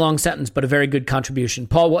 Very long sentence, but a very good contribution.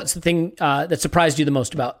 Paul, what's the thing that surprised you the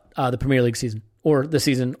most about the Premier League season, or the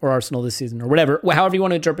season, or Arsenal this season, or whatever, however you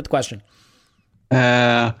want to interpret the question?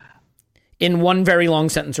 in one very long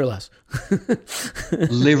sentence or less.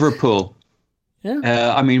 Liverpool.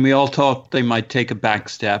 Yeah. I mean, we all thought they might take a back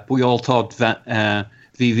step. We all thought that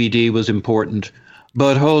VVD was important.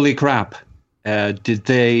 But holy crap, did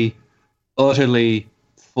they utterly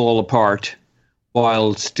fall apart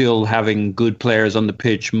while still having good players on the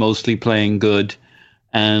pitch, mostly playing good.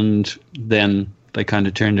 And then they kind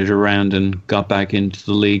of turned it around and got back into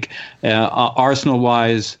the league.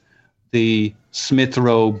 Arsenal-wise, the Smith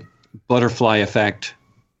Rowe butterfly effect,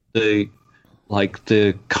 the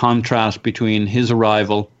contrast between his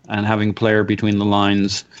arrival and having a player between the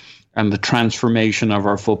lines and the transformation of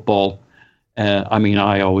our football. I mean,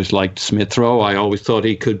 I always liked Smith Rowe. I always thought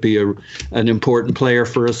he could be an important player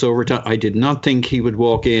for us over time. I did not think he would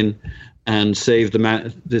walk in and save the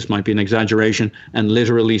man. This might be an exaggeration, and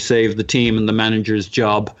literally save the team and the manager's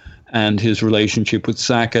job. And his relationship with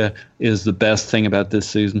Saka is the best thing about this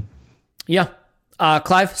season. Yeah.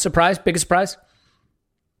 Clive, surprise? Biggest surprise?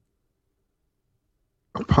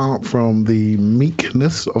 Apart from the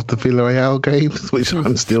meekness of the Villarreal games, which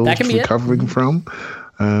I'm still recovering from.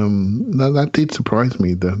 No, that did surprise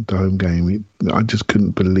me, the home game. I just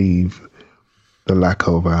couldn't believe the lack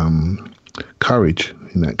of courage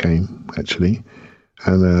in that game, actually.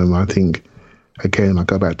 And I think, again, I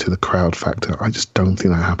go back to the crowd factor. I just don't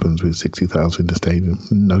think that happens with 60,000 in the stadium.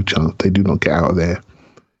 No chance. They do not get out of there.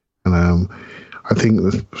 And I think,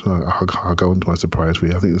 I'll go on to my surprise for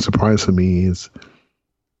you. I think the surprise for me is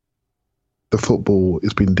the football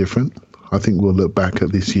has been different. I think we'll look back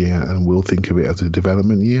at this year and we'll think of it as a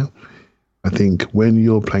development year. I think when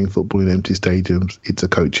you're playing football in empty stadiums, it's a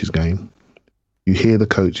coach's game. You hear the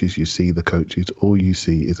coaches, you see the coaches. All you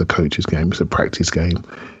see is a coach's game. It's a practice game.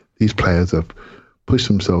 These players have pushed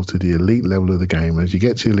themselves to the elite level of the game. As you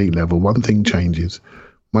get to elite level, one thing changes: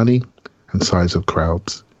 money and size of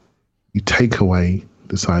crowds. You take away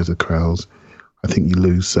the size of crowds, I think you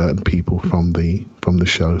lose certain people from the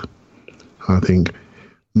show. I think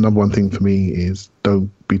number one thing for me is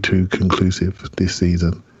don't be too conclusive this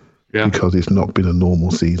season, because it's not been a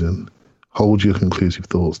normal season. Hold your conclusive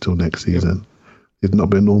thoughts till next season. It's not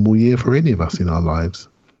been a normal year for any of us in our lives.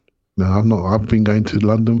 No, I've been going to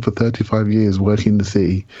London for 35 years, working in the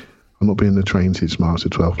city. I've not been in the train since March the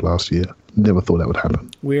 12th last year. Never thought that would happen.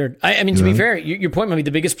 Weird. I mean, to be fair, your point might be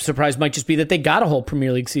the biggest surprise might just be that they got a whole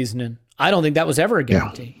Premier League season in. I don't think that was ever a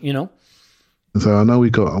guarantee, you know? So I know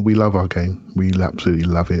we love our game. We absolutely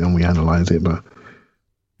love it and we analyse it. But,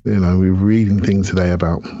 we're reading things today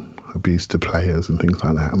about abuse to players and things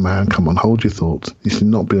like that. Man, come on, hold your thoughts. This should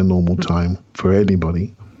not be a normal time for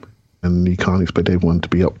anybody. And you can't expect everyone to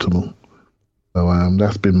be optimal. So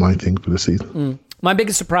that's been my thing for the season. My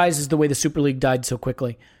biggest surprise is the way the Super League died so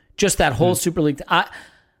quickly. Just that whole Super League.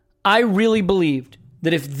 I really believed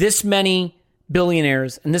that if this many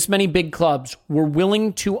billionaires and this many big clubs were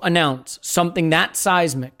willing to announce something that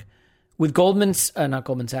seismic with not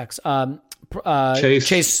Goldman Sachs,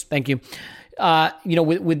 Chase, thank you.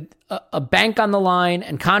 With a bank on the line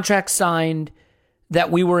and contracts signed, that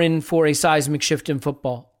we were in for a seismic shift in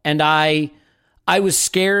football. And I was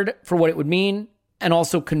scared for what it would mean and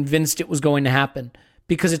also convinced it was going to happen,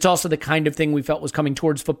 because it's also the kind of thing we felt was coming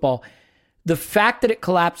towards football. The fact that it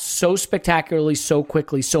collapsed so spectacularly, so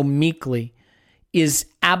quickly, so meekly is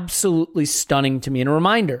absolutely stunning to me. And a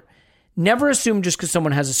reminder, never assume just because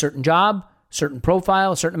someone has a certain job, certain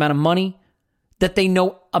profile, a certain amount of money, that they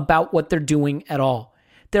know about what they're doing at all.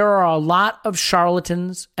 There are a lot of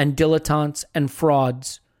charlatans and dilettantes and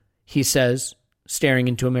frauds, he says, staring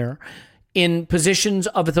into a mirror, in positions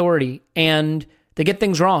of authority, and they get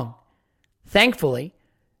things wrong. Thankfully,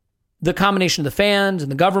 the combination of the fans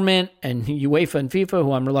and the government and UEFA and FIFA,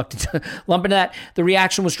 who I'm reluctant to lump into that, the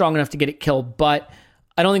reaction was strong enough to get it killed. But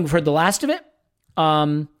I don't think we've heard the last of it.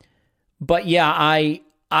 But yeah, I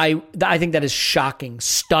think that is shocking,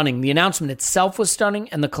 stunning. The announcement itself was stunning,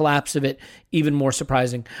 and the collapse of it even more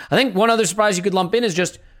surprising. I think one other surprise you could lump in is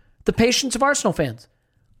just the patience of Arsenal fans.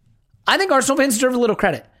 I think Arsenal fans deserve a little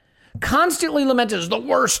credit. Constantly lamented as the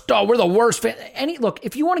worst. Oh, we're the worst fan. Look,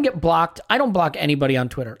 if you want to get blocked, I don't block anybody on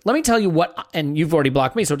Twitter. Let me tell you what, and you've already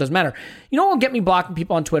blocked me, so it doesn't matter. You know what will get me blocking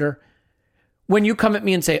people on Twitter? When you come at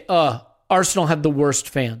me and say, Arsenal have the worst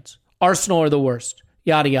fans. Arsenal are the worst.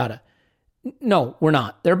 Yada, yada. No, we're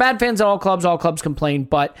not. There are bad fans at all clubs. All clubs complain.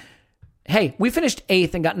 But, hey, we finished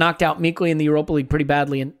 8th and got knocked out meekly in the Europa League pretty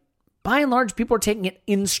badly. And by and large, people are taking it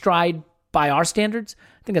in stride by our standards.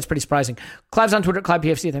 I think that's pretty surprising. Clive's on Twitter,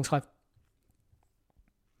 ClivePFC. Thanks, Clive.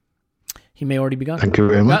 He may already be gone. Thank you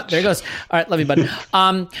very much. Oh, there he goes. All right, love you,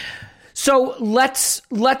 bud. So let's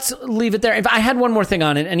leave it there. If I had one more thing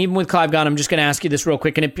on it, and even with Clive gone, I'm just going to ask you this real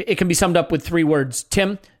quick, and it can be summed up with 3 words.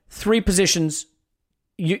 Tim, 3 positions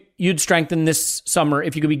you'd strengthen this summer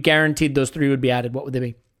if you could be guaranteed those 3 would be added, what would they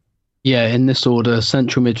be? Yeah, in this order: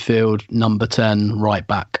 central midfield, number 10, right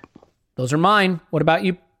back. Those are mine. What about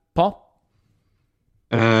you, Paul?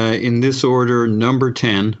 In this order: number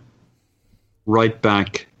 10, right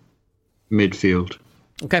back, midfield.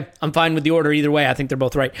 Okay, I'm fine with the order either way. I think they're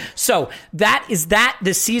both right. So that is that.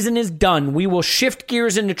 The season is done. We will shift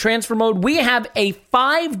gears into transfer mode. We have a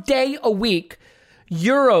 5-day-a-week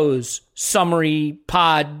Euros summary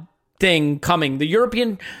pod thing coming. The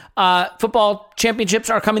European football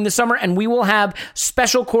championships are coming this summer, and we will have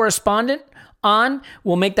special correspondent on.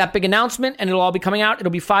 We'll make that big announcement, and it'll all be coming out.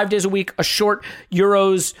 It'll be 5 days a week, a short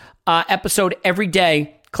Euros episode every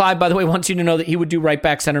day. Clive, by the way, wants you to know that he would do right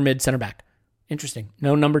back, center mid, center back. Interesting.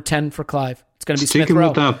 No number 10 for Clive. It's going to be Smith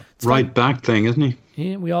Rowe. Sticking with that right back thing, isn't he?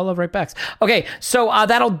 Yeah, we all love right backs. Okay, so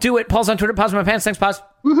that'll do it. Paul's on Twitter. Pause my pants. Thanks, Pause.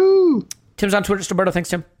 Woohoo! Tim's on Twitter. Roberto. Thanks,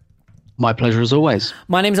 Tim. My pleasure as always.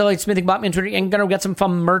 My name's Elliot Smith. Bought me on Twitter. And going to get some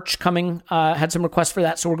fun merch coming. Had some requests for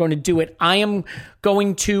that, so we're going to do it. I am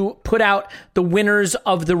going to put out the winners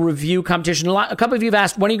of the review competition. A couple of you have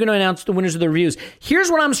asked, when are you going to announce the winners of the reviews? Here's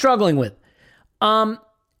what I'm struggling with.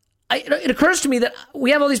 It occurs to me that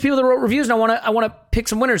we have all these people that wrote reviews, and I want to pick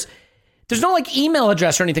some winners. There's no like email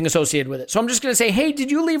address or anything associated with it. So I'm just going to say, hey, did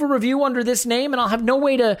you leave a review under this name? And I'll have no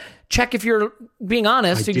way to check if you're being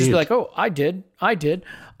honest. You can just be like, oh, I did.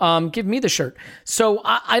 Give me the shirt. So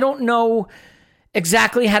I don't know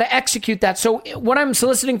exactly how to execute that. So what I'm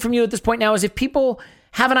soliciting from you at this point now is if people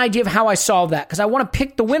have an idea of how I solve that, because I want to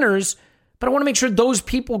pick the winners, but I want to make sure those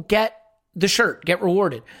people get the shirt, get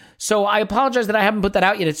rewarded. So I apologize that I haven't put that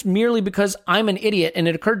out yet. It's merely because I'm an idiot, and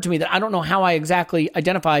it occurred to me that I don't know how I exactly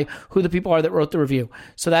identify who the people are that wrote the review.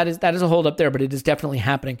 So that is a hold up there, but it is definitely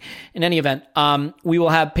happening. In any event, we will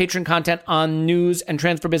have Patreon content on news and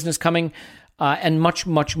transfer business coming, and much,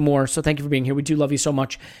 much more. So thank you for being here. We do love you so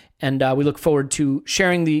much, and we look forward to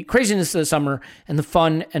sharing the craziness of the summer and the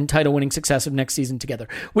fun and title-winning success of next season together.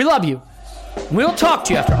 We love you. We'll talk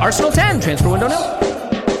to you after Arsenal 10 transfer window now.